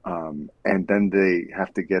 and then they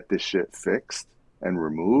have to get this shit fixed and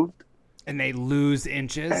removed. And they lose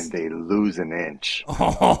inches? And they lose an inch.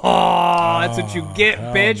 Oh, that's what you get,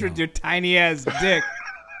 bitch, with your tiny ass dick.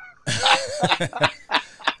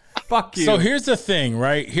 Fuck you. So here's the thing,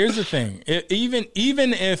 right? Here's the thing.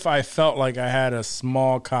 Even if I felt like I had a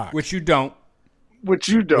small cock, which you don't, which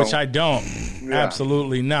I don't,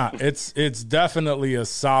 absolutely not. It's definitely a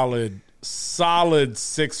solid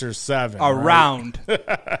 6 or 7. Around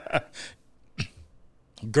right?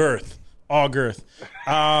 Girth. All girth.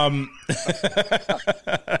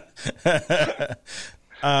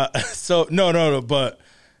 So no, but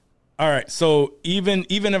all right. So even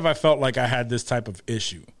if I felt like I had this type of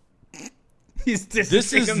issue, he's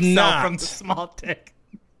distancing himself from the small dick.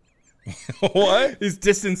 What? He's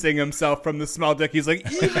distancing himself from the small dick. He's like,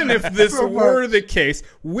 even if this were the case,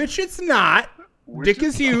 which it's not, dick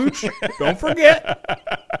is huge. Don't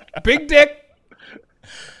forget, big dick.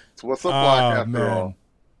 It's what's up, block after all.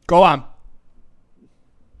 Go on.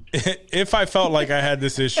 If I felt like I had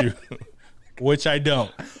this issue, which I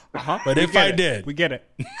don't, but if I did, we get it.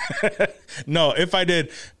 No, if I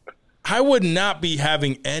did, I would not be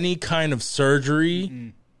having any kind of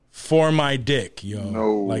surgery for my dick, yo.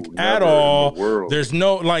 No, like at all. There's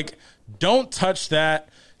no don't touch that.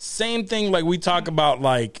 Same thing, like we talk about,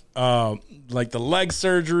 like the leg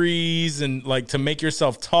surgeries and like to make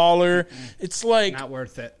yourself taller. It's like not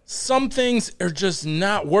worth it. Some things are just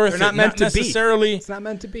not worth it. They're not meant to necessarily. Be. It's not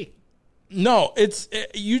meant to be. No,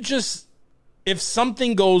 you just, if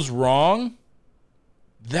something goes wrong,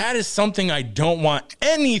 that is something I don't want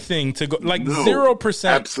anything to go, like 0%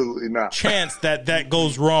 absolutely not chance that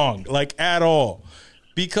goes wrong, like at all.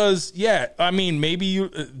 Because I mean, maybe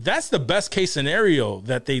that's the best case scenario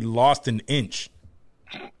that they lost an inch.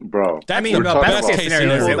 Bro, That's the best case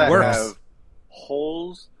scenario is it works. Have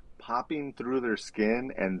holes popping through their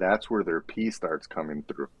skin, and that's where their pee starts coming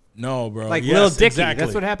through. No, bro. Like Lil Dicky. Exactly.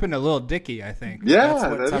 That's what happened to Lil Dicky, I think. Yeah,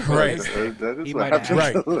 that's that is right. That is what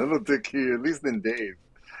happened to Lil Dicky, at least in Dave.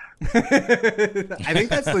 I think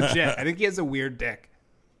that's legit. I think he has a weird dick.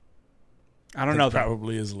 I don't know.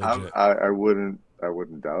 Probably is legit. I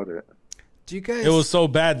wouldn't doubt it. Do you guys? It was so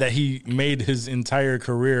bad that he made his entire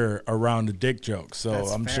career around a dick joke. So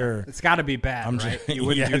I'm sure it's got to be bad, right? You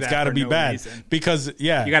wouldn't do that it's got to be bad reason. because you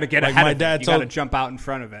got to get like ahead my of dad it. You told, got to jump out in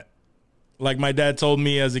front of it. like my dad told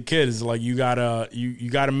me as a kid, is like you gotta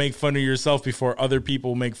make fun of yourself before other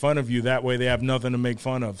people make fun of you. That way they have nothing to make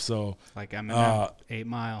fun of. So like Eminem, 8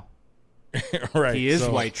 Mile. Right. He is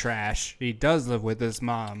white trash. He does live with his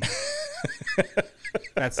mom.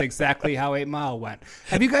 That's exactly how 8 Mile went.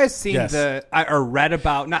 Have you guys seen or read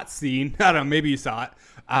about? Not seen. I don't know. Maybe you saw it.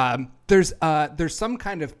 There's some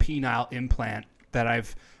kind of penile implant that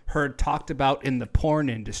I've heard talked about in the porn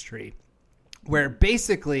industry, where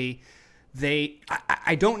basically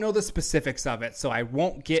I don't know the specifics of it, so I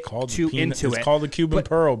won't get too into it. It's called the Cuban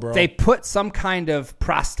Pearl, bro. They put some kind of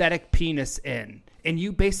prosthetic penis in, and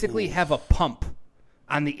you basically have a pump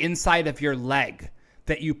on the inside of your leg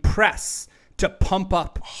that you press to pump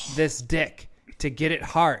up this dick to get it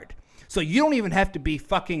hard. So you don't even have to be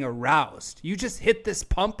fucking aroused. You just hit this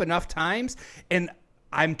pump enough times, and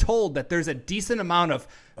I'm told that there's a decent amount of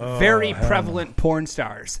very prevalent porn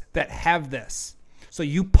stars that have this. So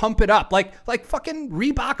you pump it up like fucking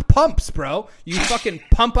Reebok pumps, bro. You fucking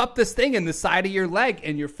pump up this thing in the side of your leg,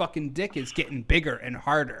 and your fucking dick is getting bigger and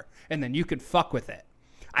harder, and then you could fuck with it.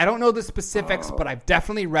 I don't know the specifics, but I've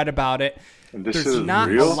definitely read about it. There's not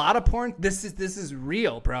real? A lot of porn. This is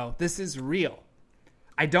real, bro. This is real.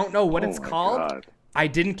 I don't know what it's called. God. I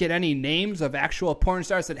didn't get any names of actual porn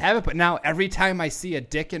stars that have it, but now every time I see a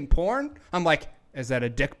dick in porn, I'm like, is that a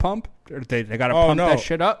dick pump? Or they got to pump that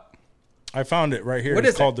shit up? I found it right here. What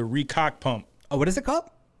it's called the Recock pump. Oh, what is it called?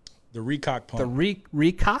 The Recock pump. The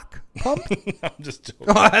Recock pump? I'm just joking.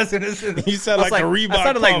 Oh, I was gonna say, you said like a Reebok pump. I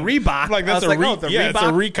sounded like Reebok. Like that's Reebok. It's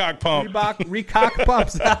a Recock pump. Recock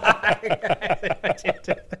pumps.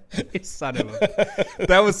 You son of a...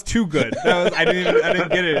 That was too good. I didn't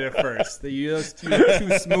get it at first. You were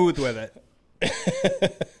too smooth with it.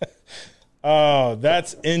 Oh,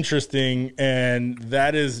 that's interesting, and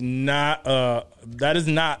that is not a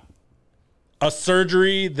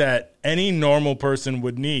surgery that any normal person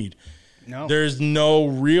would need. No. There's no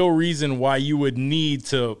real reason why you would need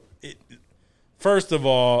to. First of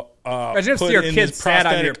all, put your in kid this sat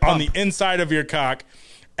on your pump on the inside of your cock,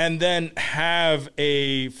 and then have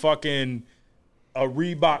a Reebok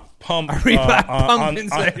pump.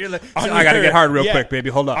 Inside your leg. I gotta get hard real quick,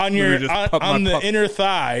 baby. Hold up. On the inner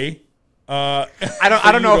thigh. I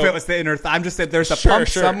don't know if it was the inner thigh. I'm just saying there's a pump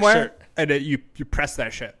somewhere, and you press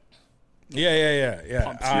that shit. Yeah.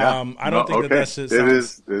 I don't think that's just.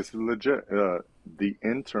 It's legit. The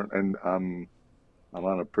intern, and I'm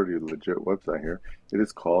on a pretty legit website here. It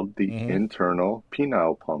is called the internal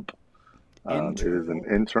penile pump. It is an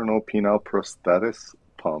internal penile prosthesis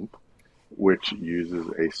pump, which uses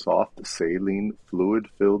a soft saline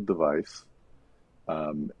fluid-filled device.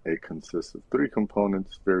 It consists of 3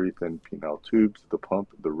 components: very thin penile tubes, the pump,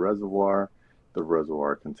 the reservoir. The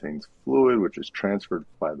reservoir contains fluid, which is transferred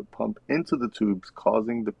by the pump into the tubes,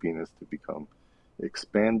 causing the penis to become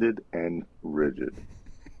expanded and rigid.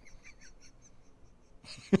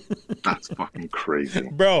 That's fucking crazy.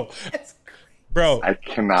 Bro, I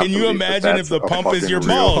cannot. Can you imagine if the pump is your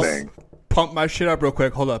balls? Pump my shit up real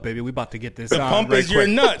quick. Hold up, baby. We about to get this. The pump is your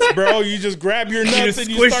nuts, bro. You just grab your nuts and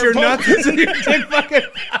you squish start your pumping. nuts into your dick fucking.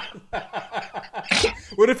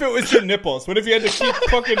 What if it was your nipples? What if you had to keep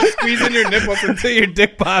fucking squeezing your nipples until your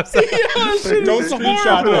dick pops out? Don't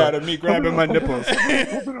screenshot that of me grabbing my nipples.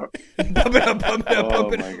 Pump it up. Oh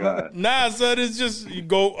my god. Nah, son, it's just you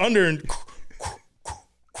go under and.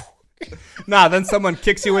 Nah, then someone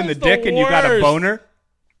kicks you in the dick and you got a boner.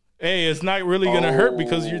 Hey, it's not really gonna hurt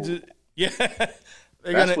because you're just they're That's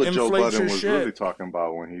gonna what Joe inflate Budden your was shit. really talking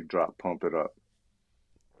about when he dropped "Pump It Up."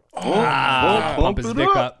 Pump his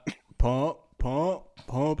dick up. Pump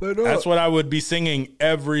it up. That's what I would be singing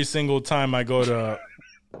every single time I go to.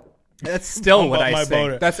 That's still what I sing.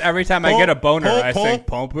 Boner. That's every time I get a boner, I sing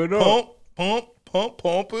 "Pump it up." Pump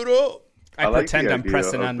it up. I like pretend the I'm idea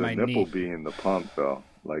pressing of on the my nipple knee. being the pump, though.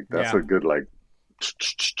 Like that's a good like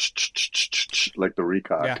the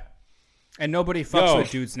recock. Yeah. And nobody fucks with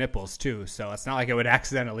dudes' nipples too, so it's not like it would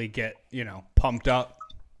accidentally get, pumped up.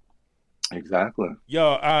 Exactly.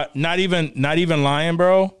 Yo, not even lying,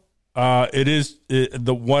 bro. It is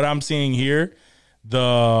what I'm seeing here.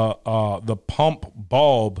 The pump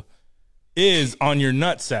bulb is on your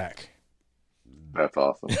nutsack. That's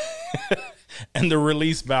awesome. And the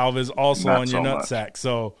release valve is also Not on your so nutsack. much.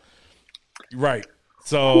 So, right.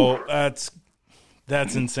 So that's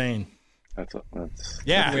insane. That's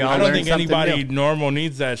Yeah. We all I don't learned think something anybody new. normal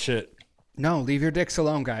needs that shit. No, leave your dicks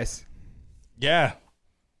alone, guys. Yeah.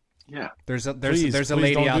 yeah. There's a Please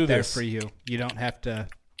lady don't out do there this. for you. You don't have to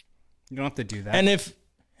do that. And if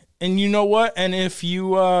And you know what? And if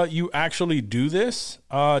you actually do this,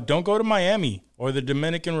 don't go to Miami or the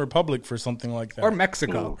Dominican Republic for something like that, or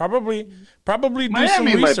Mexico. Probably do Miami some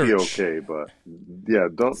research. might be okay, but yeah,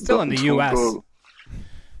 don't in the U.S.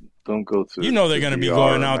 Don't go to. You know they're going to be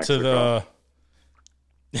going out to the.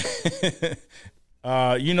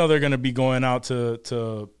 You know they're going to be going out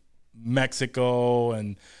to Mexico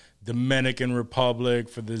and Dominican Republic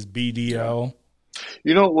for this BDL.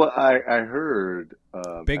 You know what I heard?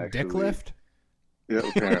 Big dick lift? Yeah,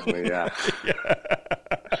 apparently, yeah.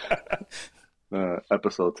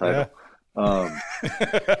 Episode title. Yeah.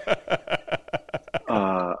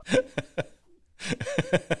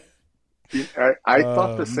 I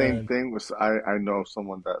thought the same thing was. I know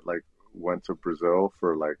someone that like went to Brazil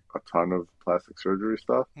for like a ton of plastic surgery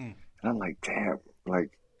stuff, and I'm like, damn,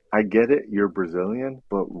 like. I get it, you're Brazilian,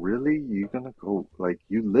 but really, you're going to go, like,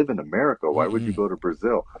 you live in America. Why would you go to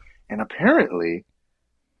Brazil? And apparently,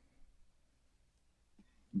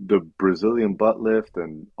 the Brazilian butt lift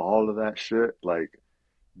and all of that shit, like,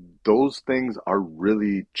 those things are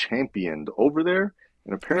really championed over there.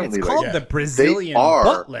 And apparently, it's called the Brazilian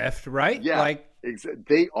butt lift, right? Yeah. Like,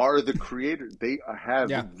 they are the creators. They have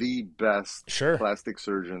the best plastic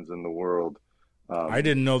surgeons in the world. I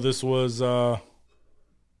didn't know this was...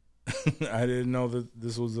 I didn't know that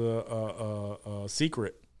this was a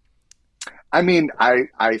secret. I mean, I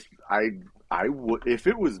would, if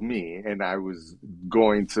it was me and I was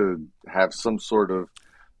going to have some sort of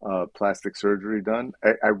plastic surgery done,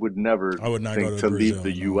 I would never think to leave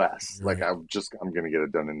the U.S. Right. Like I'm going to get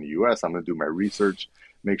it done in the U.S. I'm going to do my research,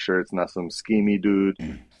 make sure it's not some schemy dude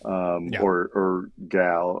or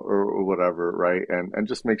gal or whatever, right? And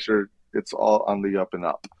just make sure it's all on the up and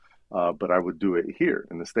up. But I would do it here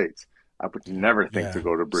in the States. I would never think to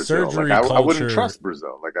go to Brazil. Surgery I wouldn't trust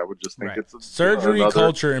Brazil. Like I would just think it's surgery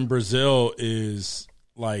culture in Brazil is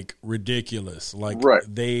like ridiculous. Like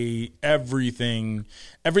everything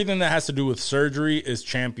that has to do with surgery is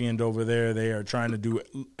championed over there. They are trying to do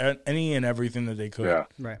any and everything that they could. Yeah.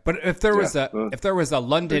 Right. But if there was a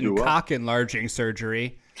London cock enlarging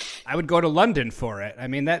surgery, I would go to London for it. I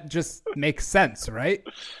mean, that just makes sense, right?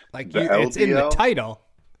 Like it's in the title.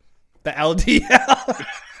 The LDL.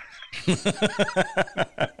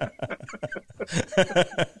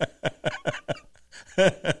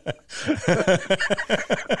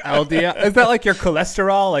 LDL, is that like your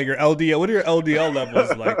cholesterol, like your LDL? What are your LDL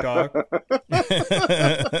levels like, dog?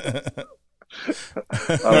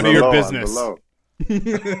 None of your business.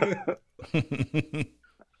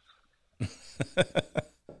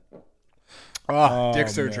 Dick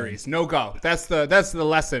surgeries, no go. That's the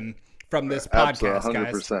lesson from this podcast,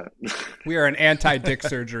 100%. Guys. We are an anti-dick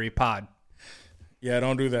surgery pod. Yeah,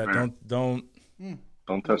 don't do that. Don't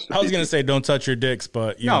touch the I was going to say don't touch your dicks,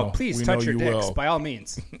 but please touch your dicks by all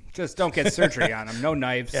means. Just don't get surgery on them. No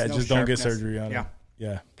knives. Yeah, no just sharpness. Don't get surgery on them.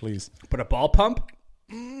 Yeah, please. But a ball pump?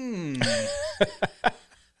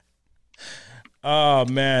 Oh,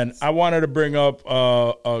 man. I wanted to bring up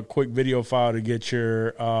a quick video file to get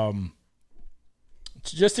your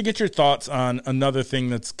just to get your thoughts on another thing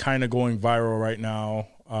that's kind of going viral right now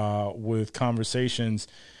with conversations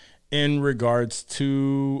in regards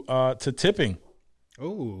to tipping.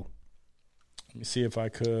 Ooh. Let me see if I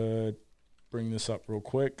could bring this up real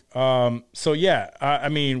quick. So, I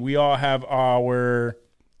mean, we all have our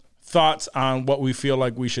thoughts on what we feel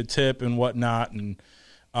like we should tip and whatnot. And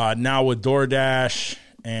now with DoorDash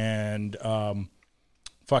and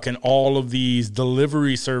fucking all of these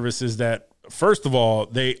delivery services that, first of all,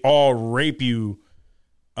 they all rape you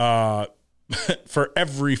for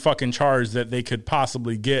every fucking charge that they could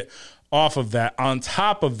possibly get off of that. On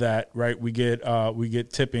top of that, right, we get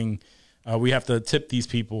tipping. We have to tip these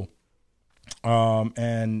people.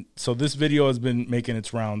 And so this video has been making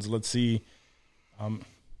its rounds. Let's see.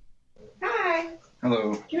 Hi.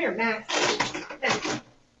 Hello. Come here, Max.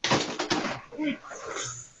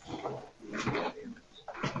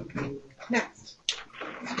 Max.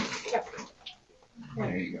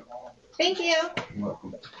 There you go. Thank you. You're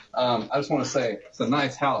welcome. I just want to say it's a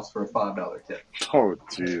nice house for a $5 tip. Oh,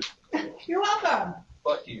 jeez. You're welcome.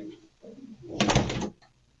 Fuck you.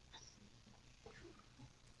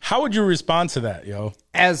 How would you respond to that, yo?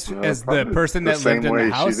 As the person that lived in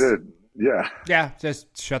the house? She did. Yeah. Yeah,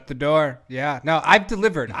 just shut the door. Yeah. No, I've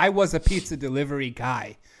delivered. I was a pizza delivery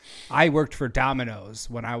guy. I worked for Domino's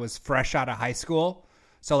when I was fresh out of high school.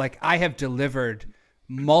 So, like, I have delivered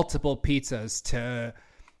multiple pizzas to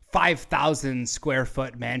 5,000 square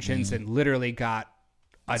foot mansions and literally got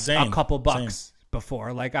a couple bucks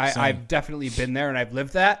before. Like, I've definitely been there and I've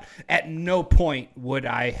lived that. At no point would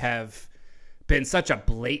I have been such a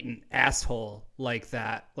blatant asshole like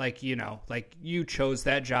that. Like, you know, like you chose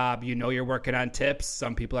that job, you know, you're working on tips.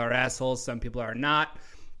 Some people are assholes, some people are not.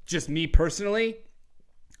 Just me personally,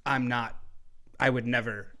 I'm not. I would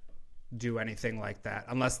never do anything like that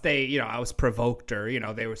unless they, you know, I was provoked or, you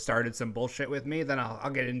know, they started some bullshit with me. Then I'll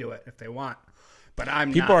get into it if they want. But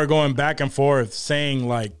people are going back and forth saying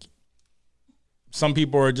like, some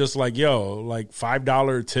people are just like, yo, like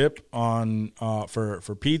 $5 tip on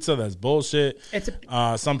for pizza. That's bullshit.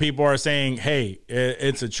 Some people are saying, hey,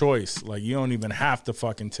 it's a choice. Like you don't even have to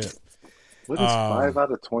fucking tip. What is 5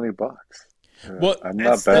 out of $20? Well, I'm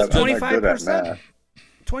not bad. I'm not good at math.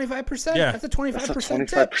 25%? Yeah. That's a 25% That's a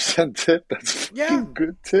 25% tip. That's a fucking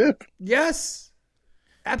good tip. Yes.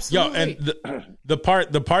 Absolutely. Yo, and the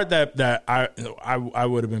part that I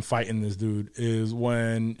would have been fighting this dude is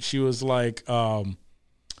when she was like,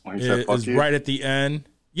 it was right at the end.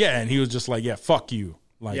 Yeah, and he was just like, yeah, fuck you.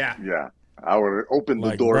 Like, yeah. I would have opened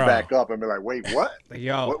the door back up and be like, wait, what?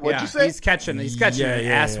 Yo, what'd you say? He's catching an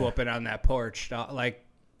ass whooping on that porch. Like,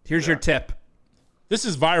 here's your tip. This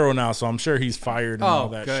is viral now, so I'm sure he's fired and all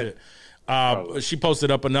that shit. She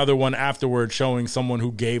posted up another one afterward showing someone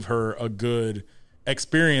who gave her a good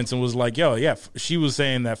experience and was like, yo, yeah, she was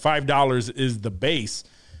saying that $5 is the base,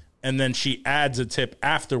 and then she adds a tip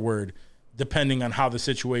afterward depending on how the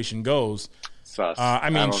situation goes. Sus.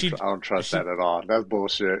 I mean, I don't trust that at all. That's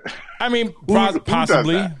bullshit. I mean,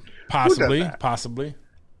 possibly. Possibly,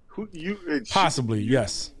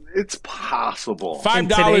 yes. It's possible.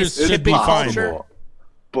 $5 should be fine.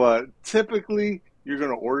 But typically, you're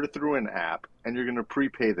going to order through an app and you're going to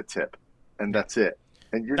prepay the tip, and that's it.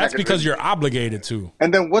 And that's because you're obligated to.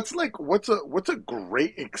 And then what's a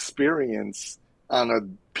great experience on a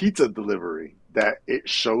pizza delivery that it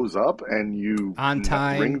shows up and you on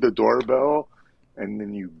time ring the doorbell and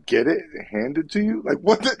then you get it handed to you? Like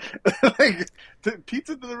what?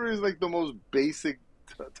 Pizza delivery is like the most basic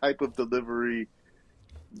type of delivery.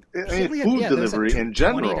 I mean, food delivery in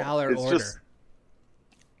general. It's order. just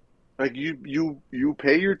like you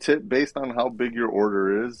pay your tip based on how big your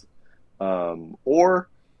order is. Or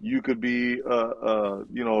you could be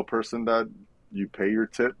a person that you pay your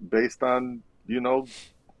tip based on,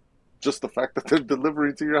 just the fact that they're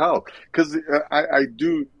delivering to your house. Because I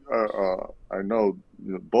know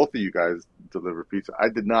both of you guys deliver pizza. I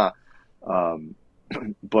did not,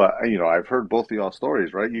 but I've heard both of y'all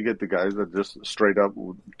stories, right? You get the guys that just straight up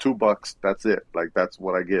 $2, that's it. Like that's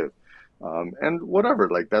what I give. And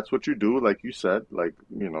whatever, like that's what you do. Like you said, like,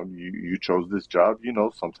 you chose this job,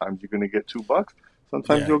 sometimes you're going to get $2.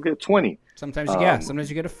 Sometimes you'll get 20. Sometimes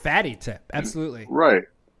you get a fatty tip. Absolutely. Right.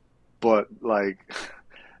 But like,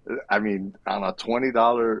 I mean, on a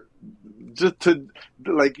 $20, just to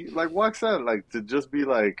like Wak said, like to just be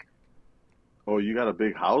like, oh, you got a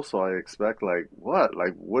big house. So I expect like what?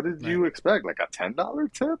 Like, what did you expect? Like a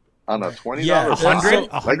 $10 tip? On a $20,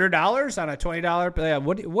 $100 on a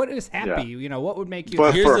 $20. What is happy? Yeah. What would make you?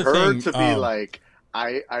 But for her to be like,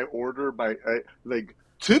 I order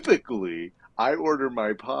typically I order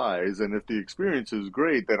my pies, and if the experience is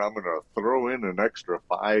great, then I'm gonna throw in an extra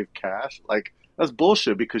 $5 cash. Like that's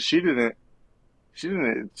bullshit because she didn't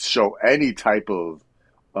show any type of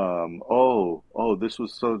this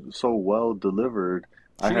was so well delivered.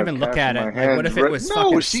 She didn't even look at it. Like, what if it was fucking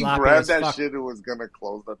sloppy? No, she grabbed that shit and was gonna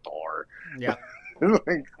close the door. Yeah. No.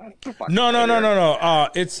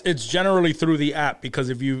 It's generally through the app because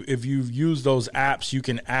if you use those apps, you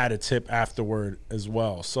can add a tip afterward as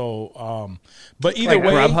well. So, but either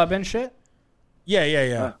way, Grubhub and shit.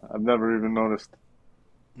 Yeah. I've never even noticed.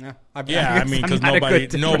 Yeah, I mean, because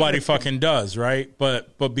nobody fucking does, right?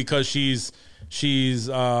 But because she's she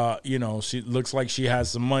looks like she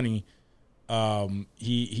has some money. I'm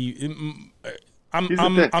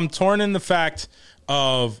torn in the fact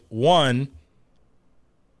of one,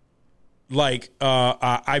 like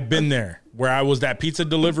I've been there where I was that pizza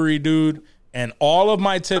delivery dude, and all of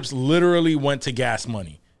my tips literally went to gas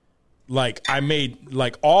money. Like I made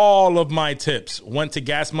like all of my tips went to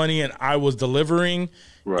gas money, and I was delivering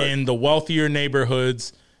in the wealthier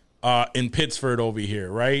neighborhoods in Pittsford over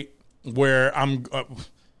here, right, where I'm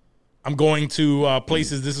going to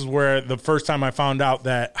places. This is where the first time I found out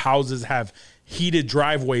that houses have heated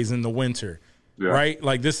driveways in the winter, right?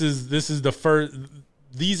 Like this is the first.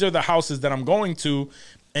 These are the houses that I'm going to,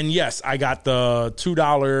 and yes, I got the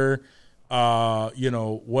 $2,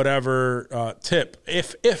 whatever tip,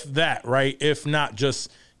 if that, right? If not,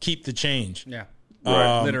 just keep the change. Yeah,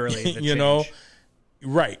 literally, the change.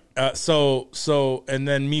 Right. So, and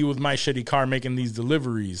then me with my shitty car making these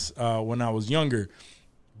deliveries when I was younger.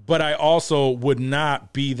 But I also would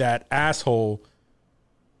not be that asshole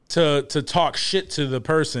to talk shit to the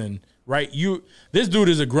person, right? This dude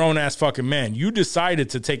is a grown ass fucking man. You decided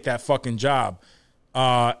to take that fucking job,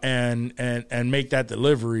 and make that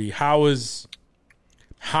delivery. How is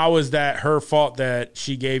that her fault that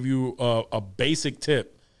she gave you a basic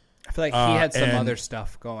tip? I feel like he had some other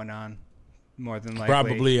stuff going on. More than likely.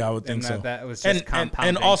 Probably, I would think so. That was just compounding.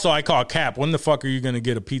 And also, I call cap. When the fuck are you going to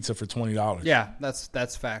get a pizza for $20? Yeah,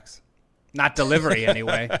 that's facts. Not delivery,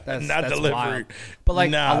 anyway. That's delivery. Wild. But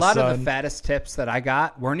like a lot son. of the fattest tips that I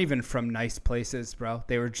got weren't even from nice places, bro.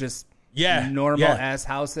 They were just normal ass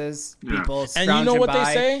houses. People and you know what by.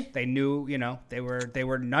 they say? They knew, they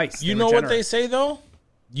were nice. You know what they say though?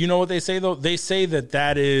 They say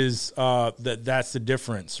that is that's the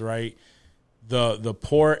difference, right? The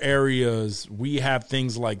poor areas, we have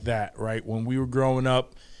things like that, right? When we were growing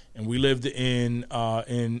up and we lived in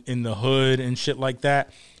the hood and shit like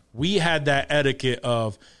that, we had that etiquette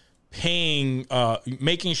of paying,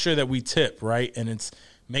 making sure that we tip, right? And it's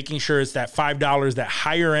making sure it's that $5, that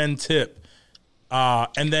higher end tip,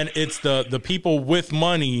 and then it's the people with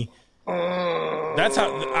money. That's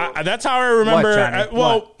how I remember.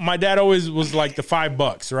 What? My dad always was like the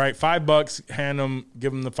 $5, right? $5,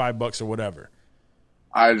 give him the $5 or whatever.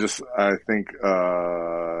 I think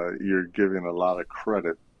you're giving a lot of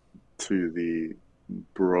credit to the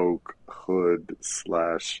broke hood /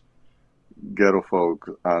 ghetto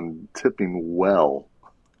folk on tipping well,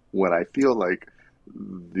 when I feel like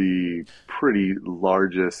the pretty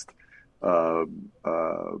largest the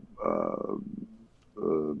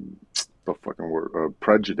fucking word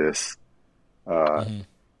prejudice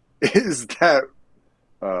is that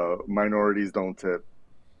minorities don't tip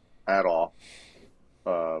at all.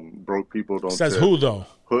 Broke people don't Says tip. Who though?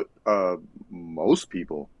 Most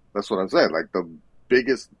people. That's what I'm saying. Like the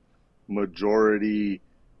biggest majority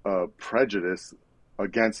prejudice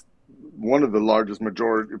against one of the largest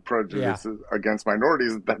majority prejudices against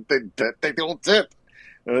minorities is that they don't tip.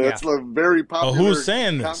 That's a very popular. Who's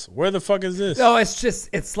saying this? Where the fuck is this? No,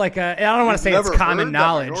 it's like I don't want to say it's common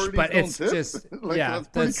knowledge, but it's tip? just that's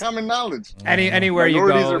pretty common knowledge. Anywhere you go,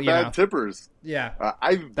 minorities are bad tippers. Yeah,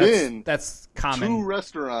 I've been that's common. 2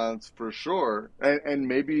 restaurants for sure, and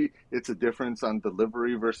maybe it's a difference on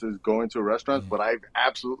delivery versus going to restaurants. But I've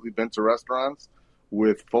absolutely been to restaurants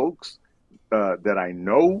with folks that I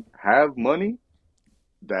know have money,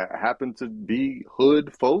 that happen to be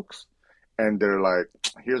hood folks. And they're like,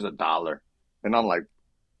 here's $1. And I'm like,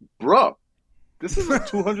 bro, this is a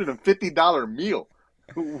 $250 meal.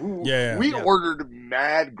 We ordered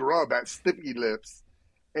mad grub at Sticky Lips,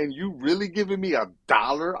 and you really giving me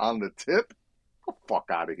 $1 on the tip? Get the fuck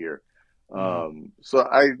out of here. So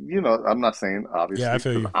I'm not saying, obviously, I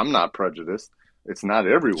feel you. I'm not prejudiced. It's not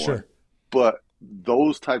everyone. Sure. But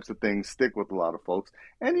those types of things stick with a lot of folks.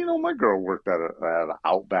 And, my girl worked at an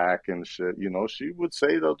Outback and shit. She would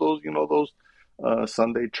say that those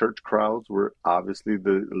Sunday church crowds were obviously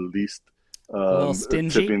the least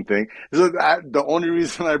tipping thing. So the only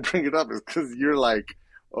reason I bring it up is because you're like,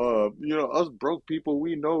 us broke people,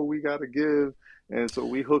 we know we got to give. And so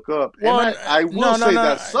we hook up. Well, and I will say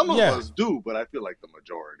that some of us do, but I feel like the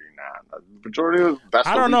majority, The majority, that's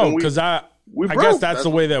I don't know, because I guess that's the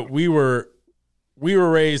way that we were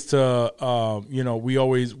raised to, we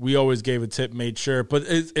always gave a tip, made sure, but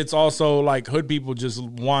it's also like hood people just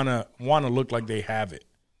wanna look like they have it.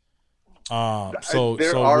 There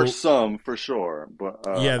are some for sure, but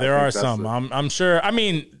there are some. I'm sure. I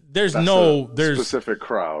mean, there's specific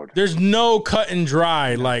crowd. There's no cut and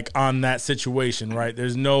dry like on that situation, right?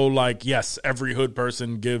 There's no like, yes, every hood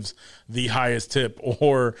person gives the highest tip,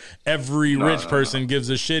 or every rich person gives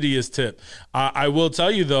the shittiest tip. I will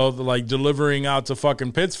tell you though, like delivering out to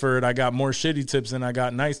fucking Pittsford, I got more shitty tips than I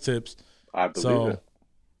got nice tips. I believe it.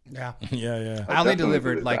 Yeah, yeah. I only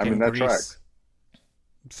delivered like in Greece. Tracks.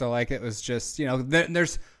 So like it was just,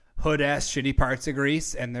 there's hood ass shitty parts of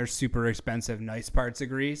Greece and there's super expensive nice parts of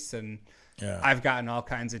Greece, and I've gotten all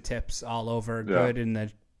kinds of tips all over. Good in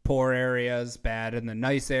the poor areas, bad in the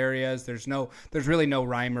nice areas. There's really no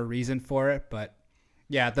rhyme or reason for it, but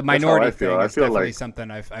the minority thing is definitely like,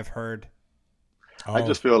 something I've heard. I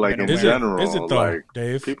just feel like in general, is it though, like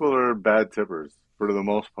Dave? People are bad tippers for the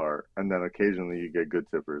most part, and then occasionally you get good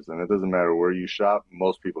tippers, and it doesn't matter where you shop.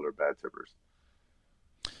 Most people are bad tippers.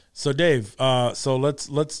 So Dave, so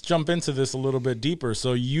let's jump into this a little bit deeper.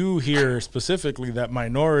 So you hear specifically that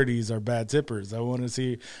minorities are bad tippers. I want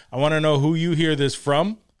to know who you hear this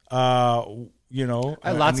from. I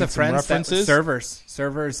lots of friends that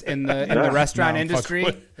servers in the restaurant industry.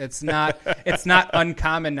 It's not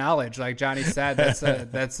uncommon knowledge. Like Johnny said,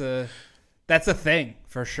 that's a thing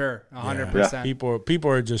for sure. 100%.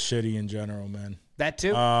 People are just shitty in general, man. That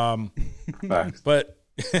too. But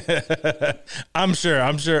I'm sure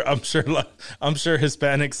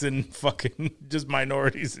Hispanics and fucking just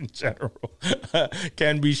minorities in general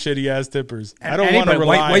can be shitty ass tippers. And I don't want to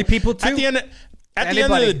rely. White people too. At the end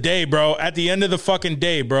of the day, bro. At the end of the fucking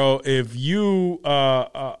day, bro. If you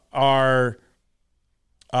are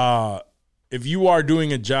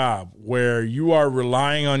doing a job where you are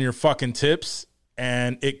relying on your fucking tips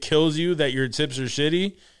and it kills you that your tips are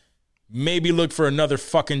shitty, maybe look for another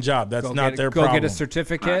fucking job. That's not their problem. Go get a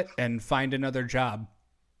certificate and find another job.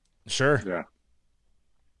 Sure.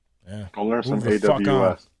 Yeah. Go learn some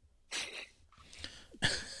AWS.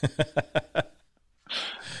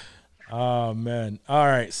 Oh, man. All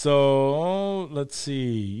right. So let's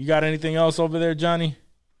see. You got anything else over there, Johnny?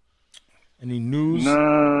 Any news?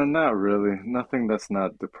 No, not really. Nothing that's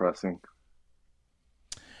not depressing.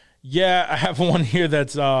 Yeah, I have one here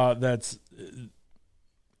that's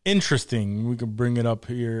interesting. We can bring it up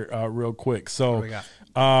here real quick. So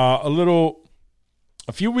a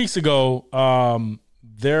few weeks ago,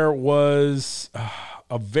 there was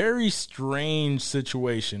a very strange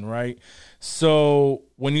situation, right? So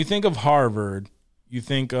when you think of Harvard, you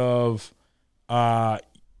think of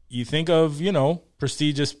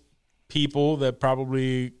prestigious people that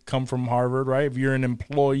probably come from Harvard, right? If you're an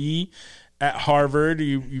employee at Harvard,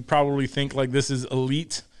 you probably think like this is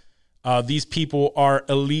elite. These people are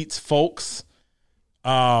elite folks.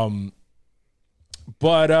 But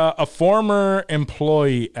a former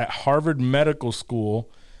employee at Harvard Medical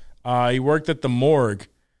School, he worked at the morgue,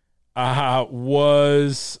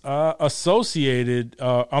 was associated. He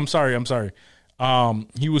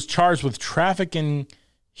was charged with trafficking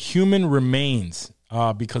human remains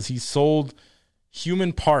because he sold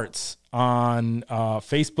human parts on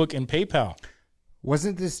Facebook and PayPal.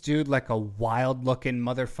 Wasn't this dude like a wild-looking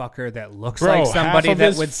motherfucker that looks like somebody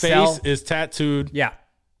that would sell? His face is tattooed. Yeah.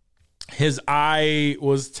 His eye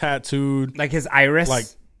was tattooed. Like his iris? Like,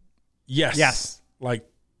 yes. Like,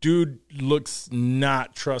 dude looks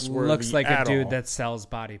not trustworthy. Looks like a dude all. that sells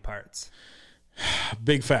body parts.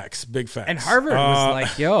 Big facts. And Harvard was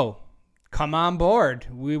like, yo, come on board.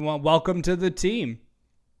 We want welcome to the team.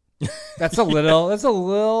 That's a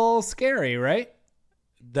little scary, right?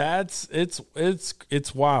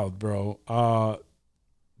 It's wild, bro.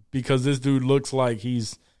 Because this dude looks like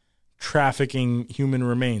he's trafficking human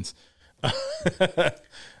remains. Let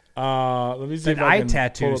me see. The eye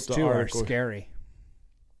tattoos too are scary.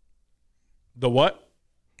 The what?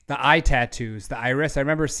 The eye tattoos, the iris. I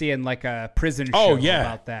remember seeing like a prison show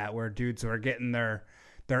about that, where dudes were getting their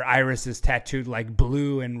irises tattooed like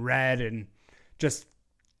blue and red, and just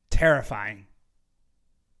terrifying.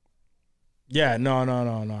 Yeah, no. I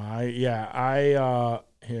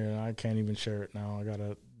can't even share it now. I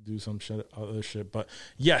gotta do some other shit. But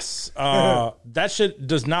yes, that shit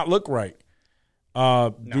does not look right.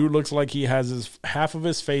 Dude looks like he has half of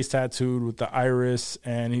his face tattooed with the iris,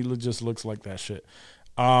 and he just looks like that shit.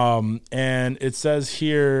 And it says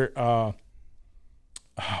here,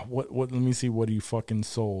 what? Let me see what he fucking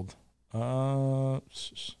sold.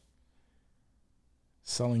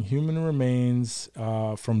 Selling human remains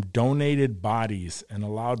from donated bodies and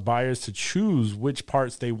allowed buyers to choose which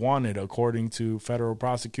parts they wanted, according to federal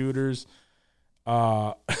prosecutors.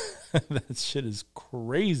 That shit is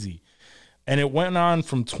crazy. And it went on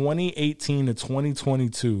from 2018 to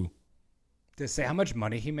 2022. Did it say how much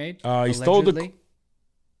money he made? He stole the.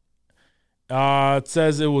 It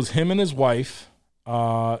says it was him and his wife.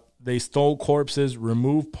 They stole corpses,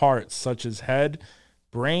 removed parts such as head,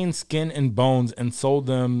 brain, skin, and bones, and sold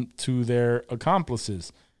them to their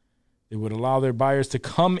accomplices. They would allow their buyers to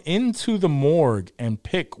come into the morgue and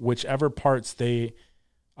pick whichever parts they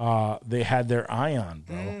had their eye on,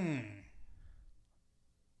 bro.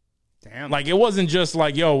 Damn. Like, it wasn't just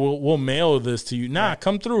like, yo, we'll mail this to you. Nah,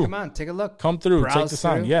 come through. Come on, take a look. Come through. Browse take the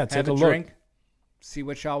sign. Yeah, take a look. Drink, see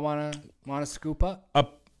what y'all want to scoop up.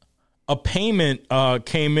 A payment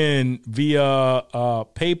came in via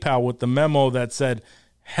PayPal with the memo that said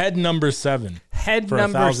head number 7. Head for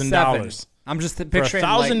number $1,000. I'm just picturing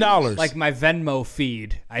 $1,000. like my Venmo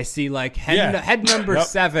feed. I see like head number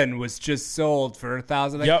 7 was just sold for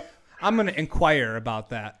 $1,000. Yep. I'm gonna inquire about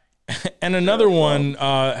that. And another one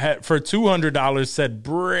for $200 said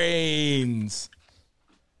brains.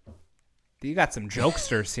 You got some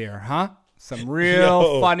jokesters here, huh? Some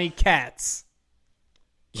real funny cats.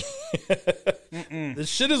 This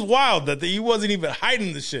shit is wild that he wasn't even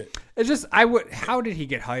hiding the shit. It's just how did he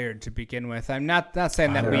get hired to begin with? I'm not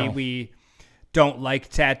saying that we don't like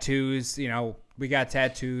tattoos. You know, we got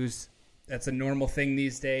tattoos. That's a normal thing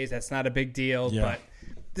these days. That's not a big deal. Yeah. But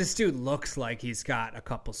this dude looks like he's got a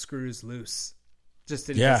couple screws loose. Just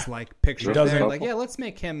in his like picture. Doesn't like, yeah, let's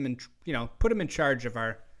make him, put him in charge of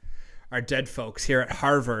our dead folks here at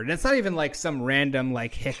Harvard. And it's not even like some random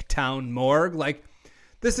like Hicktown morgue. Like,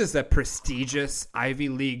 this is a prestigious Ivy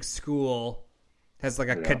League school, has like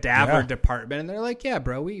a cadaver department, and they're like, yeah,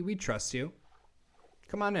 bro, we trust you.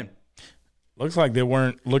 Come on in. Looks like they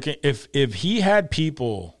weren't looking. If he had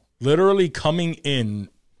people literally coming in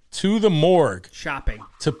to the morgue shopping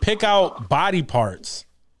to pick out body parts,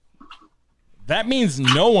 that means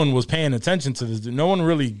no one was paying attention to this. No one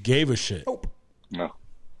really gave a shit. Nope. No.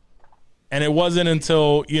 And it wasn't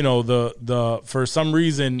until, the for some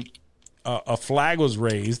reason a flag was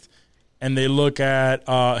raised and they look at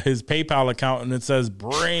his PayPal account and it says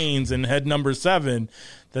brains and head number 7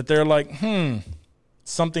 that they're like,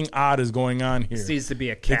 something odd is going on here. This needs to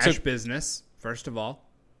be a cash business, first of all.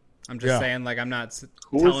 I'm just saying, like, I'm not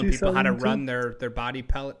telling people how to run their body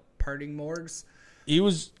parting morgues. He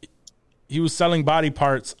was selling body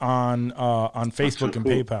parts on Facebook and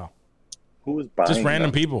PayPal. Who was buying just random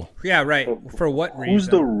them? people? Yeah, right. For what reason? Who's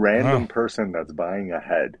the random person that's buying a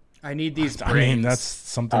head? I need these brains. I mean, that's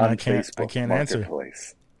something I can't answer.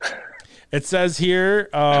 It says here,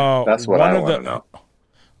 that's what I want to know.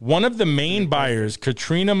 One of the main buyers,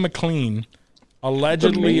 Katrina McLean,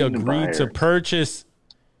 allegedly agreed to purchase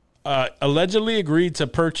 2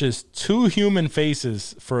 human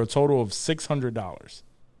faces for a total of $600.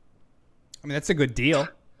 I mean, that's a good deal.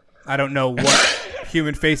 I don't know what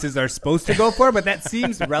human faces are supposed to go for, but that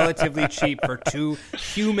seems relatively cheap for 2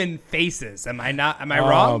 human faces. Am I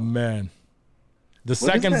wrong? Oh man. The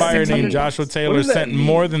second buyer named Joshua Taylor sent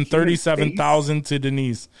more than $37,000 to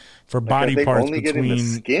Denise for body parts between the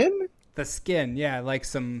skin? The skin, yeah, like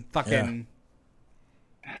some fucking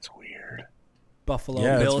That's weird. Buffalo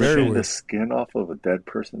Bill shit. weird. The skin off of a dead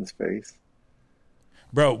person's face.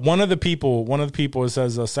 Bro, one of the people, it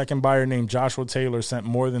says a second buyer named Joshua Taylor sent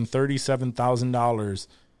more than $37,000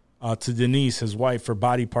 to Denise, his wife, for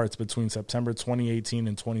body parts between September 2018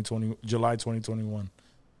 and July 2021.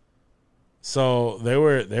 So they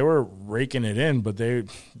were raking it in, but they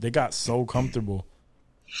got so comfortable.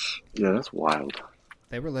 Yeah, that's wild.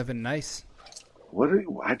 They were living nice.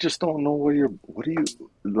 I just don't know what do you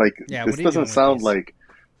like? Yeah, this doesn't sound like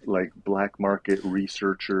black market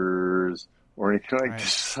researchers or anything like this. It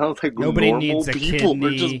sounds like nobody normal needs a people. kidney.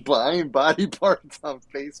 They're just buying body parts on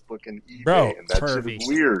Facebook and eBay. Bro, and that shit is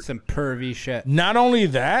weird. Some pervy shit. Not only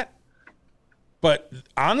that, but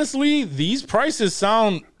honestly, these prices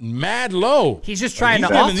sound mad low. He's just trying to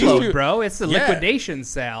offload, bro. It's the liquidation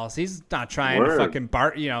sales. He's not trying to fucking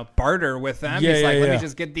barter with them. He's like, let me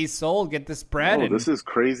just get these sold, get this bread. This is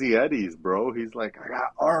Crazy Eddie's, bro. He's like, I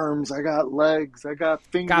got arms, I got legs, I got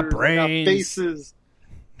fingers, got brains, I got faces.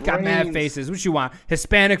 Got mad faces. What you want?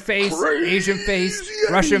 Hispanic face, Asian face,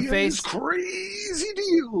 Russian face. Crazy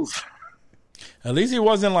deals. At least he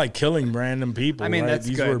wasn't like killing random people. I mean, right? that's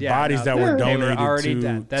These good. were bodies that were donated already to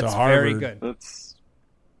dead. That's to Harvard. very good.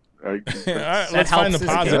 Let's find the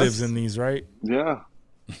positives in these, right? Yeah.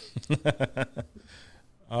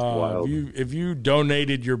 If you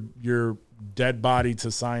donated your dead body to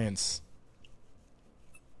science,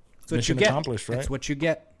 that's what mission you get. Accomplished, right? That's what you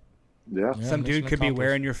get. Yeah. Some dude could be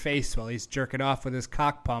wearing your face while he's jerking off with his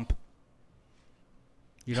cock pump.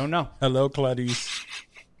 You don't know. Hello, Clarice.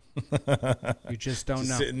 You just don't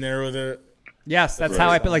know. Sitting there with a... Yes, that's how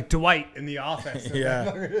I feel like Dwight in The Office.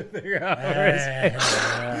 Yeah.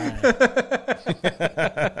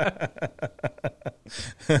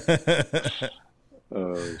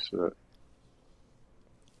 Oh, shit.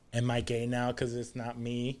 Am I gay now because it's not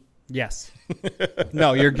me? Yes.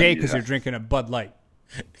 No, you're gay because you're drinking a Bud Light.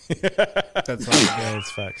 That's right. Yeah,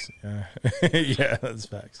 that's facts. Yeah, yeah, that's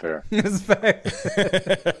facts. Fair. That's facts.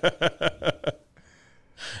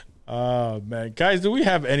 Oh man, guys, do we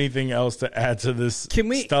have anything else to add to this? Can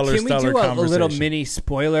we do a little mini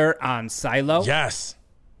spoiler on Silo? Yes.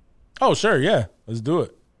 Oh sure, yeah. Let's do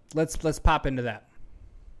it. Let's pop into that.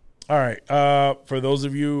 All right. For those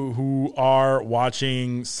of you who are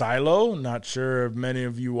watching Silo, not sure if many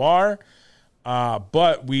of you are,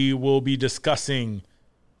 but we will be discussing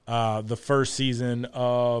the first season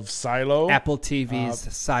of Silo. Apple TV's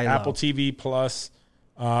Silo. Apple TV Plus.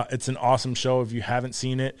 It's an awesome show if you haven't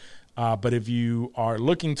seen it. But if you are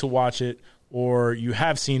looking to watch it or you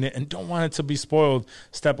have seen it and don't want it to be spoiled,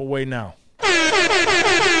 step away now. Spoiler alert.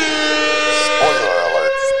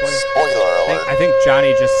 Spoiler alert. I think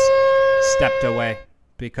Johnny just stepped away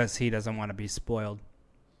because he doesn't want to be spoiled.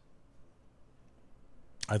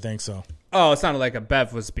 I think so. Oh, it sounded like a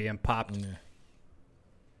bev was being popped. Yeah.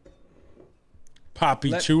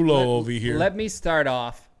 Poppy Chulo over here. Let me start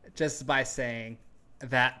off just by saying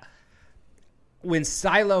that when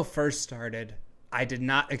Silo first started, I did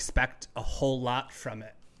not expect a whole lot from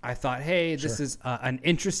it. I thought, hey, this is an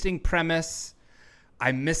interesting premise.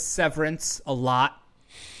 I miss Severance a lot.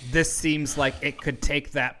 This seems like it could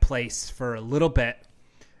take that place for a little bit.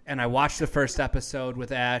 And I watched the first episode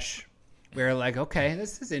with Ash. We were like, okay,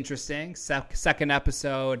 this is interesting. Second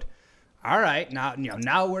episode, all right,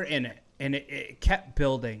 now we're in it. And it kept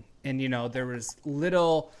building. And, there was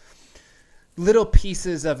little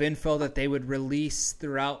pieces of info that they would release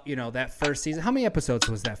throughout, that first season. How many episodes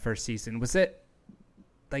was that first season? Was it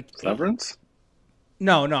like Severance?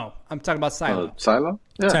 No. I'm talking about Silo. Silo?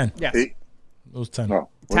 Yeah. 10. Yes. 8. It was 10. No.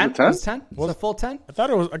 10? Was it 10? Was it 10? Was it a full 10?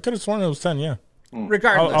 I could have sworn it was 10, yeah.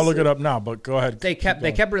 Regardless. I'll look it up now, but go ahead. They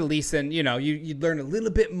kept releasing, you'd learn a little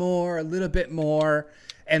bit more.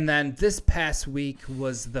 And then this past week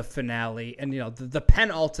was the finale. And, the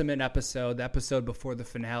penultimate episode, the episode before the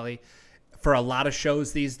finale, for a lot of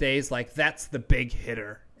shows these days, like that's the big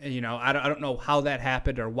hitter. And, I don't know how that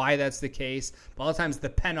happened or why that's the case. But a lot of times the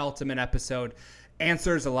penultimate episode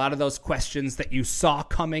answers a lot of those questions that you saw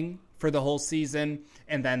coming for the whole season.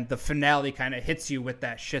 And then the finale kind of hits you with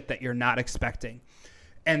that shit that you're not expecting.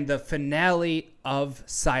 And the finale of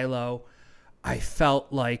Silo, I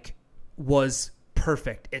felt like was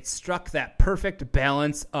perfect. It struck that perfect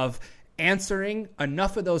balance of answering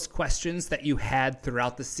enough of those questions that you had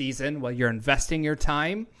throughout the season while you're investing your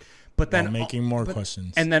time, but then making more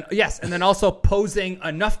questions. And then also posing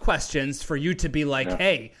enough questions for you to be like,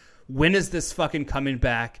 hey, when is this fucking coming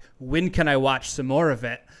back? When can I watch some more of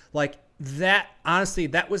it? Like that, honestly,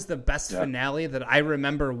 that was the best finale that I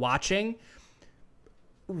remember watching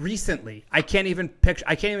recently. I can't even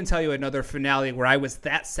tell you another finale where I was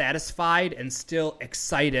that satisfied and still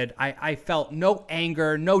excited. I felt no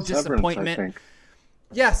anger, no disappointment. Severance,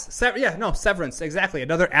 yes, Severance, exactly.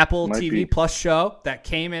 Another Apple TV Plus show that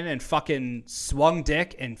came in and fucking swung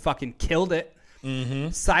dick and fucking killed it.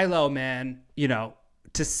 Mm-hmm. Silo, man,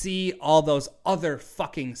 to see all those other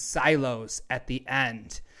fucking silos at the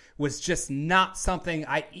end was just not something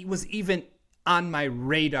was even on my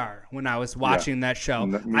radar when I was watching that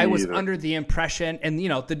show. I was under the impression, and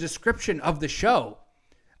the description of the show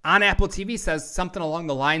on Apple TV says something along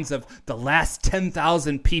the lines of the last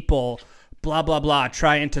 10,000 people, blah, blah, blah,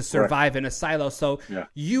 trying to survive in a silo. So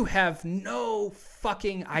you have no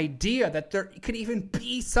fucking idea that there could even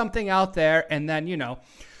be something out there. And then,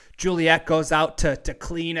 Juliet goes out to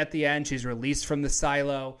clean at the end. She's released from the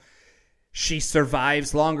silo. She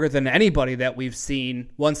survives longer than anybody that we've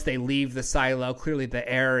seen once they leave the silo. Clearly the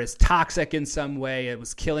air is toxic in some way. It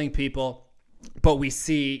was killing people. But we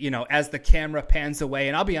see, as the camera pans away,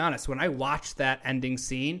 and I'll be honest, when I watched that ending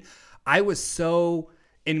scene, I was so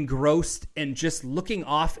engrossed in just looking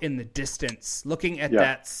off in the distance, looking at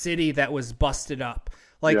that city that was busted up.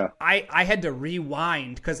 Like I had to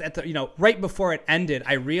rewind because at the right before it ended,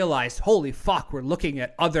 I realized, holy fuck, we're looking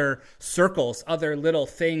at other circles, other little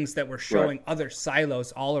things that were showing other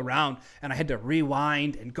silos all around, and I had to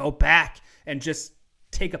rewind and go back and just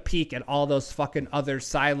take a peek at all those fucking other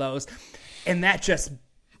silos, and that just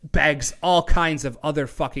begs all kinds of other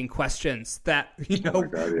fucking questions that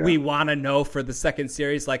we want to know for the second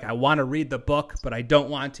series. Like, I want to read the book, but I don't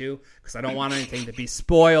want to because I don't want anything to be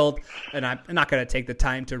spoiled, and I'm not going to take the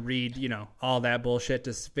time to read all that bullshit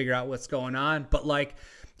to figure out what's going on. But like,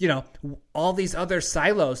 all these other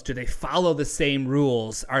silos, do they follow the same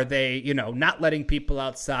rules? Are they not letting people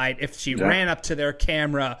outside? If she ran up to their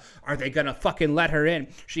camera, are they gonna fucking let her in?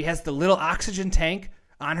 She has the little oxygen tank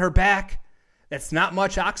on her back. That's not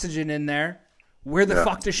much oxygen in there. Where the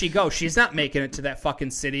fuck does she go? She's not making it to that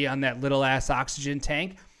fucking city on that little ass oxygen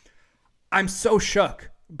tank. I'm so shook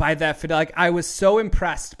by that. Like, I was so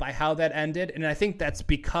impressed by how that ended. And I think that's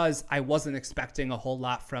because I wasn't expecting a whole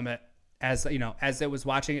lot from it as it was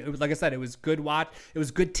watching. It was, like I said, it was good watch. It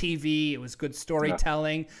was good TV. It was good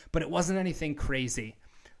storytelling, but it wasn't anything crazy.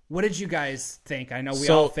 What did you guys think? I know we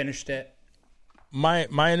all finished it.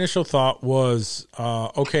 My initial thought was,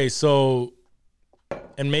 okay, so,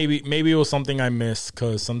 and maybe it was something I missed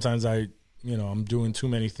because sometimes I'm doing too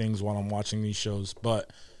many things while I'm watching these shows.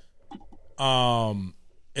 But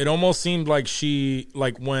it almost seemed like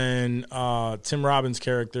when Tim Robbins'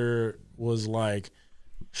 character was like,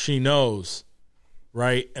 she knows,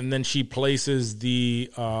 right? And then she places the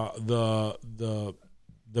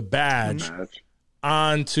badge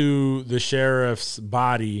onto the sheriff's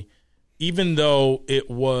body, even though it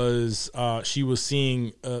was she was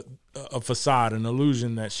seeing a facade, an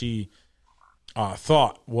illusion that she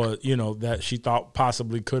thought was, that she thought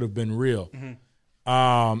possibly could have been real.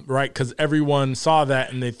 Mm-hmm. Right? Because everyone saw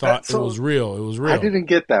that and they thought it was real. It was real. I didn't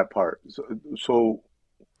get that part. So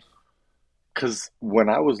Because when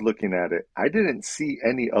I was looking at it, I didn't see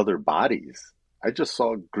any other bodies. I just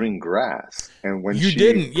saw green grass. And when she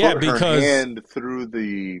put her hand through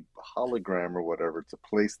the hologram or whatever to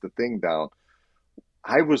place the thing down,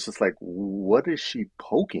 I was just like, what is she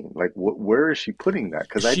poking? Like, where is she putting that?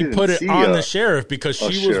 Because I didn't put it see on the sheriff because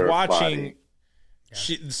she was watching. Yeah.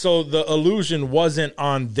 So the illusion wasn't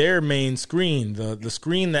on their main screen. The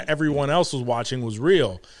screen that everyone else was watching was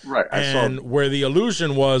real. Right. Where the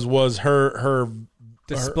illusion was her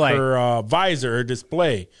display, her visor, her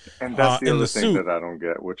display. And that's the other thing that I don't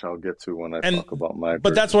get, which I'll get to when I talk about my.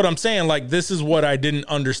 But that's what I'm saying. Like, this is what I didn't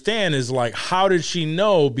understand is like, how did she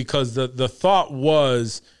know? Because the thought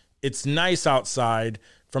was, it's nice outside.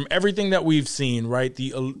 From everything that we've seen, right?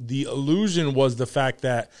 The illusion was the fact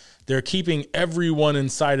that they're keeping everyone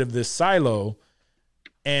inside of this silo,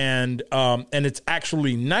 and it's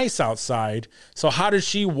actually nice outside. So how did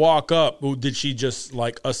she walk up? Did she just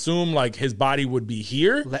like assume like his body would be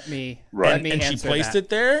here? Let me and she placed it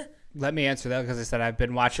there. Let me answer that because I said I've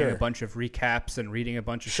been watching a bunch of recaps and reading a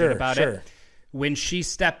bunch of shit about it. When she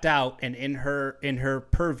stepped out and in her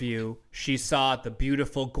purview, she saw the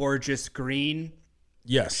beautiful, gorgeous green.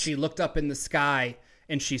 Yes. She looked up in the sky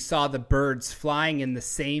and she saw the birds flying in the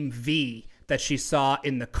same V that she saw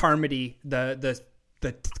in the Carmody, the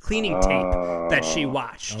cleaning tape that she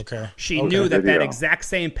watched. Okay. She knew that exact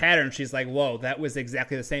same pattern. She's like, whoa, that was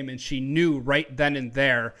exactly the same. And she knew right then and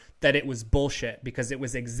there that it was bullshit because it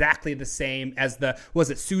was exactly the same as was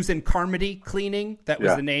it Susan Carmody cleaning? That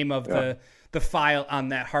was the name of the file on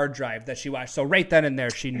that hard drive that she watched. So right then and there,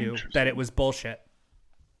 she knew that it was bullshit.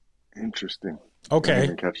 Interesting.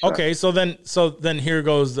 Okay. So then here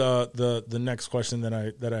goes the next question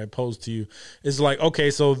that I posed to you is like, okay,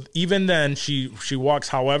 so even then she walks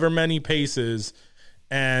however many paces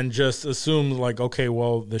and just assumes like, okay,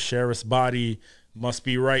 well, the sheriff's body must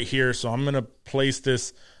be right here, so I'm gonna place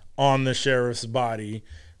this on the sheriff's body,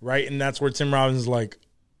 right? And that's where Tim Robbins is like,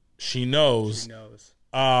 she knows.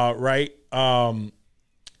 Right.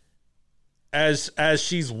 As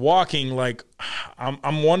she's walking, like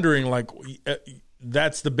I'm wondering, like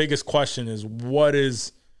that's the biggest question: is what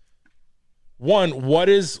is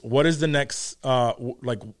the next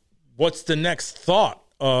like what's the next thought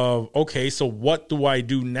of, okay, so what do I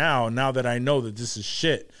do now that I know that this is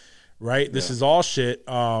shit, right? This is all shit.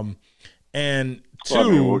 And two, I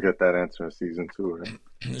mean, we'll get that answer in season 2, right?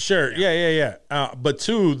 Sure. Yeah. But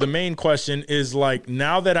two, the main question is like,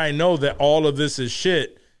 now that I know that all of this is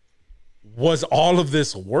shit, was all of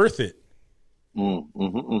this worth it?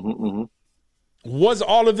 Was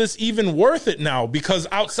all of this even worth it now? Because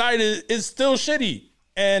outside is still shitty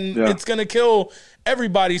and it's going to kill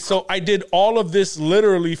everybody. So I did all of this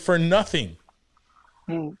literally for nothing.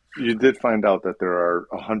 You did find out that there are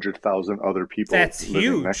 100,000 other people. That's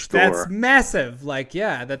huge. Next door. That's massive. Like,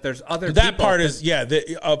 that there's other that people. Part is,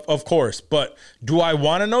 of course. But do I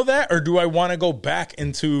want to know that, or do I want to go back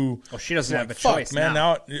into? Well, she doesn't have a choice, man.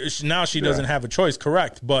 Now she doesn't have a choice.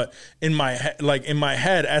 Correct. But in my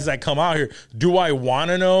head, as I come out here, do I want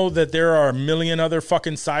to know that there are a million other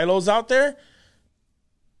fucking silos out there?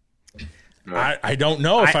 I don't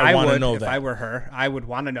know if I want to know that. If I were her, I would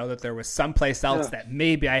want to know that there was someplace else that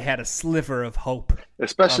maybe I had a sliver of hope.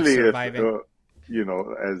 Especially if,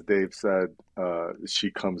 as Dave said, she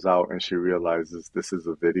comes out and she realizes this is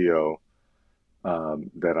a video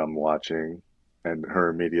that I'm watching, and her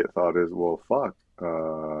immediate thought is, well, fuck,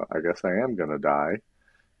 I guess I am going to die.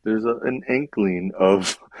 There's an inkling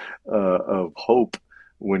of hope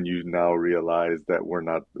when you now realize that we're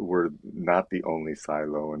not the only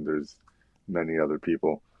silo, and there's many other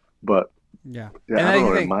people. But I don't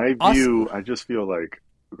know. In my view, I just feel like,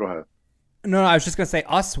 go ahead. No, I was just gonna say,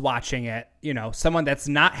 us watching it, someone that's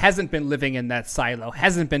hasn't been living in that silo,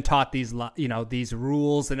 hasn't been taught these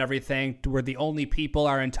rules and everything. We're the only people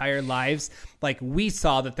our entire lives. Like, we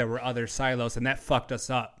saw that there were other silos, and that fucked us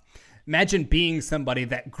up. Imagine being somebody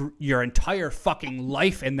that your entire fucking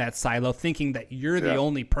life in that silo, thinking that you're the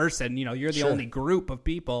only person, you're the only group of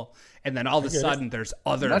people, and then all of a sudden there's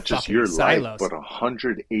other not just fucking your silos. Life, but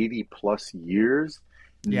 180 plus years.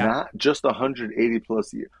 Not just 180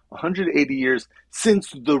 plus years, 180 years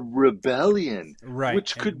since the rebellion, right?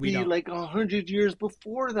 Which could be like 100 years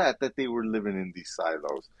before that they were living in these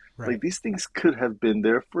silos. Right. Like, these things could have been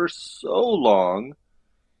there for so long.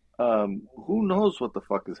 Who knows what the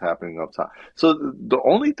fuck is happening up top? So the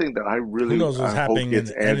only thing that I really who knows what's happening in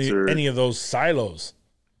answered, any of those silos.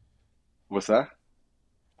 What's that?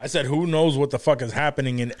 I said, who knows what the fuck is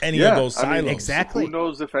happening in any of those silos? Exactly. Who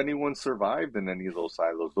knows if anyone survived in any of those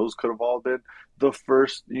silos? Those could have all been the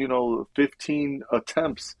first, 15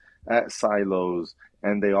 attempts at silos,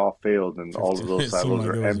 and they all failed, and all of those silos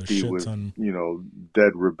are empty with,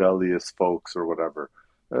 dead rebellious folks or whatever.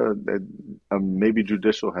 Maybe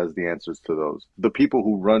Judicial has the answers to those. The people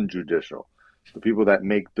who run Judicial, the people that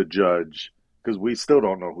make the judge, because we still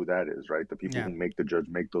don't know who that is, right? The people who make the judge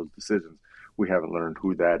make those decisions. We haven't learned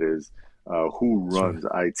who that is, who runs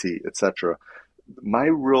IT, etc. My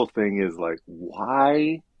real thing is like,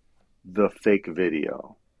 why the fake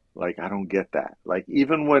video? Like, I don't get that. Like,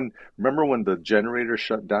 remember when the generator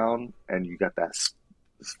shut down and you got that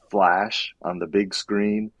flash on the big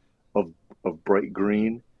screen of bright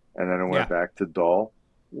green, and then it went back to dull?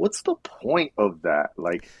 What's the point of that?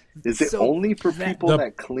 Like, is it only for people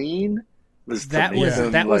that clean? That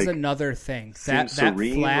was another thing. That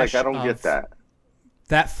serene? Flash, like, I don't get that.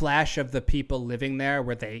 That flash of the people living there,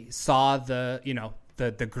 where they saw the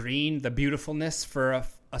green, the beautifulness for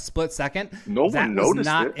a split second. No one noticed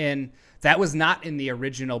it. That was not in the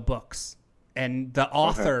original books, and the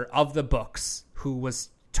author of the books, who was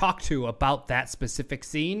talked to about that specific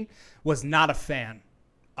scene, was not a fan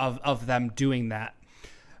of them doing that.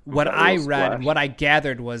 What I read and what I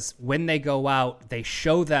gathered was, when they go out, they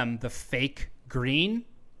show them the fake green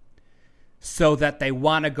so that they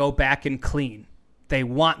want to go back and clean. They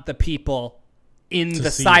want the people in the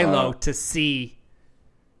silo to see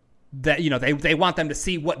that, they want them to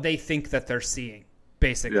see what they think that they're seeing,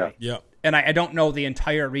 basically. Yeah. And I don't know the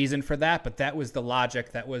entire reason for that, but that was the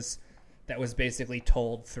logic that was basically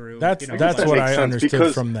told through. That's what I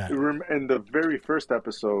understood from that. In the very first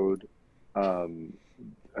episode,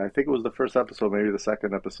 I think it was the first episode, maybe the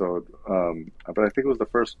second episode, but I think it was the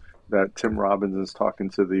first that Tim Robbins is talking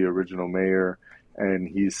to the original mayor, and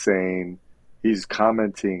he's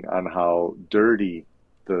commenting on how dirty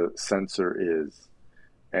the censor is.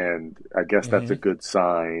 And I guess that's a good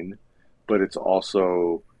sign, but it's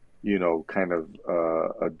also, kind of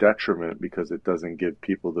a detriment, because it doesn't give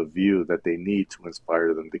people the view that they need to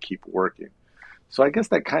inspire them to keep working. So I guess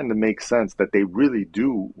that kind of makes sense, that they really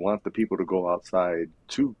do want the people to go outside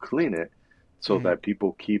to clean it, so that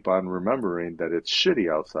people keep on remembering that it's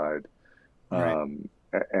shitty outside. Right.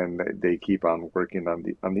 And they keep on working on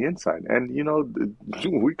the inside. And,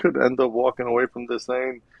 we could end up walking away from this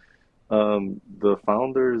saying, the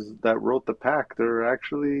founders that wrote the pact,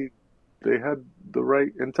 they had the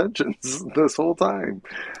right intentions this whole time.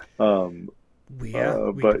 As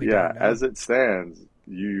it stands,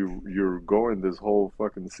 you're going this whole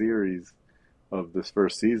fucking series of this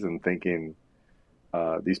first season thinking,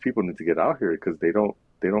 these people need to get out here because they don't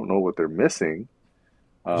know what they're missing.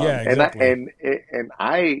 Exactly. And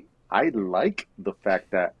I like the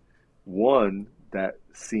fact that, one, that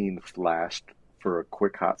scene flashed for a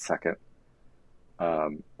quick hot second.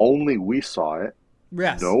 Only we saw it.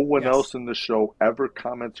 Yes. No one else in the show ever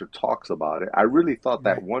comments or talks about it. I really thought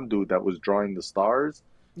that one dude that was drawing the stars,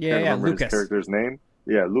 Lucas. His character's name.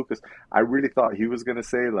 Yeah, Lucas. I really thought he was going to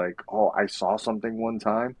say, like, oh, I saw something one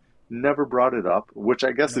time. Never brought it up, which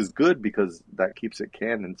I guess is good, because that keeps it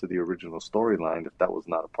canon to the original storyline if that was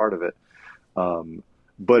not a part of it.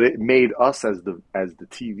 But it made us as the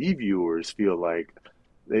TV viewers feel like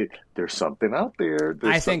there's something out there.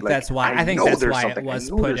 I think that's why it was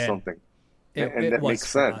put in. Something. And that makes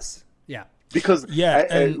sense. Us. Yeah. Because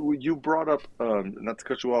you brought up, not to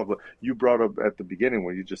cut you off, but you brought up at the beginning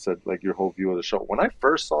when you just said, like, your whole view of the show. When I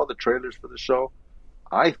first saw the trailers for the show,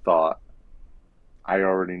 I thought I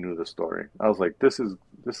already knew the story. I was like, this is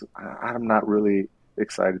I'm not really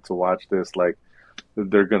excited to watch this. Like,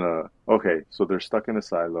 they're gonna, so they're stuck in a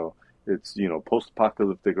silo. It's,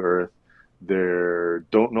 post-apocalyptic Earth. They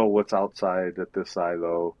don't know what's outside at the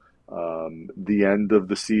silo. The end of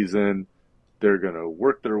the season, they're going to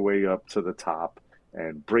work their way up to the top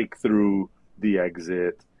and break through the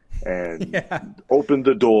exit and open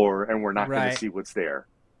the door, and we're not going to see what's there.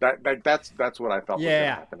 That's what I felt was going to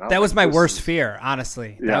happen. That was my worst fear,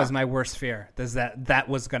 honestly. That was my worst fear, is that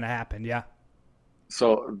was going to happen,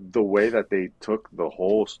 So the way that they took the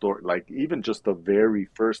whole story, like even just the very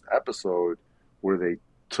first episode where they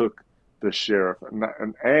took the sheriff,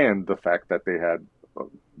 and the fact that they had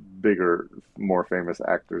bigger, more famous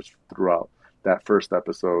actors throughout that first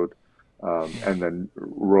episode, and then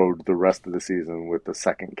rode the rest of the season with the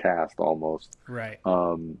second cast almost. Right.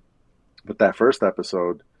 But that first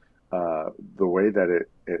episode, the way that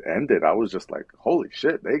it ended, I was just like, holy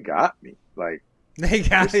shit, they got me. Like,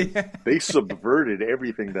 they subverted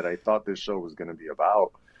everything that I thought this show was going to be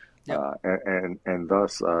about. Yep. And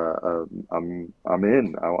thus, I'm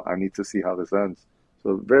in. I need to see how this ends.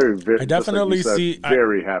 So very, very. I definitely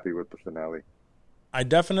very happy with the finale. I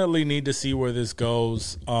definitely need to see where this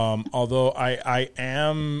goes. Although I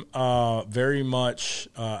am very much.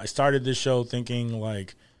 I started this show thinking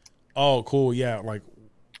like, oh, cool, yeah. Like,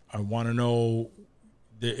 I want to know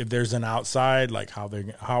if there's an outside, like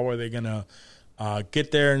how are they gonna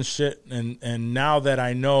get there and shit. And now that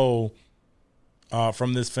I know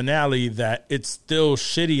from this finale that it's still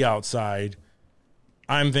shitty outside,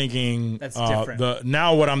 I'm thinking that's different.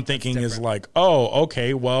 Now what I'm thinking is like, oh,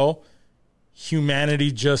 okay, well,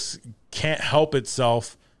 humanity just can't help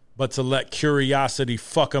itself but to let curiosity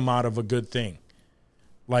fuck them out of a good thing.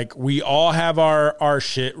 Like, we all have our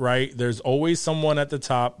shit, right? There's always someone at the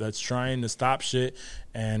top that's trying to stop shit,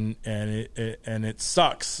 and it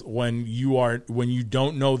sucks when you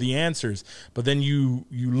don't know the answers. But then you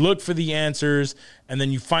look for the answers, and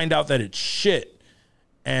then you find out that it's shit,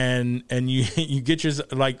 and you get your,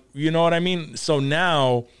 like, you know what I mean? So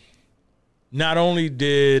now, not only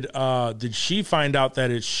did she find out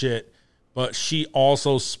that it's shit, but she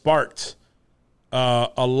also sparked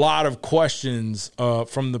a lot of questions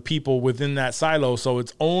from the people within that silo. So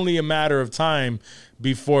it's only a matter of time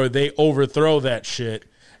before they overthrow that shit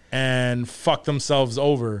and fuck themselves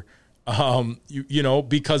over,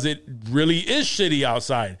 because it really is shitty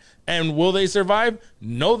outside. And will they survive?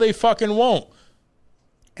 No, they fucking won't.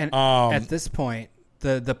 And at this point,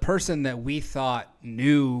 the person that we thought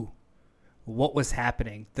knew what was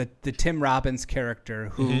happening, the Tim Robbins character,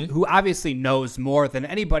 who obviously knows more than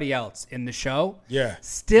anybody else in the show,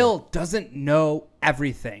 still doesn't know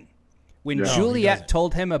everything. When Juliet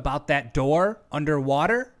told him about that door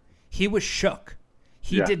underwater, he was shook.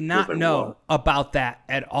 He did not know about that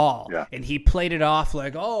at all. Yeah. And he played it off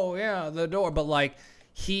like, oh, yeah, the door. But, like,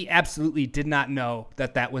 he absolutely did not know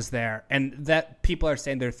that was there. And that people are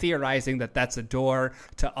saying they're theorizing that that's a door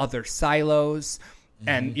to other silos.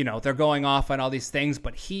 And, they're going off on all these things,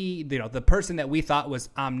 but the person that we thought was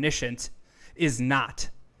omniscient is not.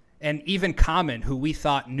 And even Common, who we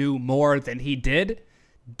thought knew more than he did,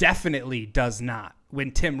 definitely does not. When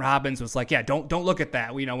Tim Robbins was like, yeah, don't look at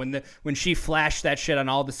that. When she flashed that shit on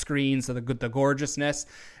all the screens of the gorgeousness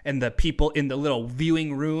and the people in the little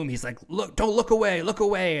viewing room, he's like, look, don't look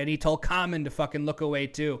away. And he told Common to fucking look away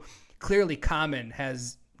too. Clearly Common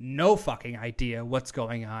has no fucking idea what's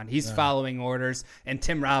going on. He's following orders, and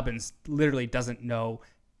Tim Robbins literally doesn't know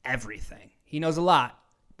everything. He knows a lot,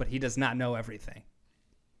 but he does not know everything.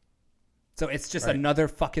 So it's just another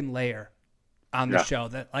fucking layer on the show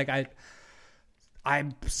that, like,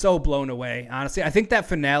 I'm so blown away, honestly. I think that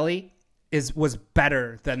finale was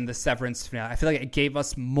better than the Severance finale. I feel like it gave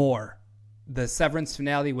us more. The Severance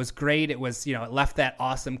finale was great. It was, it left that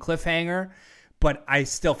awesome cliffhanger, but I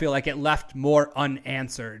still feel like it left more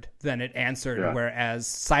unanswered than it answered, whereas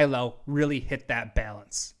Silo really hit that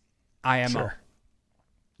balance. IMO. Sure.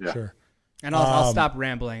 Yeah. Sure. And I'll stop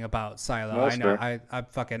rambling about Silo. I know I'm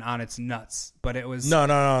fucking on its nuts, but it was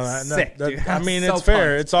sick, dude. I mean, it's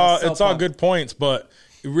fair. It's all good points, but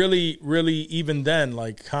really, even then,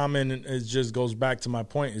 like, Common is just goes back to my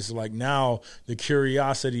point. It's like, now the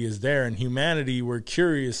curiosity is there, and humanity, we're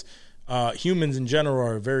curious. Humans in general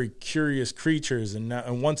are very curious creatures,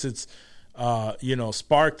 and once it's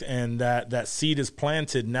sparked and that seed is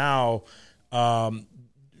planted, now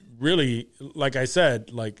really, like I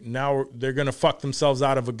said, like, now they're gonna fuck themselves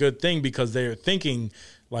out of a good thing because they're thinking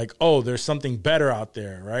like, oh, there's something better out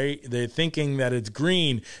there, right? They're thinking that it's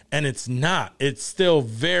green, and it's not. It's still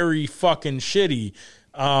very fucking shitty.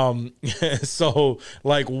 So,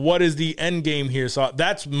 like, what is the end game here? So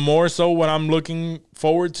that's more so what I'm looking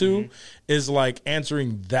forward to, is like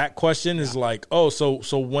answering that question. Is like, oh, so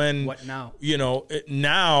when, what now?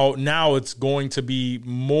 Now it's going to be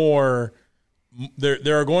more.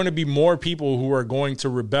 There are going to be more people who are going to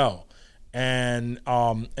rebel, and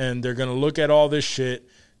they're going to look at all this shit,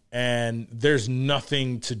 and there's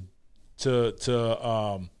nothing to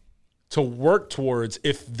work towards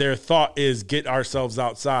if their thought is get ourselves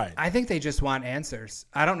outside. I think they just want answers.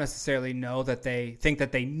 I don't necessarily know that they think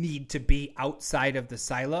that they need to be outside of the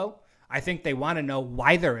silo. I think they want to know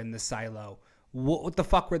why they're in the silo. What the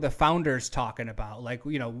fuck were the founders talking about? Like,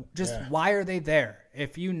 why are they there?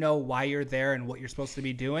 If you know why you're there and what you're supposed to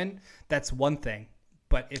be doing, that's one thing.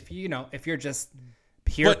 But if you're just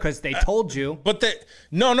here because they told you. But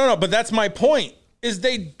no. But that's my point. Is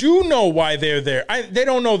they do know why they're there. They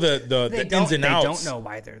don't know the ins and outs. They don't know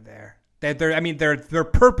why they're there. Their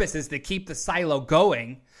purpose is to keep the silo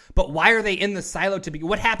going. But why are they in the silo to begin?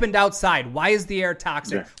 What happened outside? Why is the air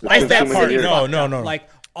toxic? Why is that city? No. Like,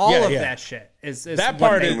 All of that shit is that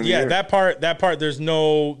part. That part. There's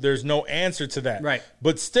no answer to that. Right.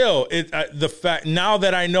 But still, the fact now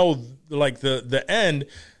that I know, like the end,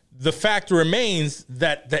 the fact remains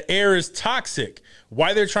that the air is toxic.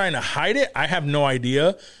 Why they're trying to hide it, I have no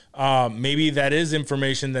idea. Maybe that is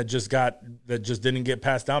information that just didn't get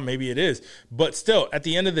passed down. Maybe it is. But still, at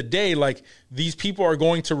the end of the day, like, these people are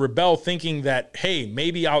going to rebel thinking that, hey,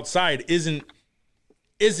 maybe outside isn't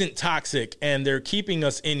toxic and they're keeping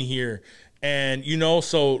us in here. And,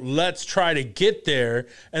 so let's try to get there.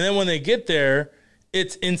 And then when they get there,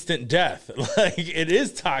 it's instant death. Like, it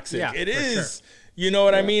is toxic. Yeah, it is, sure. You know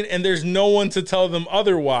what I mean? And there's no one to tell them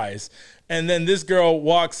otherwise. And then this girl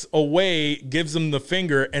walks away, gives them the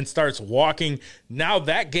finger, and starts walking. Now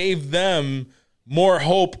that gave them more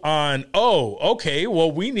hope on, oh, okay,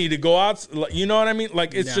 well, we need to go out. You know what I mean?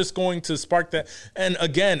 Like, it's just going to spark that. And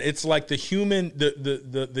again, it's like the human,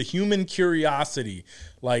 the human curiosity,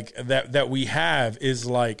 like that we have is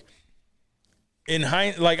like, in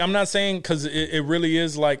like, I'm not saying, because it really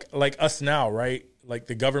is like us now, right? Like,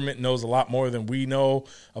 the government knows a lot more than we know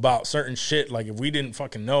about certain shit. Like, if we didn't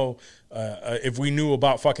fucking know, if we knew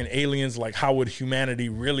about fucking aliens, like, how would humanity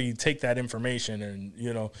really take that information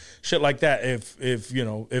and, shit like that?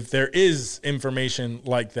 If there is information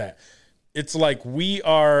like that, it's like we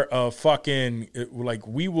are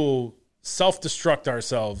we will self-destruct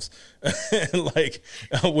ourselves like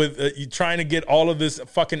with trying to get all of this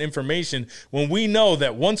fucking information when we know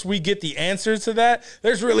that once we get the answer to that,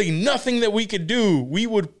 there's really nothing that we could do. We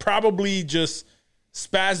would probably just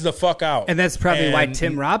spaz the fuck out. And that's probably why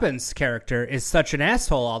Tim Robbins' character is such an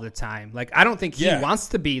asshole all the time. Like, I don't think he wants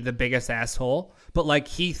to be the biggest asshole, but like,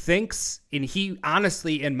 he thinks, and he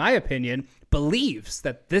honestly, in my opinion, believes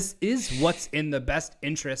that this is what's in the best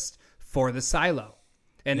interest for the silo.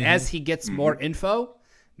 And as he gets more info,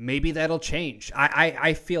 maybe that'll change.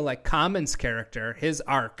 I feel like Common's character, his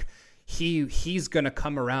arc, he's going to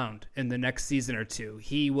come around in the next season or two.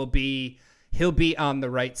 He'll be on the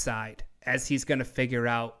right side as he's going to figure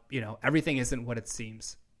out, everything isn't what it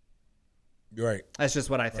seems. Right. That's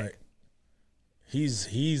just what I think. Right. He's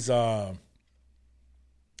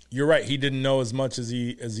you're right. He didn't know as much as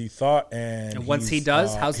he thought. And once he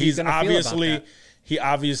does, how's he going to feel about that? He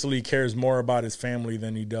obviously cares more about his family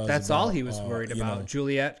than he does. That's all he was worried about.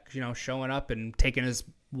 Juliet, showing up and taking his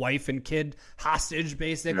wife and kid hostage,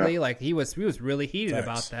 basically. Yeah. Like, he was really heated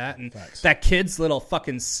about that. And that kid's little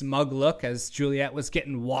fucking smug look as Juliet was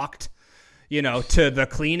getting walked, to the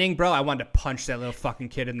cleaning, bro. I wanted to punch that little fucking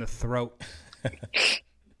kid in the throat.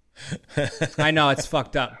 I know it's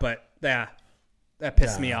fucked up, but that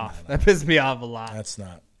pissed me off. That pissed me off a lot. That's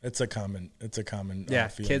not. It's a common. feeling.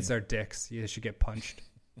 Kids are dicks. You should get punched.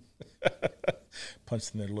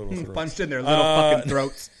 Punched in their little throats. Punched in their little fucking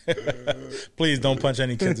throats. Please don't punch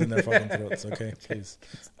any kids in their fucking throats, okay? Please.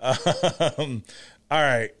 All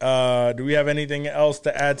right. Do we have anything else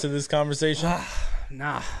to add to this conversation?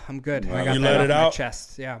 Nah, I'm good. Well, I got you that let it off out? my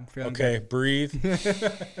chest. Yeah, I'm feeling good. Okay, breathe.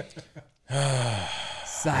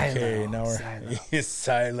 Silo. Okay, now we're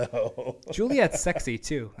Silo. Juliet's sexy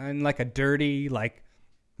too, in like a dirty, like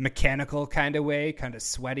mechanical kind of way, kind of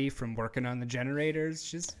sweaty from working on the generators.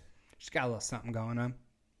 She's got a little something going on,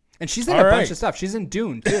 and she's in a bunch of stuff. She's in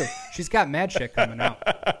Dune too. She's got mad shit coming out.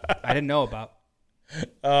 I didn't know about.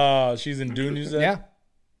 She's in Dune. You said? Yeah.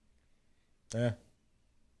 Yeah.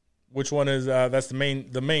 Which one is that's the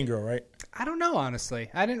main girl, right? I don't know, honestly.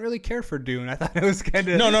 I didn't really care for Dune. I thought it was kind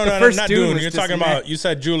of no, not Dune. You're talking about. You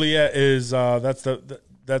said Juliet is that's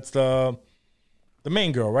the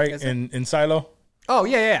main girl, right? In Silo. Oh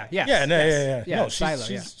yeah. No, Silo,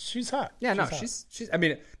 she's hot. Yeah, no, she's. I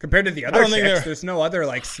mean, compared to the other chicks, there's no other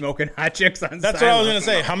like smoking hot chicks on. That's Silo. what I was gonna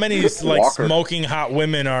say. How many like Walker. smoking hot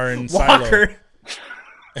women are in Walker.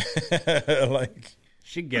 Silo? Like.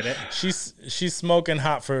 She'd get it. She's smoking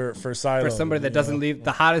hot for Silo. For somebody that doesn't leave,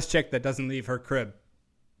 the hottest chick that doesn't leave her crib.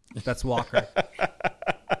 That's Walker.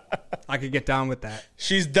 I could get down with that.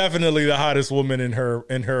 She's definitely the hottest woman in her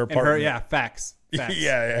apartment. Facts.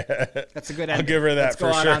 Yeah. That's a good ending. I'll give her that. Let's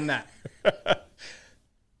for go out sure. on that.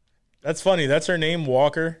 That's funny. That's her name,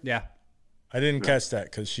 Walker. Yeah. I didn't catch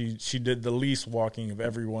that because she did the least walking of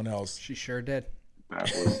everyone else. She sure did.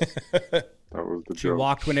 That was the She joke.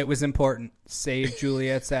 walked when it was important. Saved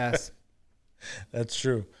Juliet's ass. That's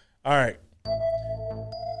true. All right.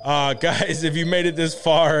 Guys, if you made it this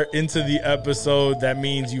far into the episode, that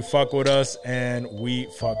means you fuck with us and we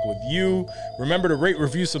fuck with you. Remember to rate,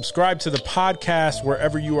 review, subscribe to the podcast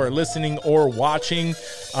wherever you are listening or watching.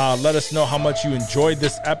 Let us know how much you enjoyed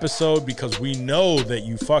this episode, because we know that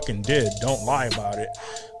you fucking did. Don't lie about it.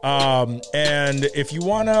 And if you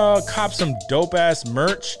want to cop some dope ass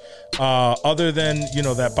merch, other than, you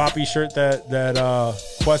know, that Boppy shirt that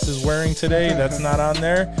Quest is wearing today, that's not on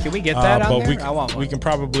there. Can we get that on there? I want one. We can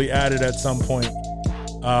probably add it at some point.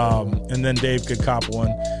 And then Dave could cop one.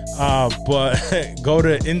 But go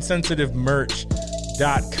to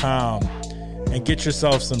insensitivemerch.com and get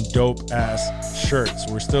yourself some dope ass shirts.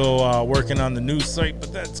 We're still working on the new site,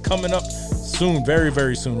 but that's coming up soon, very,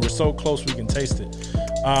 very soon. We're so close we can taste it.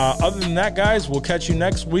 Other than that, guys, we'll catch you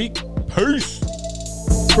next week. Peace.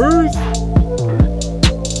 Peace.